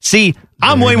good. See,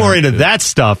 I'm way more into that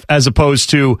stuff as opposed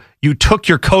to you took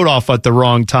your coat off at the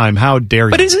wrong time. How dare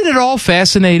you? But isn't it all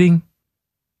fascinating?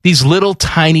 These little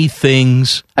tiny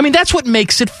things. I mean, that's what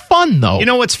makes it fun, though. You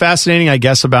know what's fascinating, I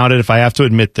guess, about it, if I have to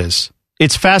admit this?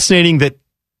 It's fascinating that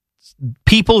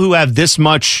people who have this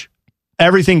much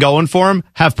everything going for them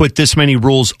have put this many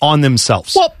rules on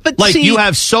themselves. Well, but like, you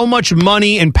have so much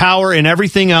money and power and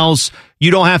everything else, you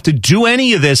don't have to do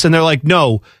any of this. And they're like,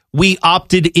 no, we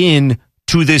opted in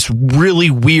to this really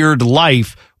weird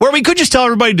life where we could just tell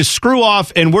everybody to screw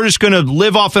off and we're just going to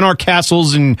live off in our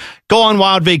castles and go on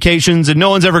wild vacations and no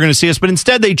one's ever going to see us. But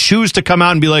instead they choose to come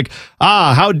out and be like,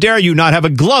 how dare you not have a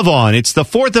glove on? It's the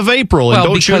 4th of April. And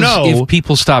don't you know? If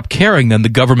people stop caring, then the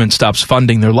government stops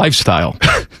funding their lifestyle.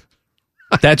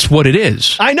 That's what it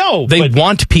is. I know. They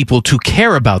want people to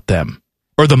care about them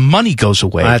or the money goes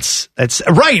away. That's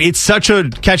right. It's such a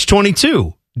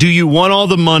catch-22. Do you want all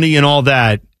the money and all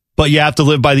that, but you have to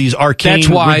live by these arcane,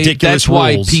 ridiculous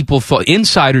rules? That's why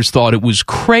insiders thought it was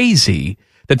crazy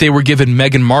that they were giving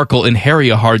Meghan Markle and Harry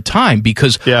a hard time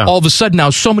because all of a sudden now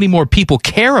so many more people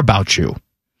care about you.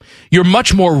 You're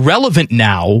much more relevant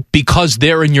now because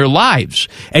they're in your lives,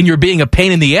 and you're being a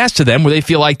pain in the ass to them where they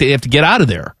feel like they have to get out of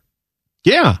there.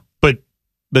 Yeah, but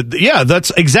yeah,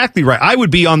 that's exactly right. I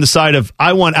would be on the side of,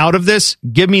 I want out of this.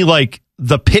 Give me like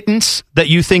the pittance that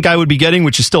you think I would be getting,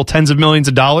 which is still tens of millions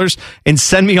of dollars, and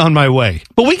send me on my way.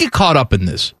 But we get caught up in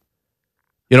this.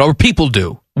 You know, or people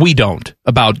do. We don't.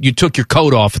 About you took your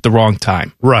coat off at the wrong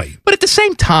time. Right. But at the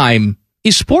same time,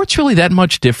 is sports really that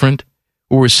much different?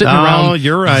 Where we're sitting around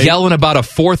yelling about a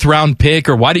 4th round pick,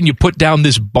 or why didn't you put down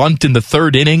this bunt in the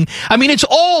 3rd inning? I mean, it's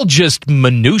all just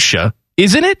minutia,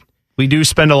 isn't it? We do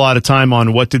spend a lot of time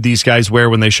on what did these guys wear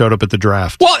when they showed up at the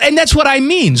draft. Well, and that's what I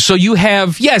mean. So you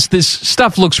have, yes, this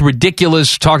stuff looks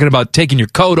ridiculous, talking about taking your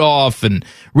coat off and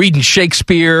reading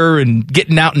Shakespeare and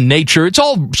getting out in nature. It's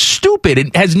all stupid.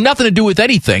 It has nothing to do with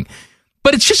anything.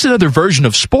 But it's just another version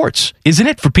of sports, isn't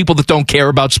it, for people that don't care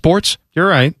about sports? You're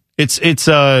right. It's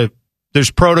there's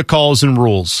protocols and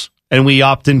rules, and we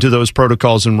opt into those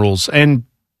protocols and rules. And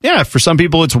yeah, for some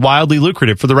people, it's wildly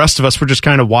lucrative. For the rest of us, we're just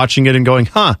kind of watching it and going,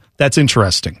 that's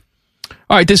interesting.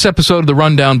 All right, this episode of The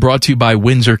Rundown brought to you by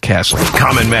Windsor Castle.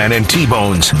 Common Man and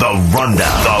T-Bone's The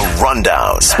Rundown. The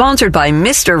Rundown. Sponsored by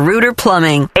Mr. Rooter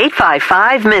Plumbing.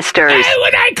 855-MISTERS.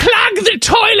 When I clog the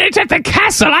toilet at the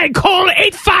castle, I call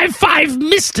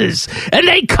 855-MISTERS, and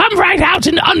they come right out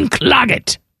and unclog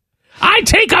it. I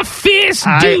take a fierce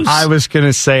deuce. I was going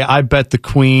to say, I bet the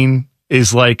Queen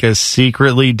is like a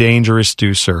secretly dangerous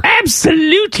deucer.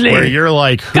 Absolutely. Where you're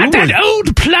like, got that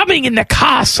old plumbing in the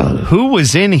castle. Who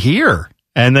was in here?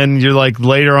 And then you're like,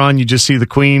 later on, you just see the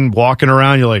Queen walking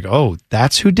around. You're like, oh,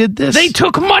 that's who did this? They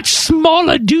took much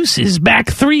smaller deuces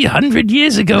back 300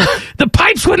 years ago. The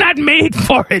pipes were not made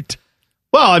for it.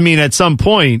 Well, I mean, at some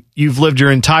point, you've lived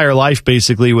your entire life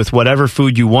basically with whatever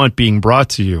food you want being brought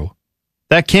to you.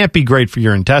 That can't be great for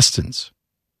your intestines.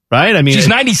 Right? I mean, she's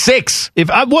 96.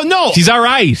 No. She's all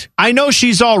right. I know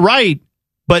she's all right,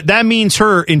 but that means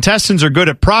her intestines are good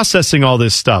at processing all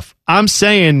this stuff. I'm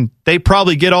saying they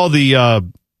probably get all the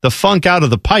funk out of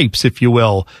the pipes, if you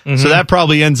will. Mm-hmm. So that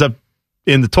probably ends up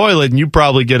in the toilet, and you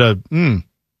probably get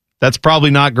that's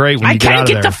probably not great when you get out of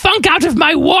there. I can't get the funk out of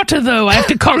my water, though. I have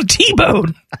to call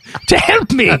T-Bone to help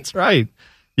me. That's right.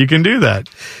 You can do that.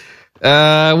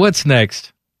 What's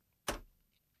next?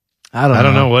 I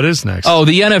don't know what is next. Oh,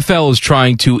 the NFL is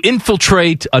trying to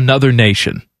infiltrate another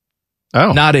nation.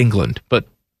 Oh. Not England, but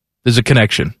there's a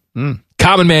connection.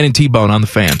 Common Man and T-Bone on the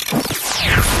Fan.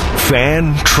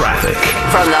 Fan Traffic.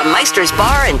 From the Meister's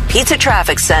Bar and Pizza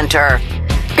Traffic Center.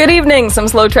 Good evening. Some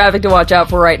slow traffic to watch out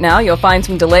for right now. You'll find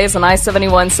some delays on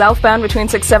I-71 southbound between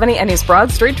 670 and East Broad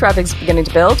Street. Traffic's beginning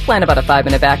to build. Plan about a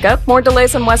 5-minute backup. More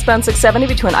delays on westbound 670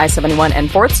 between I-71 and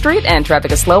 4th Street. And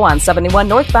traffic is slow on 71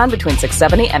 northbound between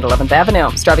 670 and 11th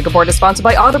Avenue. This traffic report is sponsored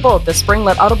by Audible. This spring,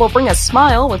 let Audible bring a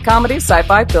smile with comedies,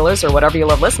 sci-fi, thrillers, or whatever you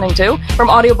love listening to. From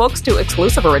audiobooks to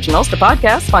exclusive originals to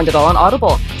podcasts, find it all on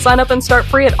Audible. Sign up and start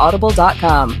free at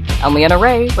audible.com. I'm Leanna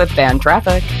Ray with Fan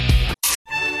Traffic.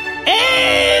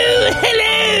 Oh,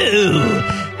 hello!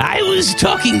 I was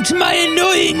talking to my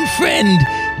annoying friend,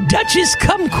 Duchess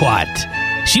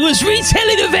Kumquat. She was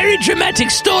retelling a very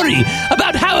dramatic story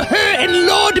about how her and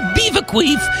Lord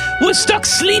Beaverqueef were stuck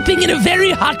sleeping in a very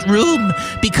hot room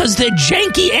because their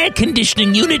janky air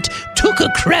conditioning unit took a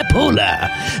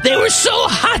crapola. They were so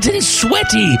hot and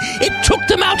sweaty, it took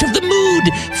them out of the mood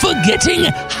for getting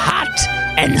hot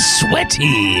and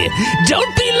sweaty.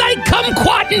 Don't be like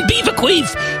Kumquat and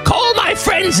Beaverqueef. Call my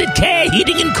friends at Care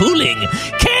Heating and Cooling.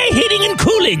 Care Heating and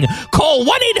Cooling. Call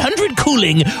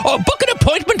 1-800-COOLING or book an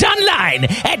appointment online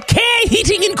at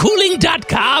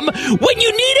careheatingandcooling.com when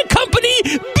you need a company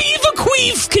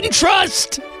Beaverqueef can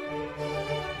trust.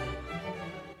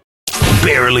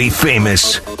 Barely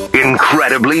famous,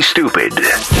 incredibly stupid.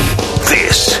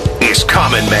 This is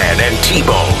Common Man and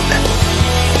T-Bone.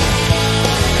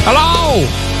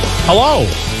 Hello.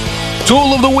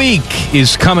 Tool of the Week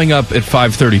is coming up at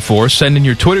 5:34. Send in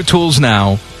your Twitter tools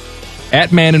now.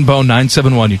 At Man and Bone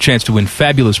 971, your chance to win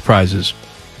fabulous prizes.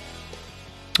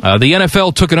 The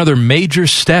NFL took another major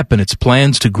step in its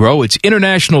plans to grow its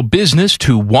international business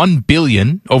to $1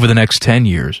 billion over the next 10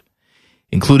 years,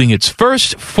 including its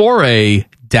first foray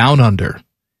down under.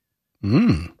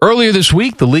 Earlier this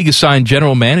week, the league assigned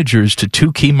general managers to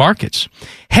two key markets.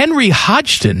 Henry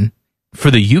Hodgson for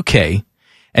the UK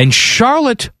and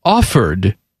Charlotte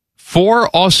Offord for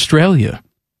Australia.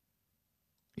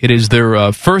 It is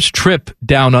their first trip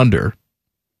down under,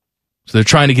 so they're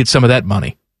trying to get some of that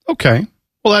money. Okay.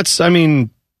 Well, that's,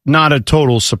 not a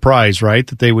total surprise, right?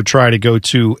 That they would try to go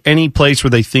to any place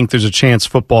where they think there's a chance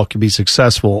football can be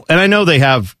successful. And I know they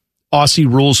have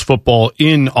Aussie rules football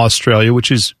in Australia,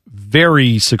 which is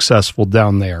very successful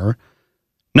down there.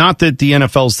 Not that the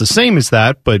NFL is the same as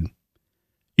that, but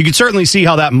you can certainly see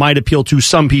how that might appeal to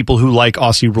some people who like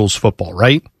Aussie rules football,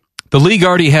 right? The league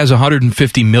already has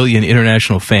 150 million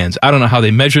international fans. I don't know how they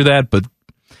measure that, but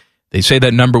they say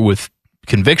that number with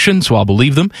conviction, so I'll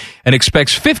believe them, and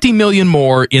expects 50 million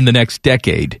more in the next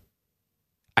decade.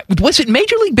 Was it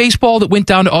Major League Baseball that went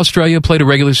down to Australia, played a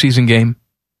regular season game?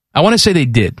 I want to say they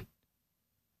did.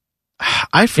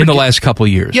 In the last couple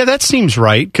of years. Yeah, that seems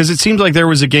right, because it seems like there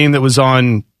was a game that was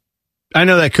on, I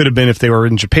know that could have been if they were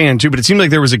in Japan too, but it seemed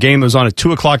like there was a game that was on at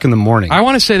 2 o'clock in the morning. I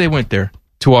want to say they went there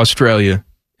to Australia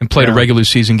and played a regular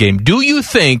season game. Do you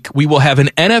think we will have an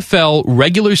NFL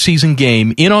regular season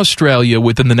game in Australia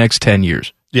within the next 10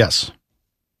 years? Yes.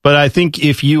 But I think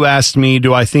if you asked me,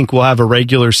 do I think we'll have a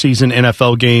regular season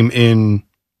NFL game in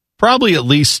probably at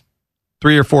least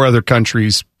 3 or 4 other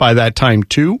countries by that time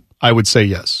too, I would say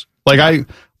yes.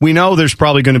 We know there's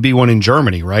probably going to be one in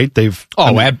Germany, right? There is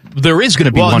going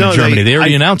to be one in Germany. They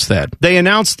already announced that. They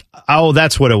announced,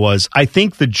 that's what it was. I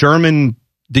think the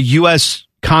U.S.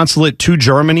 consulate to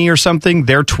Germany or something,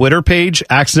 their Twitter page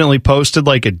accidentally posted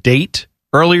like a date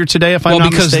earlier today, if I'm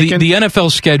not mistaken. The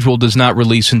NFL schedule does not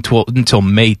release until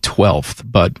May 12th,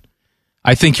 but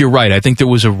I think you're right. I think there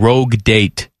was a rogue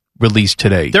date released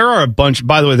today. There are a bunch,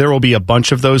 by the way, there will be a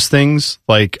bunch of those things.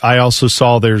 Like I also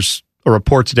saw there's a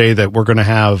report today that we're going to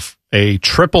have a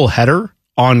triple header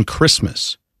on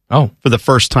Christmas. Oh. For the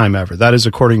first time ever. That is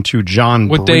according to John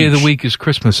What day of the week is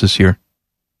Christmas this year?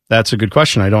 That's a good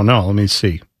question. I don't know. Let me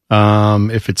see.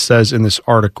 If it says in this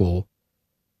article.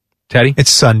 Teddy? It's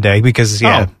Sunday because,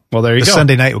 well, there you the go.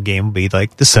 Sunday night game will be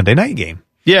like the Sunday night game.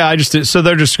 Yeah, so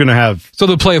they're just going to have. So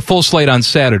they'll play a full slate on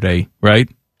Saturday, right?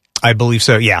 I believe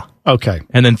so, yeah. Okay.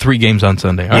 And then 3 games on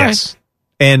Sunday. All yes. Right.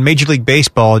 And Major League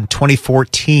Baseball in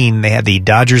 2014, they had the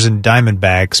Dodgers and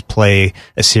Diamondbacks play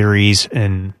a series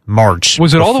in March.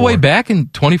 Was it all the way back in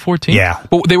 2014? Yeah.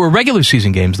 But they were regular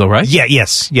season games, though, right? Yeah,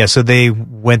 yes. Yeah, so they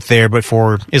went there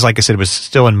before, like I said, it was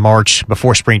still in March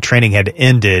before spring training had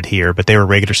ended here, but they were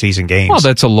regular season games. Well,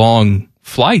 that's a long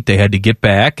flight. They had to get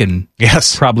back and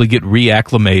probably get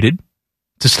reacclimated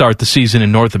to start the season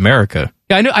in North America.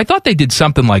 Yeah, I thought they did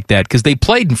something like that because they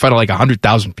played in front of like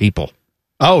 100,000 people.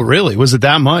 Oh, really? Was it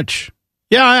that much?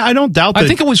 Yeah, I don't doubt that. I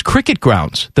think it was cricket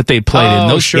grounds that they played in.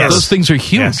 Those things are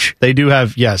huge. Yes. They do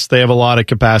have, they have a lot of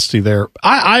capacity there.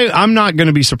 I'm not going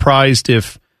to be surprised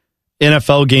if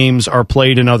NFL games are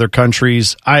played in other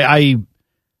countries. I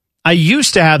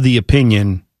used to have the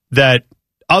opinion that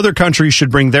other countries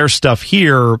should bring their stuff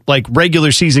here, like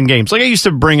regular season games. Like I used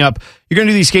to bring up, you're going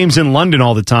to do these games in London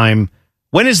all the time.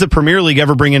 When is the Premier League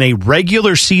ever bringing a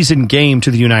regular season game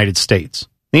to the United States?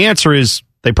 The answer is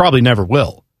they probably never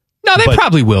will. No, they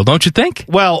probably will, don't you think?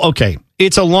 Well, okay.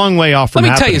 It's a long way off from Let me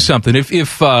happening. tell you something.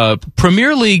 If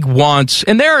Premier League wants,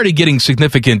 and they're already getting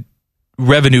significant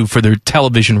revenue for their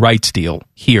television rights deal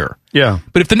here. Yeah.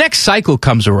 But if the next cycle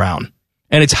comes around,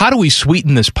 and it's how do we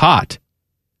sweeten this pot,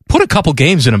 put a couple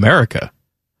games in America.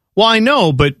 Well, I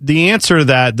know, but the answer to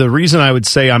that, the reason I would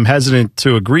say I'm hesitant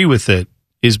to agree with it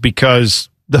is because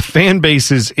the fan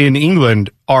bases in England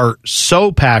are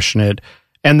so passionate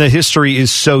and the history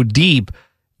is so deep.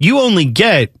 You only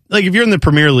get, like if you're in the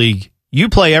Premier League, you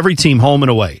play every team home and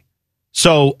away.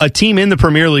 So a team in the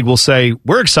Premier League will say,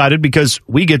 we're excited because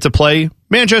we get to play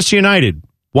Manchester United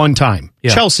one time.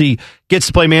 Yeah. Chelsea gets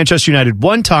to play Manchester United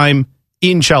one time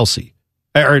in Chelsea,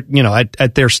 or,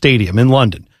 at their stadium in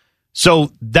London.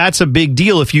 So that's a big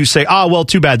deal if you say, well,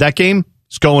 too bad. That game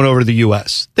is going over to the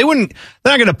U.S. They're not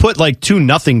going to put like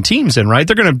 2-0 teams in, right?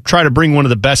 They're going to try to bring one of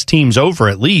the best teams over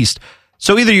at least.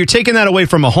 So either you're taking that away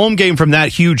from a home game from that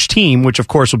huge team, which of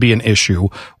course will be an issue,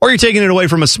 or you're taking it away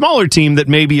from a smaller team that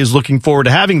maybe is looking forward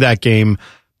to having that game.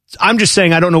 I'm just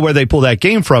saying I don't know where they pull that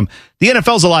game from. The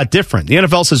NFL's a lot different. The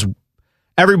NFL says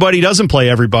everybody doesn't play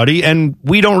everybody, and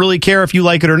we don't really care if you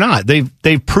like it or not.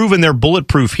 They've proven they're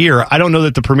bulletproof here. I don't know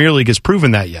that the Premier League has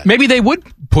proven that yet. Maybe they would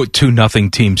put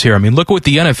 2-0 teams here. I mean, look what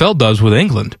the NFL does with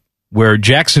England, where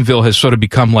Jacksonville has sort of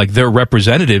become like their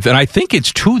representative. And I think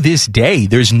it's to this day,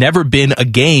 there's never been a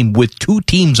game with two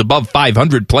teams above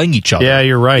 500 playing each other. Yeah,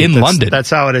 you're right. In London. That's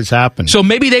how it has happened. So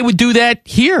maybe they would do that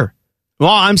here. Well,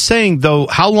 I'm saying, though,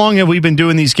 how long have we been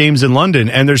doing these games in London?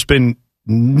 And there's been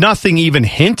nothing even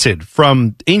hinted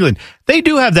from England. They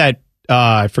do have that,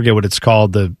 I forget what it's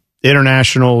called, the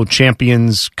International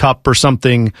Champions Cup or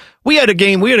something. We had at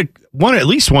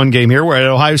least one game here. We're at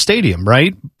Ohio Stadium,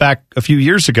 right? Back a few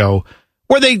years ago,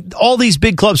 where all these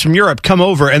big clubs from Europe come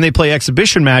over and they play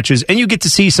exhibition matches, and you get to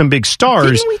see some big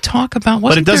stars. Didn't we talk about?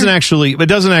 But it doesn't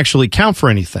actually count for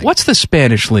anything. What's the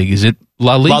Spanish league? Is it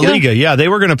La Liga? La Liga, yeah. They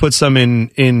were going to put some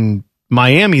in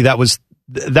Miami. That was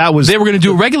they were going to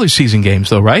do regular season games,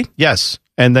 though, right? Yes,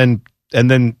 and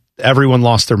then everyone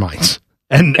lost their minds.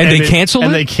 And they canceled it?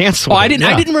 And they canceled I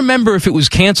didn't remember if it was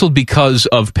canceled because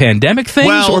of pandemic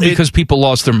things or because people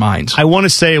lost their minds. I want to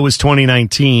say it was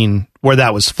 2019 where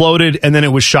that was floated, and then it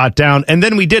was shot down. And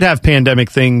then we did have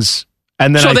pandemic things.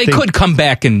 And then they could come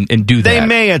back and do that. They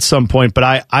may at some point,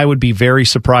 but I would be very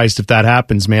surprised if that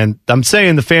happens, man. I'm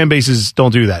saying the fan bases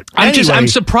don't do that. I'm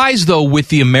surprised, though, with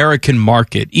the American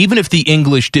market, even if the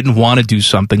English didn't want to do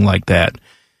something like that.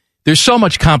 There's so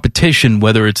much competition,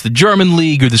 whether it's the German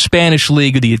league or the Spanish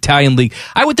league or the Italian league.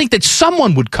 I would think that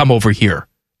someone would come over here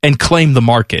and claim the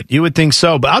market. You would think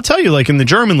so. But I'll tell you, like in the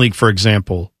German league, for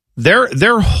example,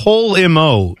 their whole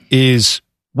MO is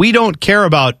we don't care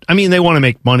about, I mean, they want to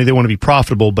make money, they want to be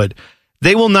profitable, but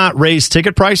they will not raise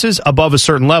ticket prices above a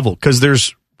certain level because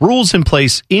there's rules in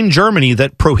place in Germany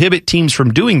that prohibit teams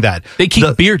from doing that. They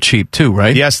keep beer cheap too,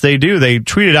 right? Yes, they do. They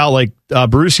tweeted out, like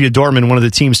Borussia Dortmund, one of the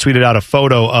teams tweeted out a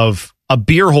photo of a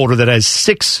beer holder that has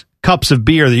 6 cups of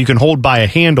beer that you can hold by a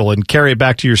handle and carry it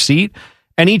back to your seat.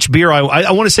 And each beer,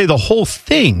 I want to say the whole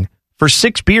thing for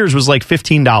 6 beers was like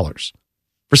 $15.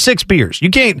 For 6 beers.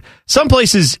 You can't, some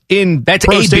places in that's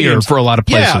pro a stadiums, beer for a lot of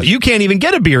places. Yeah, you can't even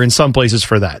get a beer in some places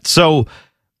for that. So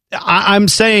I'm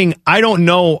saying I don't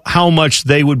know how much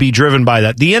they would be driven by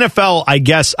that. The NFL, I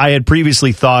guess I had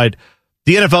previously thought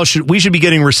the NFL we should be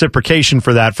getting reciprocation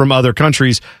for that from other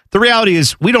countries. The reality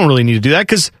is we don't really need to do that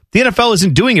because the NFL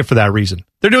isn't doing it for that reason.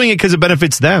 They're doing it because it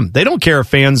benefits them. They don't care if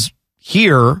fans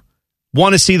here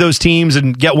want to see those teams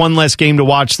and get one less game to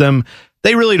watch them.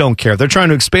 They really don't care. They're trying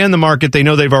to expand the market. They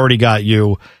know they've already got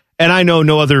you. And I know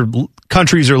no other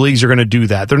countries or leagues are going to do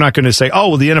that. They're not going to say, oh,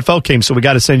 well, the NFL came, so we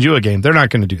got to send you a game. They're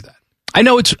not going to do that. I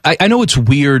know it's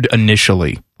weird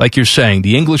initially. Like you're saying,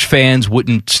 the English fans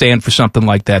wouldn't stand for something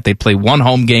like that. They play one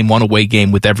home game, one away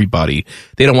game with everybody.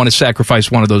 They don't want to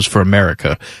sacrifice one of those for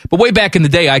America. But way back in the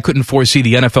day, I couldn't foresee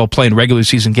the NFL playing regular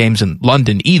season games in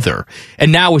London either.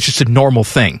 And now it's just a normal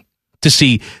thing to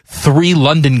see 3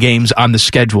 London games on the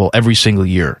schedule every single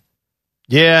year.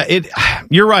 Yeah,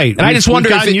 you're right. And I just wonder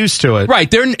if used to it. Right,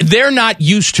 they're not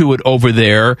used to it over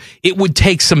there. It would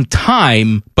take some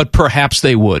time, but perhaps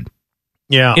they would.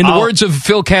 Yeah. In the words of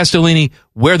Phil Castellini,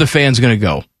 where are the fans going to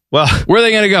go? Well, where are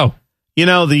they going to go? You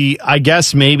know, I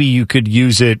guess maybe you could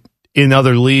use it in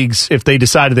other leagues if they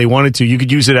decided they wanted to. You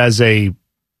could use it as a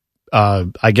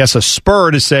I guess, a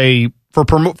spur to say for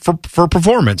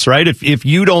performance, right? If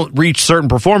you don't reach certain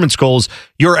performance goals,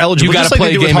 you're eligible. You got to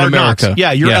play a game in America.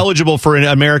 Yeah, you're eligible for an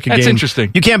American game. That's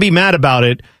interesting. You can't be mad about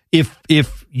it.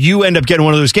 If you end up getting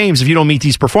one of those games, if you don't meet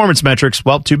these performance metrics,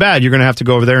 well, too bad. You're going to have to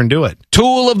go over there and do it.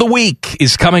 Tool of the Week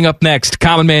is coming up next.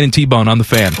 Common Man and T-Bone on the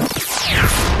Fan.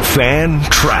 Fan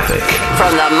Traffic.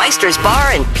 From the Meister's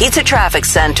Bar and Pizza Traffic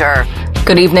Center.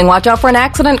 Good evening. Watch out for an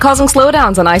accident causing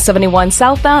slowdowns on I-71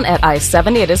 southbound at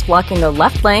I-70. It is blocking the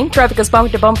left lane. Traffic is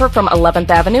bumper to bumper from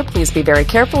 11th Avenue. Please be very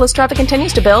careful as traffic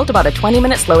continues to build. About a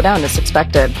 20-minute slowdown is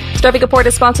expected. This traffic report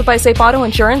is sponsored by Safe Auto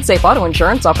Insurance. Safe Auto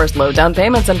Insurance offers low down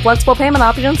payments and flexible payment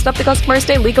options to help the customer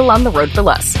stay legal on the road for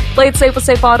less. Play it safe with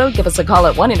Safe Auto. Give us a call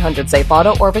at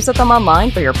 1-800-SAFE-AUTO or visit them online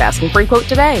for your fast and free quote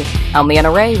today. I'm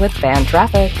Leanna Ray with Fan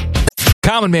Traffic.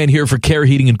 Common Man here for Care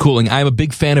Heating and Cooling. I'm a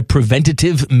big fan of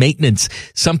preventative maintenance.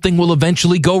 Something will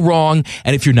eventually go wrong,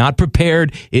 and if you're not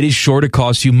prepared, it is sure to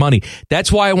cost you money.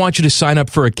 That's why I want you to sign up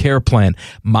for a Care plan.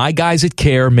 My guys at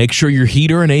Care make sure your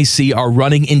heater and AC are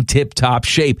running in tip-top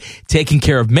shape, taking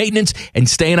care of maintenance and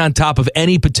staying on top of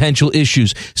any potential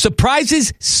issues.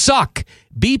 Surprises suck.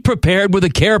 Be prepared with a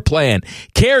Care plan.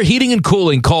 Care Heating and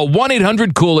Cooling. Call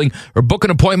 1-800-COOLING or book an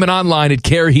appointment online at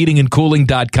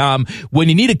careheatingandcooling.com when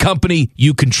you need a company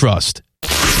you can trust.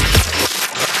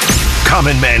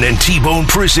 Common Man and T-Bone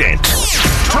present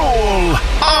Tool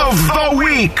of the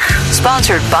Week.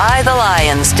 Sponsored by the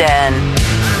Lion's Den.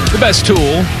 The best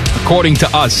tool, according to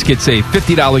us, gets a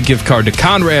 $50 gift card to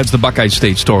Conrad's, the Buckeye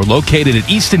State store, located at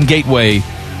Easton Gateway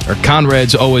or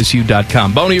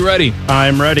Conrad'sOSU.com. Boney, you ready?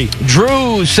 I'm ready.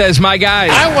 Drew says, my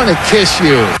guys, I want to kiss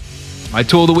you. My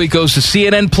tool of the week goes to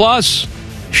CNN Plus.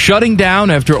 Shutting down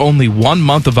after only 1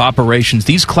 month of operations,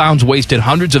 these clowns wasted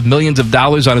hundreds of millions of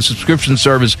dollars on a subscription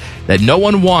service that no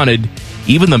one wanted.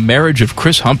 Even the marriage of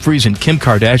Chris Humphries and Kim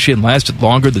Kardashian lasted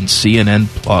longer than CNN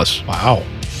Plus. Wow.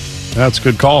 That's a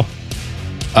good call.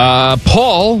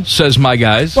 Paul says, my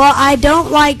guys, well, I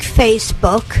don't like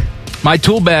Facebook. My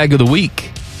tool bag of the week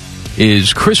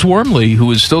is Chris Wormley, who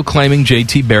is still claiming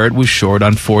J.T. Barrett was short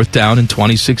on 4th down in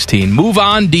 2016. Move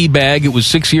on, D-bag. It was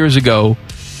 6 years ago.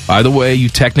 By the way, you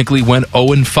technically went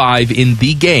 0-5 in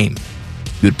the game.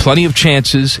 You had plenty of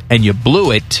chances, and you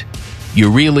blew it.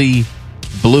 You really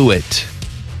blew it.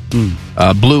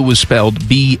 Blue was spelled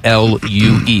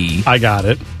B-L-U-E. I got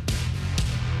it.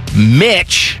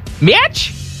 Mitch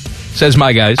says,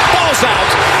 my guys, Ball's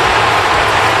out.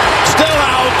 Still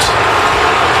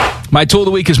out. My tool of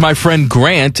the week is my friend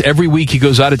Grant. Every week he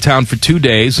goes out of town for 2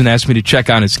 days and asks me to check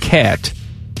on his cat.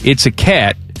 It's a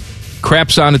cat.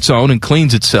 Craps on its own and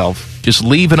cleans itself. Just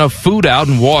leave enough food out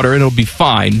and water and it'll be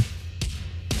fine.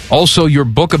 Also, your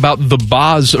book about the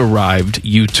Boz arrived,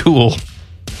 you tool.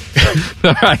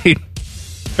 All right.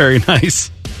 Very nice.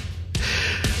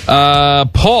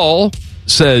 Paul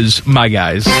says, my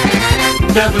guys,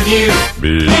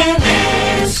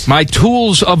 my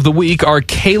tools of the week are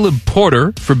Caleb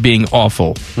Porter for being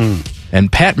awful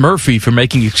and Pat Murphy for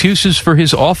making excuses for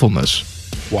his awfulness.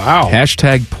 Wow.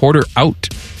 Hashtag Porter out.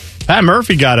 Pat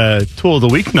Murphy got a tool of the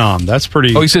week nom. That's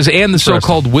pretty. Oh, he says, and the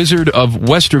so-called Wizard of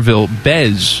Westerville,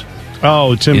 Bez.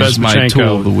 Oh, Tim is my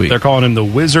tool of the week. They're calling him the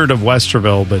Wizard of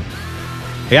Westerville, but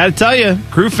I got to tell you,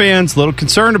 Crew fans, a little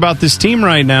concerned about this team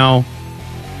right now.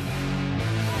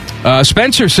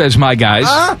 Spencer says, my guys,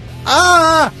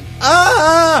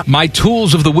 my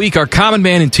tools of the week are Common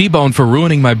Man and T-Bone for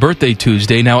ruining my birthday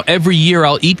Tuesday. Now, every year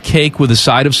I'll eat cake with a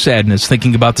side of sadness,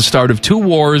 thinking about the start of 2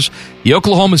 wars, the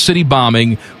Oklahoma City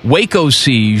bombing, Waco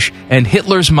siege, and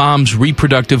Hitler's mom's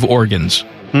reproductive organs.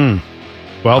 Well,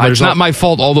 it's not my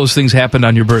fault all those things happened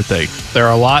on your birthday. There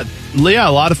are a lot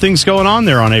of things going on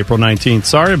there on April 19th.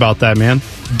 Sorry about that, man.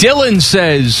 Dylan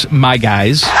says, my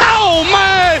guys, Oh,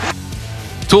 my.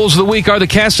 tools of the week are the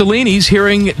Castellinis.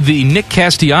 Hearing the Nick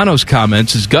Castellanos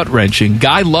comments is gut-wrenching.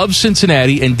 Guy loves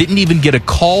Cincinnati and didn't even get a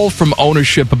call from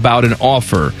ownership about an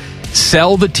offer.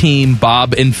 Sell the team,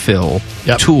 Bob and Phil.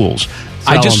 Yep. Tools.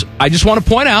 I just want to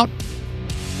point out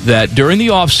that during the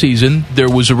offseason, there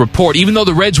was a report, even though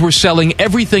the Reds were selling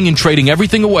everything and trading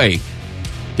everything away,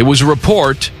 there was a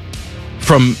report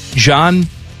from John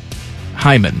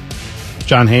Hyman.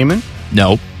 John Heyman?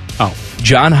 No. Oh.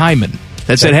 John Hyman.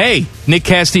 That said, hey, Nick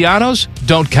Castellanos,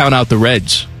 don't count out the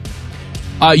Reds.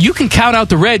 You can count out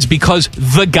the Reds because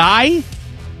the guy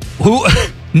who,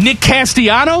 Nick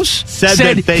Castellanos,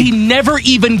 said he never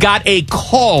even got a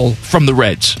call from the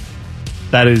Reds.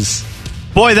 That is,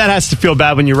 boy, that has to feel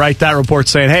bad when you write that report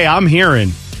saying, hey, I'm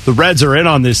hearing the Reds are in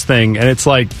on this thing. And it's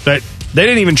like, that they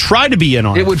didn't even try to be in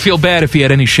on it. It would feel bad if he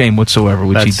had any shame whatsoever,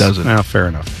 which he doesn't. Well, fair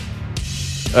enough.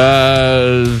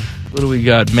 What do we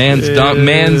got? Man's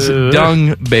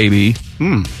dung baby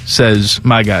says,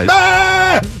 my guys.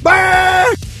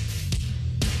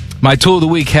 My tool of the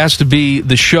week has to be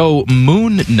the show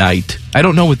Moon Knight. I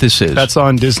don't know what this is. That's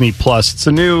on Disney Plus. It's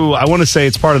a new, I want to say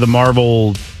it's part of the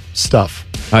Marvel stuff.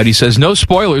 All right, he says, no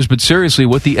spoilers, but seriously,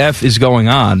 what the F is going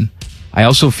on? I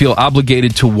also feel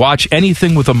obligated to watch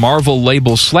anything with a Marvel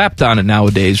label slapped on it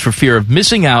nowadays for fear of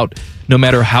missing out, no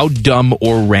matter how dumb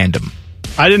or random.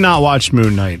 I did not watch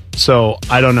Moon Knight, so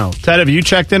I don't know. Ted, have you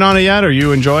checked in on it yet? Are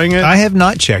you enjoying it? I have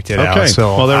not checked it out,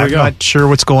 so well, there we go. I'm not sure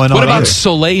what's going on. What about either.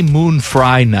 Soleil Moon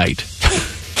Fry Night?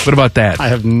 What about that? I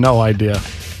have no idea.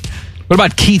 What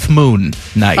about Keith Moon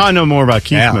Night? I know more about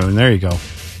Keith Moon. There you go.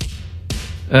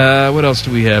 What else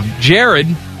do we have? Jared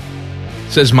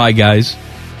says, my guys.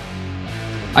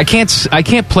 I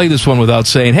can't play this one without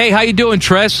saying, hey, how you doing,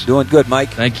 Tress? Doing good, Mike.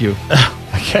 Thank you.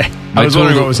 Okay. I was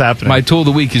wondering what was happening. My tool of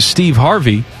the week is Steve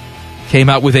Harvey came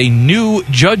out with a new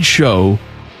judge show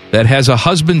that has a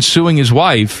husband suing his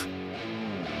wife.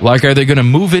 Like, are they going to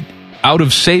move it out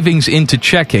of savings into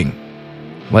checking?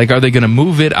 Like, are they going to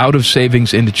move it out of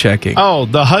savings into checking? Oh,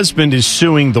 the husband is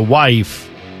suing the wife.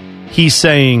 He's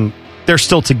saying they're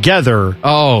still together.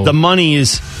 Oh. The money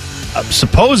is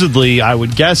supposedly, I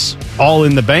would guess, all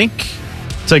in the bank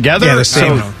together. Yeah, the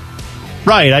same.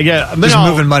 Right, I get just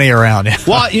moving money around.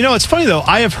 Well, it's funny though.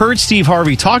 I have heard Steve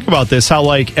Harvey talk about this. How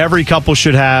like every couple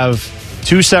should have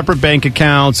two separate bank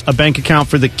accounts, a bank account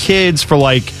for the kids for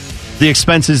like the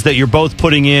expenses that you're both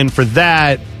putting in for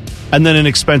that, and then an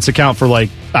expense account for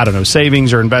like I don't know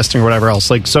savings or investing or whatever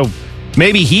else. Like so,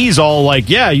 maybe he's all like,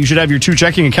 yeah, you should have your two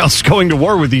checking accounts going to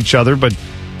war with each other, but.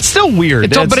 It's still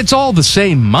weird. But it's all the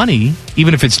same money,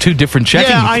 even if it's two different checking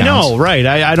accounts. Yeah, I know, right.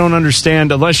 I don't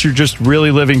understand, unless you're just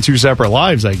really living two separate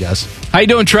lives, I guess. How you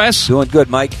doing, Tress? Doing good,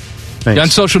 Mike. Thanks. You on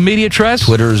social media, Tress?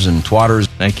 Twitters and twatters.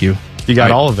 Thank you. You got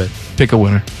all of it. Pick a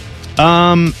winner.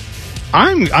 I'm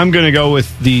going to go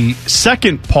with the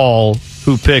second Paul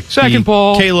who picked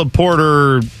Paul. Caleb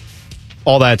Porter,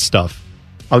 all that stuff.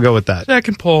 I'll go with that.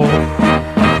 Second Paul.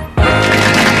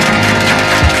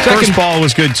 First Paul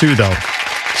was good too, though.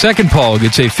 Second Paul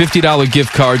gets a $50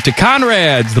 gift card to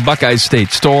Conrad's, the Buckeyes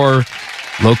State store,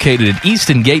 located at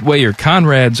Easton Gateway or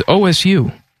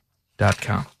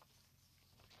Conrad'sOSU.com.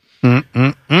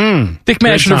 Dick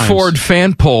Mashner Ford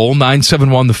fan poll,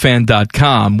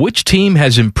 971thefan.com. Which team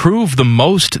has improved the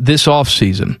most this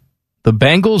offseason? The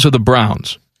Bengals or the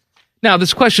Browns? Now,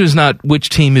 this question is not which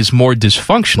team is more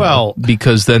dysfunctional,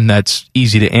 because then that's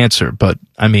easy to answer. But,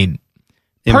 I mean,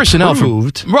 personnel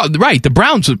improved. Right, the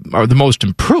Browns are the most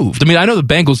improved. I mean, I know the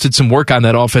Bengals did some work on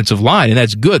that offensive line, and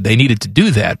that's good. They needed to do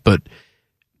that, but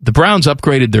the Browns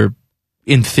upgraded their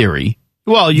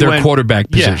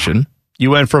quarterback position. Yeah. You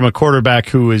went from a quarterback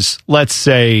who is, let's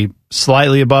say,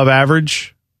 slightly above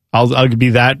average. I'll give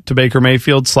you that to Baker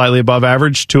Mayfield, slightly above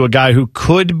average, to a guy who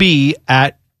could be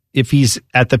if he's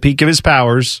at the peak of his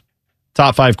powers,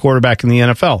 top 5 quarterback in the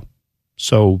NFL.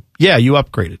 So, yeah, you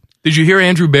upgraded. Did you hear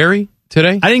Andrew Berry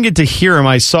today? I didn't get to hear him.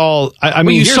 I saw.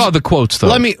 You saw the quotes,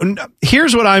 though.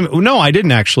 Here's what No, I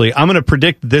didn't actually. I'm going to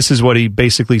predict this is what he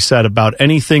basically said about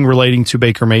anything relating to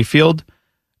Baker Mayfield.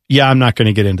 Yeah, I'm not going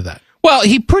to get into that. Well,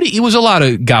 he was a lot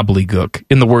of gobbledygook,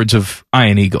 in the words of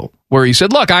Ian Eagle, where he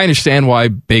said, "Look, I understand why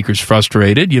Baker's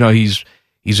frustrated.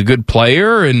 He's a good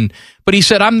player, but he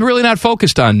said I'm really not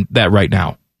focused on that right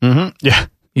now." Mm-hmm. Yeah.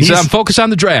 He said, I'm focused on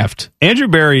the draft. Andrew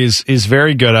Berry is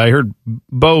very good. I heard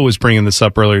Bo was bringing this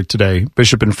up earlier today.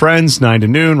 Bishop and Friends, 9 to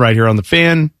noon, right here on the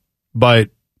Fan. But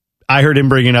I heard him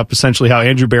bringing up essentially how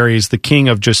Andrew Berry is the king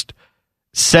of just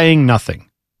saying nothing,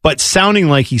 but sounding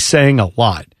like he's saying a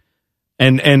lot.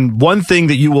 And one thing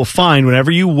that you will find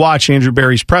whenever you watch Andrew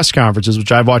Berry's press conferences,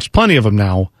 which I've watched plenty of them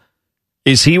now,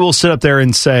 is he will sit up there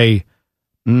and say,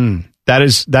 that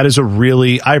is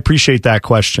I appreciate that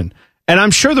question. And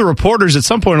I'm sure the reporters at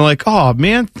some point are like, "Oh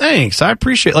man, thanks. I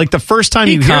appreciate." Like the first time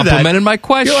you hear that, complimented my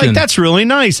question. You're like, "That's really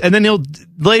nice." And then he'll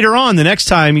later on the next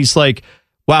time he's like,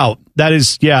 "Wow,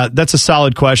 that's a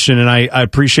solid question, and I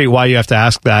appreciate why you have to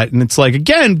ask that." And it's like,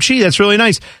 again, gee, that's really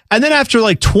nice. And then after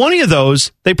like 20 of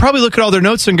those, they probably look at all their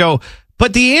notes and go,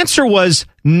 "But the answer was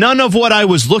none of what I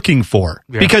was looking for,"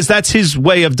 because that's his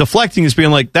way of deflecting, is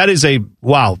being like, "That is a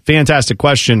fantastic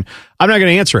question. I'm not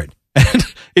going to answer it."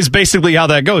 Is basically how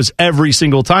that goes every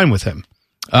single time with him.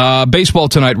 Baseball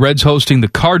tonight. Reds hosting the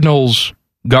Cardinals.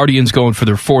 Guardians going for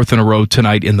their 4th in a row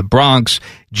tonight in the Bronx.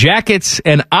 Jackets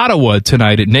and Ottawa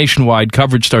tonight at Nationwide.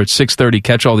 Coverage starts 6:30.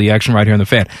 Catch all the action right here on the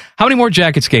Fan. How many more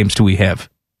Jackets games do we have?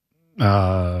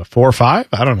 4 or 5?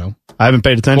 I don't know. I haven't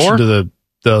paid attention to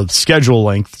the schedule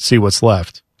length to see what's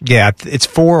left. Yeah, it's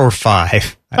 4 or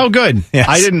 5. Oh, good. Yes.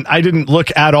 I didn't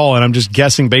look at all, and I'm just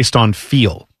guessing based on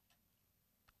feel.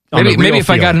 Maybe if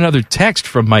I got another text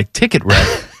from my ticket rep.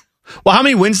 Well, how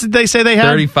many wins did they say they had?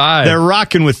 35. They're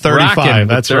rocking with 35. Rocking with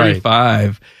That's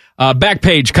 35. Right. Back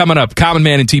page coming up. Common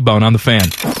Man and T-Bone on the Fan.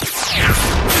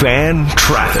 Fan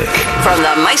traffic. From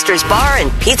the Meister's Bar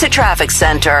and Pizza Traffic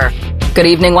Center. Good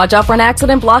evening. Watch out for an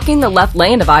accident blocking the left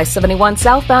lane of I-71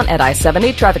 southbound at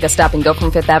I-70. Traffic is stop and go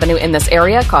from 5th Avenue in this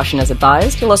area. Caution is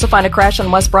advised. You'll also find a crash on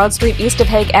West Broad Street east of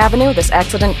Hague Avenue. This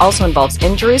accident also involves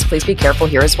injuries. Please be careful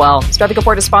here as well. This traffic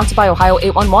report is sponsored by Ohio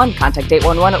 811. Contact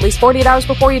 811 at least 48 hours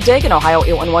before you dig, and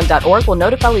Ohio811.org will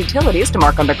notify utilities to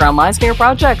mark underground lines near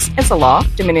projects. It's the law.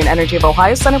 Dominion Energy of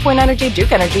Ohio, Centerpoint Energy,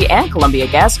 Duke Energy, and Columbia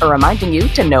Gas are reminding you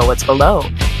to know what's below.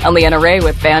 I'm Leanna Ray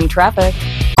with Fan Traffic.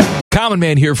 Common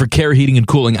Man here for Care Heating and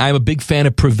Cooling. I'm a big fan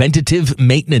of preventative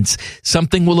maintenance.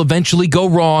 Something will eventually go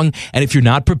wrong, and if you're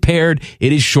not prepared,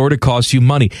 it is sure to cost you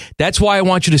money. That's why I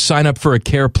want you to sign up for a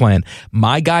Care plan.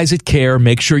 My guys at Care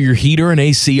make sure your heater and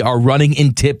AC are running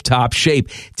in tip-top shape,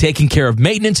 taking care of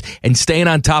maintenance and staying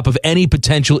on top of any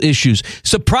potential issues.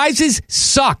 Surprises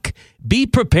suck. Be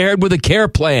prepared with a Care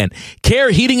plan.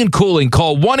 Care Heating and Cooling.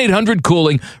 Call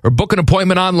 1-800-COOLING or book an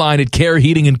appointment online at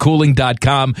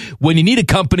careheatingandcooling.com when you need a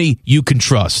company you can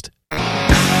trust.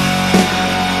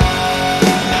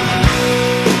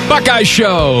 Buckeye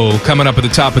Show coming up at the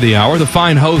top of the hour. The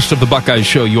fine host of the Buckeye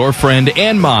Show, your friend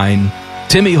and mine,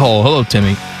 Timmy Hull. Hello,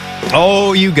 Timmy.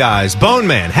 Oh, you guys. Bone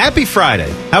Man, happy Friday.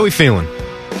 How we feeling?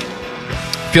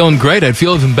 Feeling great. I'd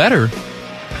feel even better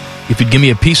if you'd give me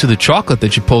a piece of the chocolate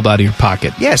that you pulled out of your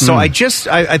pocket. Yeah, so I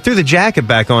threw the jacket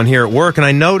back on here at work, and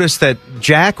I noticed that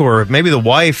Jack, or maybe the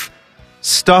wife,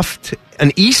 stuffed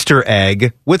an Easter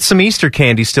egg with some Easter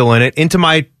candy still in it into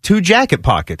my 2 jacket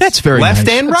pockets. That's very left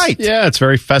nice. and right. Yeah, it's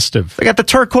very festive. I got the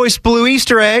turquoise blue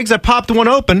Easter eggs. I popped one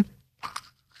open.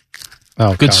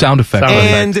 Oh, good sound effect.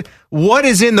 And what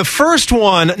is in the first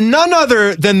one? None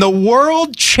other than the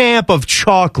world champ of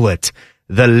chocolate,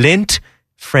 the Lindt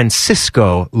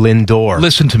Francisco Lindor.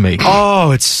 Listen to me. Oh,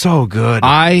 it's so good.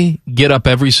 I get up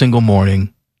every single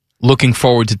morning looking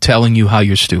forward to telling you how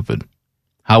you're stupid.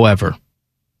 However,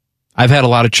 I've had a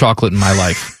lot of chocolate in my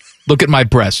life. Look at my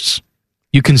breasts.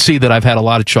 You can see that I've had a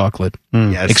lot of chocolate.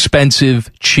 Yes. Expensive,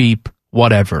 cheap,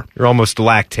 whatever. You're almost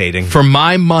lactating. For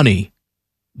my money,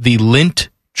 the Lindt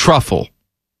Truffle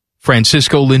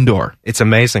Francisco Lindor. It's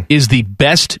amazing. Is the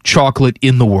best chocolate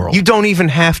in the world. You don't even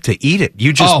have to eat it.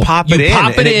 You just pop it in,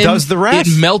 and it does the rest.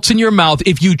 It melts in your mouth.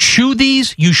 If you chew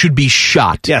these, you should be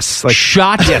shot. Yes.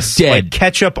 Shot dead. Like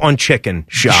ketchup on chicken.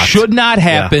 Shot. Should not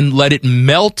happen. Yeah. Let it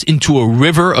melt into a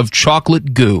river of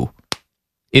chocolate goo.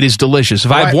 It is delicious.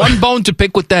 If I have one bone to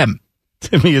pick with them,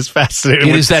 Timmy is fascinated.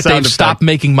 It is that they've stopped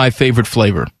making my favorite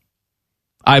flavor.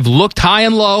 I've looked high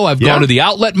and low. I've gone to the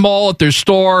outlet mall at their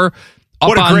store.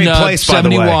 What a great place,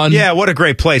 71. by the way. Yeah, what a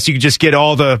great place. You can just get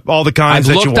all the kinds that you want.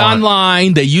 I've looked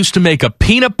online. They used to make a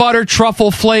peanut butter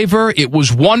truffle flavor. It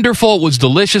was wonderful. It was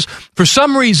delicious. For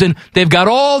some reason, they've got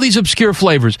all these obscure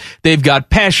flavors. They've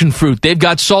got passion fruit. They've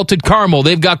got salted caramel.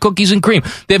 They've got cookies and cream.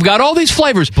 They've got all these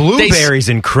flavors. Blueberries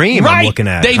and cream, right. I'm looking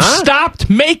at. They've stopped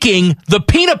making the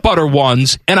peanut butter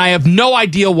ones, and I have no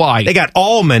idea why. They got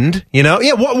almond,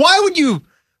 Yeah,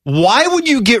 why would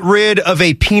you get rid of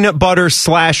a peanut butter /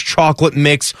 chocolate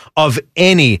mix of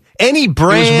any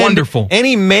brand? It was wonderful.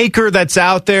 Any maker that's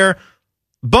out there.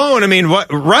 Bone, I mean,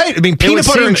 what? Right? I mean, peanut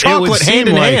butter and chocolate hand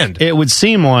in hand. It would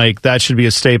seem like that should be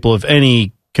a staple of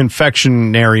any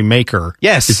confectionery maker.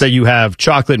 Yes. Is that you have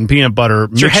chocolate and peanut butter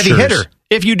mixtures. Your heavy hitter.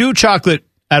 If you do chocolate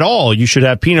at all, you should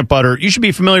have peanut butter. You should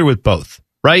be familiar with both,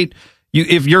 right?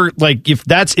 If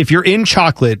you're in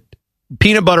chocolate,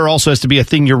 peanut butter also has to be a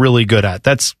thing you're really good at.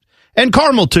 And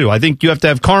caramel too. I think you have to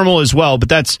have caramel as well, but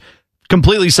that's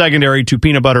completely secondary to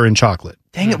peanut butter and chocolate.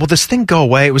 Dang it. Will this thing go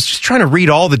away? I was just trying to read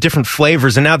all the different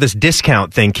flavors, and now this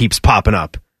discount thing keeps popping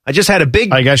up. I just had a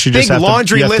big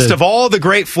laundry list of all the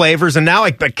great flavors, and now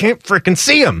I can't freaking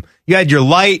see them. You had your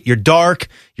light, your dark,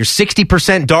 your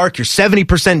 60% dark, your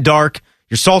 70% dark,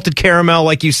 your salted caramel,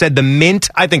 like you said, the mint.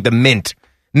 I think the mint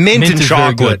and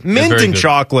chocolate. Mint and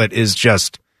chocolate is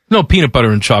just... No peanut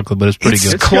butter and chocolate, but it's pretty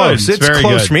good. It's close. It's very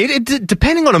close good. for me.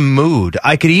 Depending on a mood,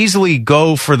 I could easily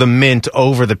go for the mint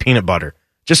over the peanut butter.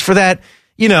 Just for that,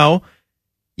 you want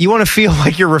to feel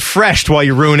like you're refreshed while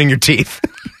you're ruining your teeth.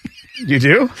 You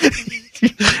do?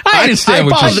 I understand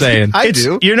what you're saying. I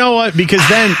do. You know what? Because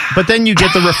then you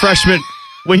get the refreshment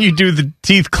when you do the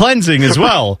teeth cleansing as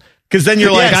well. Because then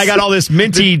you're like, I got all this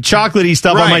minty, chocolatey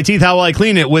stuff on my teeth. How will I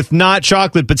clean it with not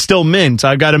chocolate, but still mint?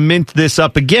 I've got to mint this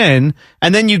up again.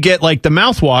 And then you get like the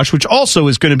mouthwash, which also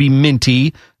is going to be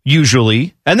minty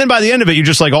usually. And then by the end of it, you're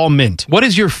just like all mint. What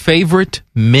is your favorite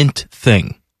mint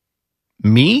thing?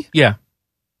 Me? Yeah.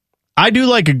 I do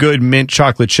like a good mint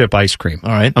chocolate chip ice cream.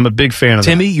 All right. I'm a big fan of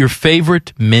Timmy, your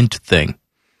favorite mint thing?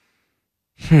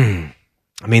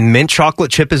 I mean, mint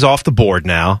chocolate chip is off the board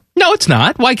now. No, it's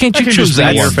not. Why can't you choose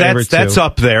that? That's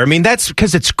up there. I mean, that's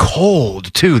because it's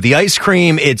cold, too. The ice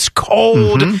cream, it's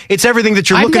cold. Mm-hmm. It's everything that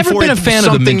you're looking for. I've never been a fan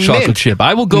of the mint chocolate chip.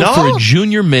 I will go for a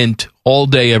junior mint all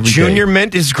day, every day. Junior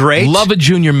mint is great. Love a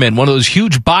junior mint. One of those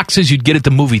huge boxes you'd get at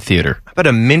the movie theater. How about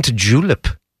a mint julep?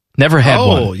 Never had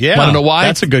one. Oh, yeah. Want to know why?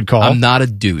 That's a good call. I'm not a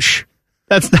douche.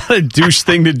 That's not a douche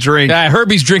thing to drink.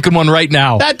 Herbie's drinking one right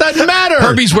now. That doesn't matter.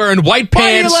 Herbie's wearing white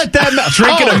pants. Why do you let that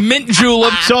drinking a mint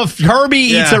julep. So if Herbie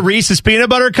eats a Reese's peanut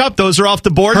butter cup, those are off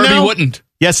the board now? Herbie wouldn't.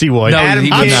 Yes, he would. No, Adam, he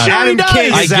would I'm not. sure he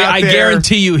does. I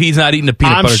guarantee you he's not eating a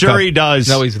peanut butter cup. I'm sure he does.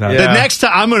 No, he's not. The next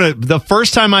time, the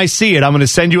first time I see it, I'm going to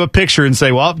send you a picture and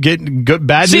say, well,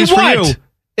 bad news for you.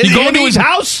 You going to his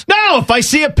house? No, if I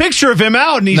see a picture of him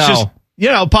out and he's just,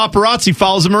 paparazzi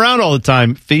follows him around all the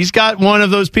time. If he's got one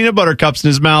of those peanut butter cups in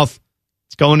his mouth,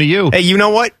 it's going to you. Hey, you know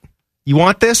what? You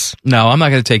want this? No, I'm not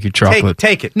going to take your chocolate.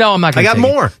 Take it. No, I'm not going to I got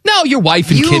more. No, your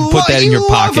wife and kid put that in your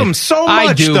pocket. You love them so much,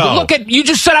 I do. though. But you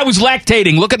just said I was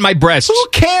lactating. Look at my breasts. Who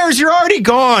cares? You're already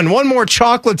gone. One more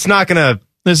chocolate's not going to...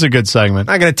 This is a good segment.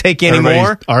 Not going to take you Everybody's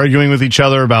anymore. Arguing with each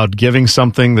other about giving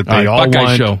something that they all Buckeye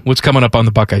want. Show. What's coming up on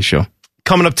the Buckeye Show?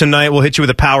 Coming up tonight, we'll hit you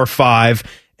with a Power 5,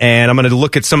 and I'm going to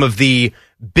look at some of the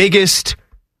biggest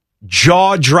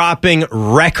jaw-dropping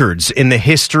records in the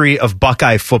history of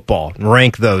Buckeye football and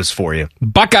rank those for you.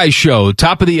 Buckeye Show,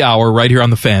 top of the hour, right here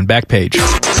on the Fan, back page.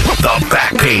 The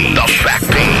back page. The back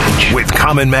page with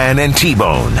Common Man and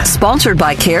T-Bone. Sponsored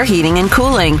by Care Heating and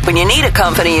Cooling. When you need a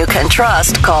company you can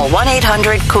trust, call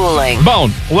 1-800-COOLING.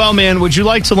 Bone. Well, man, would you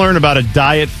like to learn about a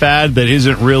diet fad that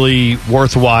isn't really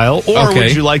worthwhile? Or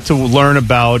would you like to learn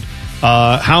about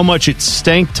how much it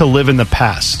stank to live in the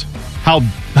past? How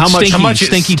much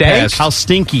stinky past. How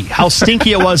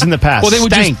stinky it was in the past. Well, they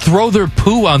would just throw their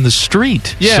poo on the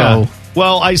street. Yeah. So.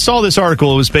 Well, I saw this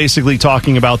article. It was basically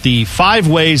talking about the 5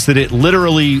 ways that it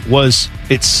literally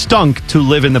it stunk to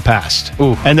live in the past.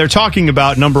 Ooh. And they're talking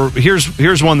about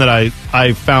here's one that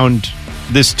I found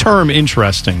this term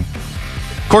interesting.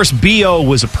 Of course, BO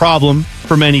was a problem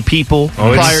for many people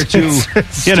prior to,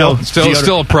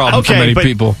 still a problem for many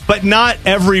people. But not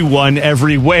everyone,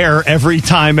 everywhere, every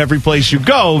time, every place you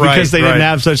go, because they didn't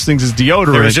have such things as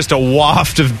deodorant. There was just a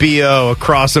waft of BO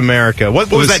across America.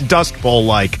 What was that Dust Bowl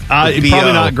like? Probably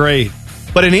not great.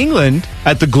 But in England,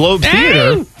 at the Globe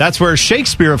Theatre, that's where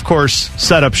Shakespeare, of course,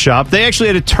 set up shop. They actually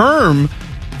had a term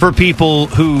for people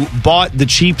who bought the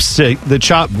cheap seats.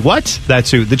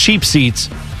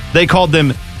 They called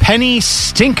them penny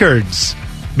stinkards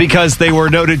because they were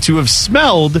noted to have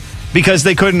smelled because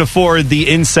they couldn't afford the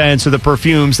incense or the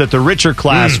perfumes that the richer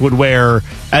class would wear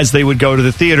as they would go to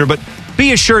the theater. But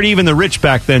be assured, even the rich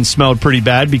back then smelled pretty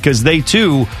bad because they,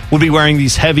 too, would be wearing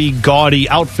these heavy, gaudy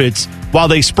outfits while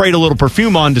they sprayed a little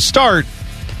perfume on to start.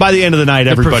 By the end of the night,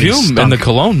 everybody perfume stunk. and the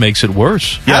cologne makes it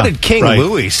worse. How did King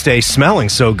Louis stay smelling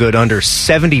so good under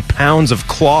 70 pounds of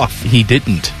cloth? He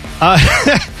didn't.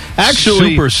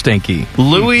 Actually, super stinky.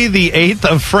 Louis VIII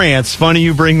of France, funny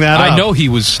you bring that up. I know he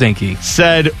was stinky.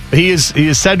 Said he is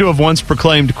said to have once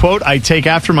proclaimed, quote, "I take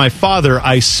after my father,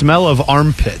 I smell of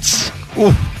armpits."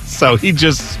 Ooh. So he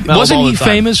just smelled Wasn't all he the time.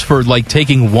 famous for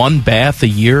taking one bath a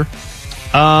year?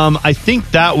 I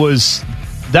think that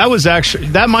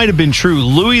might have been true.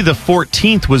 Louis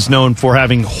XIV was known for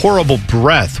having horrible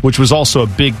breath, which was also a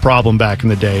big problem back in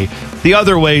the day. The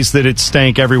other ways that it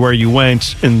stank everywhere you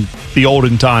went in the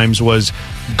olden times was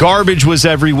garbage was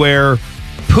everywhere,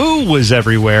 poo was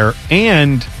everywhere,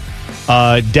 and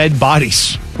dead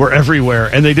bodies were everywhere,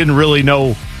 and they didn't really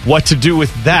know what to do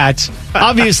with that.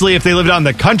 Obviously, if they lived out in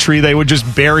the country, they would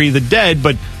just bury the dead,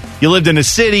 but you lived in a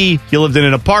city, you lived in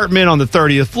an apartment on the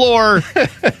 30th floor.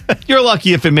 You're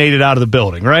lucky if it made it out of the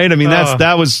building, right? I mean,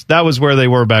 that was where they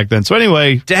were back then. So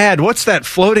anyway, Dad, what's that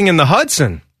floating in the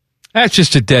Hudson? That's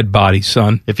just a dead body,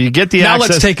 son. If you get the now access,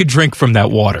 let's take a drink from that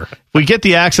water. If we get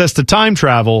the access to time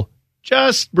travel,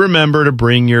 just remember to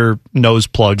bring your nose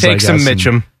plugs. Take some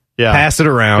Mitchum. Yeah, pass it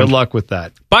around. Good luck with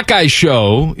that. Buckeye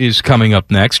Show is coming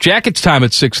up next. Jackets time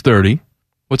at 6:30.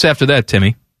 What's after that,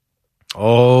 Timmy?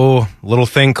 Oh, little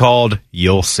thing called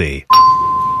You'll See.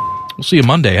 We'll see you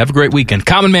Monday. Have a great weekend.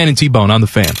 Common Man and T-Bone on the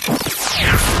Fan.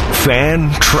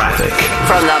 Fan Traffic.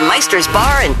 From the Meister's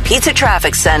Bar and Pizza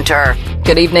Traffic Center.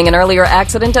 Good evening. An earlier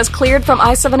accident has cleared from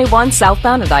I-71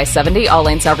 southbound at I-70. All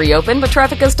lanes have reopened, but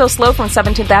traffic is still slow from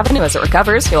 17th Avenue as it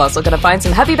recovers. You're also going to find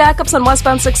some heavy backups on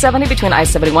westbound 670 between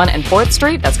I-71 and 4th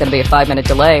Street. That's going to be a 5-minute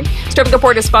delay. This traffic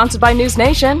report is sponsored by News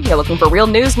Nation. You're looking for real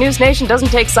news? News Nation doesn't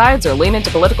take sides or lean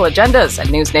into political agendas. At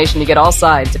News Nation, you get all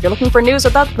sides. If you're looking for news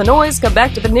without the noise, come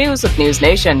back to the news with News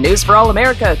Nation. News for all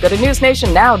America. Go to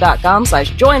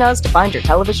newsnationnow.com/join us to find your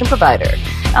television provider.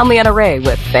 I'm Leanna Ray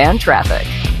with Fan Traffic.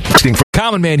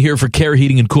 Common Man here for Care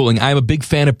Heating and Cooling. I'm a big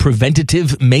fan of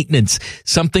preventative maintenance.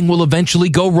 Something will eventually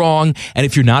go wrong, and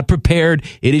if you're not prepared,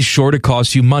 it is sure to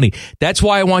cost you money. That's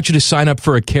why I want you to sign up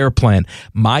for a Care plan.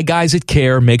 My guys at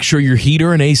Care make sure your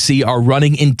heater and AC are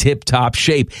running in tip-top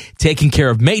shape, taking care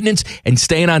of maintenance and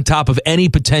staying on top of any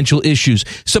potential issues.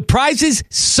 Surprises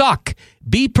suck.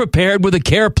 Be prepared with a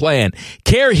Care plan.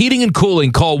 Care Heating and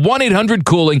Cooling. Call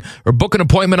 1-800-COOLING or book an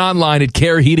appointment online at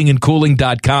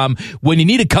careheatingandcooling.com when you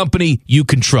need a company you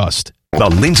can trust. The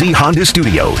Lindsay Honda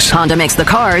Studios. Honda makes the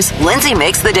cars. Lindsay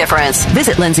makes the difference.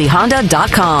 Visit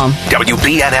lindsayhonda.com.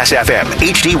 WBNS-FM,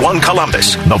 HD1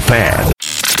 Columbus, The Fan.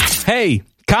 Hey,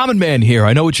 Common Man here.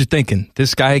 I know what you're thinking.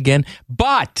 This guy again.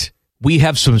 But we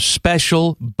have some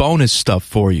special bonus stuff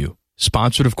for you.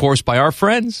 Sponsored, of course, by our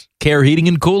friends, Care Heating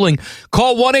and Cooling.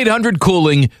 Call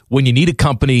 1-800-COOLING when you need a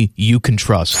company you can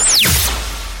trust.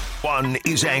 One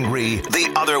is angry,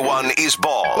 the other one is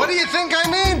bald. What do you think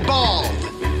I mean, bald?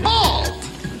 Bald!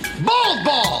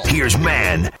 Bald! Here's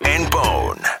Man and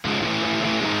Bone.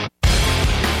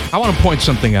 I want to point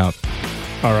something out.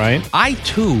 All right. I,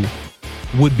 too,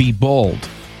 would be bald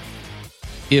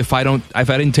if I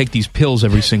didn't take these pills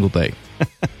every single day.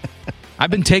 I've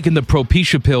been taking the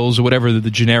Propecia pills, or whatever the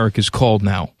generic is called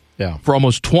now, for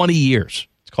almost 20 years.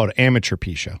 It's called amateur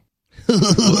Pecia.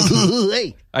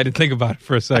 I had to think about it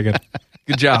for a second.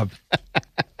 Good job.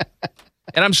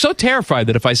 And I'm so terrified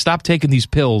that if I stop taking these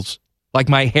pills, like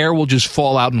my hair will just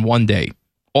fall out in one day.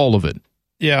 All of it.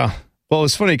 Yeah. Well, it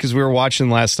was funny because we were watching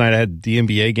last night. I had the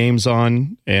NBA games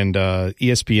on and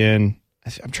ESPN.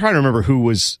 I'm trying to remember who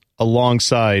was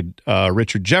alongside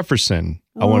Richard Jefferson.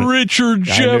 Richard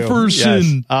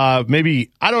Jefferson. Yes.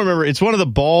 Maybe, I don't remember. It's one of the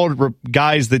bald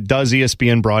guys that does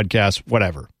ESPN broadcasts,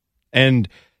 whatever. And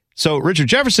so Richard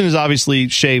Jefferson is obviously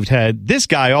shaved head. This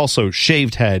guy also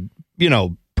shaved head,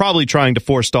 probably trying to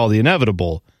forestall the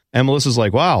inevitable. And Melissa's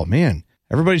like, wow, man,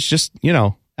 everybody's just,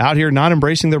 out here not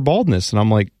embracing their baldness. And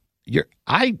I'm like,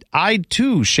 I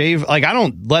too shave. Like, I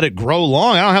don't let it grow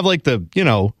long. I don't have like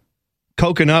the,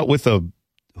 coconut with a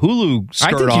Hulu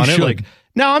skirt on it. Like,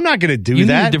 no, I'm not going to do that. You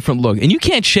need a different look. And you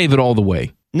can't shave it all the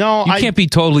way. No, you can't be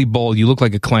totally bald. You look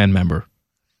like a Klan member.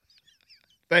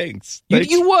 Thanks.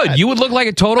 You would. You would look like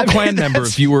a total Klan member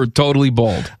if you were totally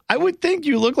bald. I would think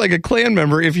you look like a Klan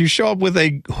member if you show up with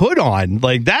a hood on.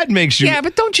 Like, that makes you... Yeah,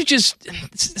 but don't you just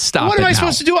stop What am I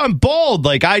supposed to do? I'm bald.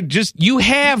 Like, You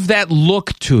have that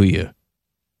look to you.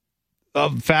 A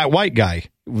fat white guy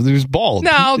who's bald.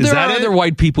 No, there are other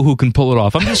white people who can pull it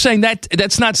off. I'm just saying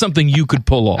that's not something you could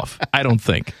pull off, I don't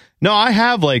think. No, I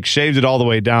have, shaved it all the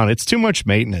way down. It's too much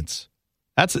maintenance.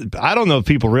 I don't know if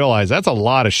people realize that's a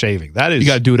lot of shaving. That is, you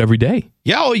got to do it every day.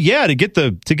 Yeah, to get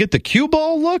the cue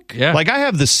ball look. Yeah, I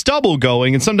have the stubble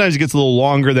going, and sometimes it gets a little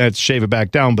longer. Then I have to shave it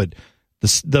back down. But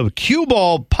the cue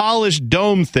ball polished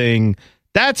dome thing,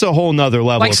 that's a whole nother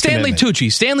level. Like of Stanley commitment.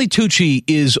 Tucci. Stanley Tucci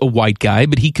is a white guy,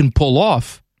 but he can pull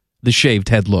off the shaved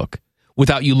head look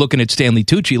without you looking at Stanley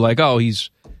Tucci like, oh,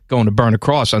 he's going to burn a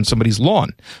cross on somebody's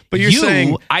lawn. But you're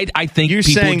saying, I think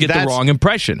people would get the wrong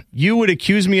impression. You would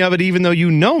accuse me of it even though you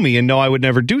know me and know I would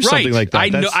never do something like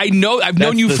that. I know. I've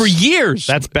known you for years.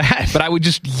 That's bad. But I would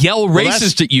just yell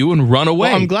racist at you and run away.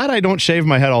 Well, I'm glad I don't shave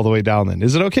my head all the way down then.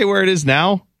 Is it okay where it is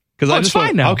now? Because it's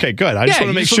fine now. Okay, good. I just want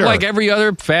to make sure. Look like every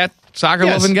other fat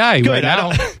soccer-loving guy. Good. Right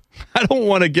now. I don't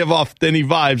want to give off any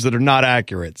vibes that are not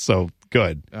accurate. So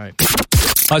good. All right.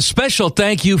 A special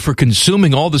thank you for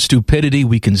consuming all the stupidity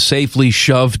we can safely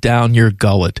shove down your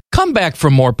gullet. Come back for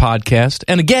more podcast.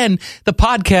 And again, the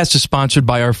podcast is sponsored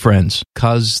by our friends,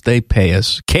 because they pay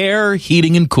us. Care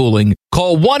Heating and Cooling.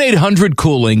 Call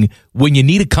 1-800-COOLING when you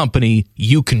need a company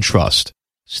you can trust.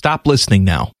 Stop listening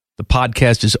now. The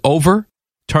podcast is over.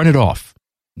 Turn it off.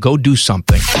 Go do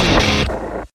something.